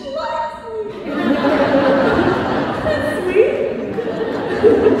like, she likes me. That's sweet.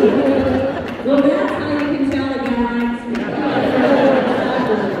 Well, that's how you can tell a guy likes me.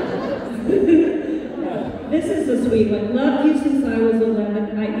 This is a sweet one. Loved you since I was 11.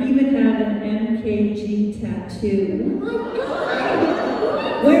 tattoo. Oh my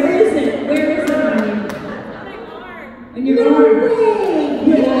God! Where is it? Where is it on you? On your arm?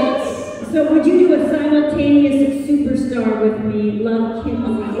 Yes. So would you do a simultaneous superstar with me? Love, Kim.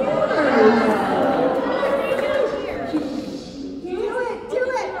 Of course.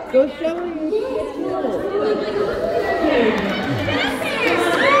 Go show me.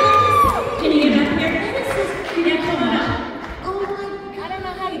 Can you get up here? Can you come on up? Oh my God. I don't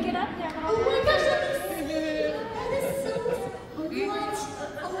know how to get up there. Oh my gosh, that is so what?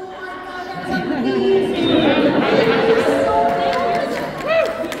 Oh my God, that's amazing.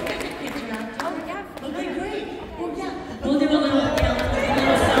 Oh yeah. Okay, great. Oh yeah. We'll do a little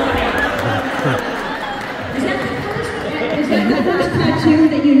Is that the first tattoo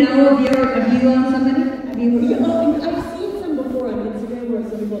that you know of you on somebody? Have you? I've seen some before on Instagram where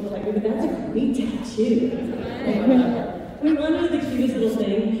some people have like, but that's a great tattoo. We wanted the cutest little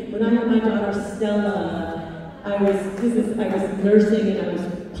thing. When I had my daughter Stella, I was nursing and I was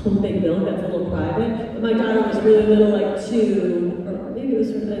pumping milk. That's a little private. But my daughter was really little, like 2, or maybe it was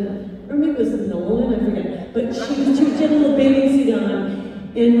or maybe it was M0ll, I forget. But she had a little bathing suit on.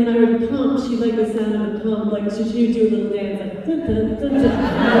 And when I would pump, she liked the sound of the pump, like so she would do a little dance, like dun dun dun dun. The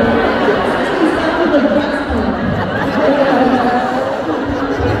sound of the breast pump.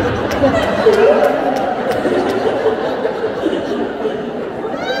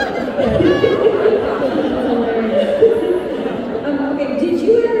 Okay, did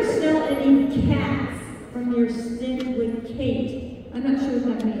you ever smell any cats from your stint with Kate? I'm not sure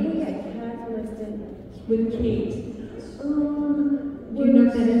what that means. Oh yeah, cats from my stint with Kate. Do you know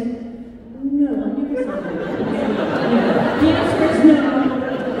what that is? No, I never saw that. The answer is no.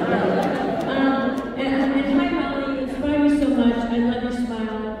 And hi, Molly, you inspire me so much. I love your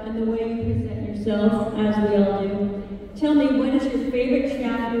smile and the way you present yourself, as we all do. Tell me, what is your favorite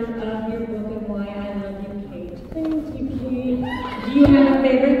chapter of your book and why? I love you, Kate. Thank you, Kate. Do you have a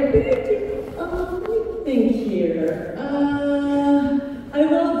favorite? Let me think here.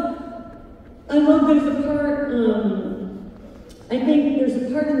 I love there's a part, I think there's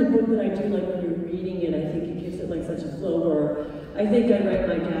a part in the book that I do like when you're reading it, I think it gives it like such a flow, or I think I write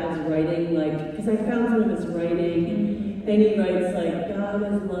my dad's writing, like, because I found some of his writing, and he writes like, God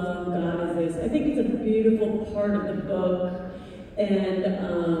is love, God is this. I think it's a beautiful part of the book, and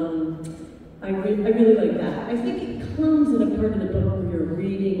I really like that. I think it comes in a part of the book where you're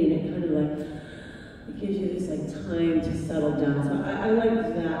reading and it kind of like, it gives you this like time to settle down. So I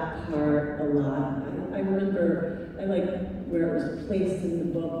like that part a lot. I remember, I like where it was placed in the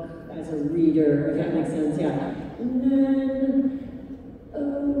book as a reader, if that makes sense, yeah. And then,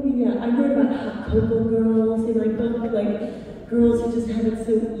 oh yeah, I wrote about hot cocoa girls in my book, like girls who just have it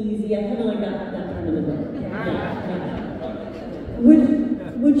so easy. I kind of like that part of the book. Yeah.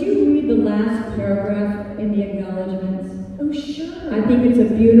 Would you read the last paragraph in the acknowledgments? Oh, sure. I think it's a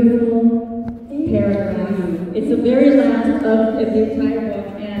beautiful paragraph. It's the very last of the entire book,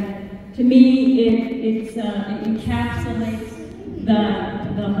 and to me, it encapsulates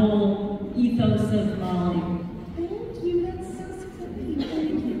the whole ethos of Molly. Thank you, that's so sweet.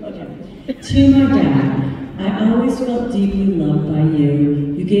 Thank you. Okay. To my dad, I always felt deeply loved by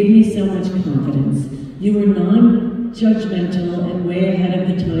you. You gave me so much confidence. You were non-judgmental and way ahead of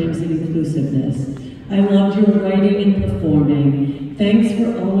the times in inclusiveness. I loved your writing and performing. Thanks for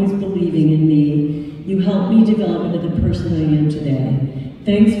always believing in me. You helped me develop into the person I am today.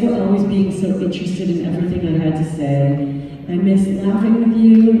 Thanks for always being so interested in everything I had to say. I miss laughing with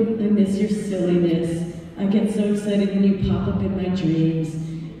you. I miss your silliness. I get so excited when you pop up in my dreams.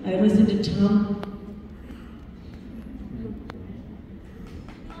 I listen to Tom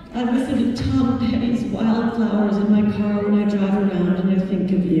Petty's Wildflowers in my car when I drive around and I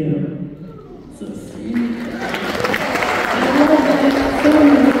think of you. So sweet. I love that so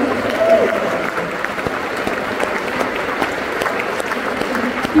much.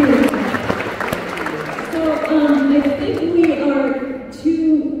 So I think we are to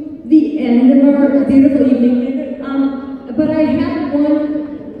the end of our beautiful evening. But I had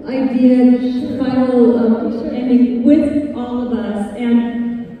one idea, final ending with all of us, and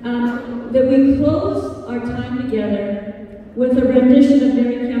that we close our time together with a rendition of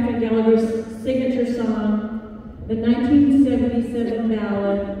Mary Catherine Gallagher's signature song, the 1977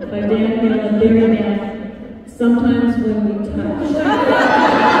 ballad by Dan Hill and Barry Mann, Sometimes When We Touch.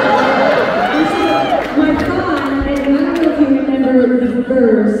 My thought, and I don't know if you remember the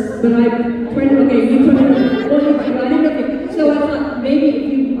verse, but I printed, okay, you put it, well, I didn't know, so I thought maybe if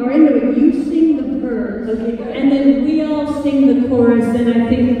you are into it, you sing the verse, okay, and then we all sing the chorus, and I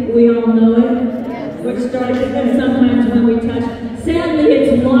think we all know it, which starts with Sometimes When We Touch. Sadly,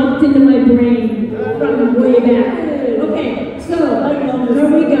 it's locked into my brain. from way back. Okay, so where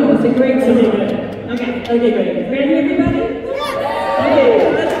we go? It's a great song. Okay, great. Ready, everybody? Okay,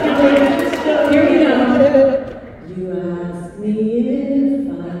 let's go. Here we go. You asked me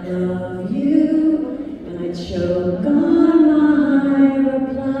if I love you, and I choke on my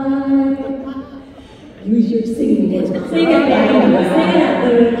reply. Use your singing voice. Sing it, baby.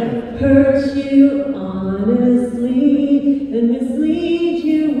 Hurt you honestly and mislead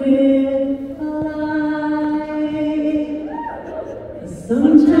you with a lie.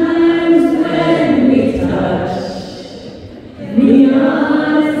 Sometimes when we touch, the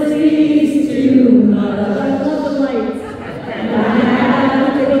honesty's too much. I love the lights. And I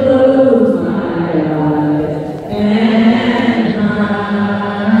have to close my eyes and hide.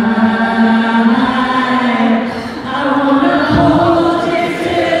 I wanna hold you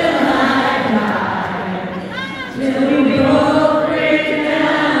till I die, till we both break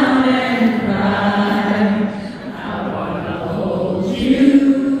down and cry. I wanna hold you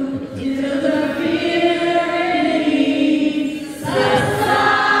till the feeling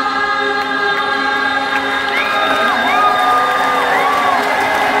subsides.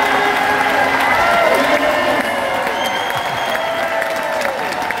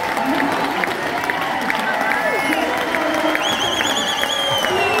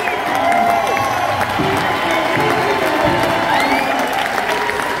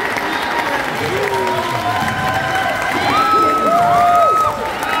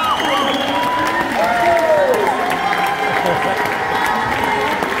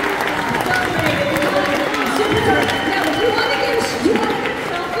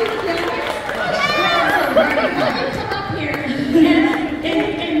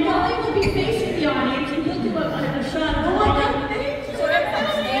 And Molly will be facing the audience, and he'll do a shot. Oh my God! So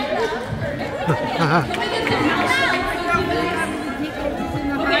everybody stand up.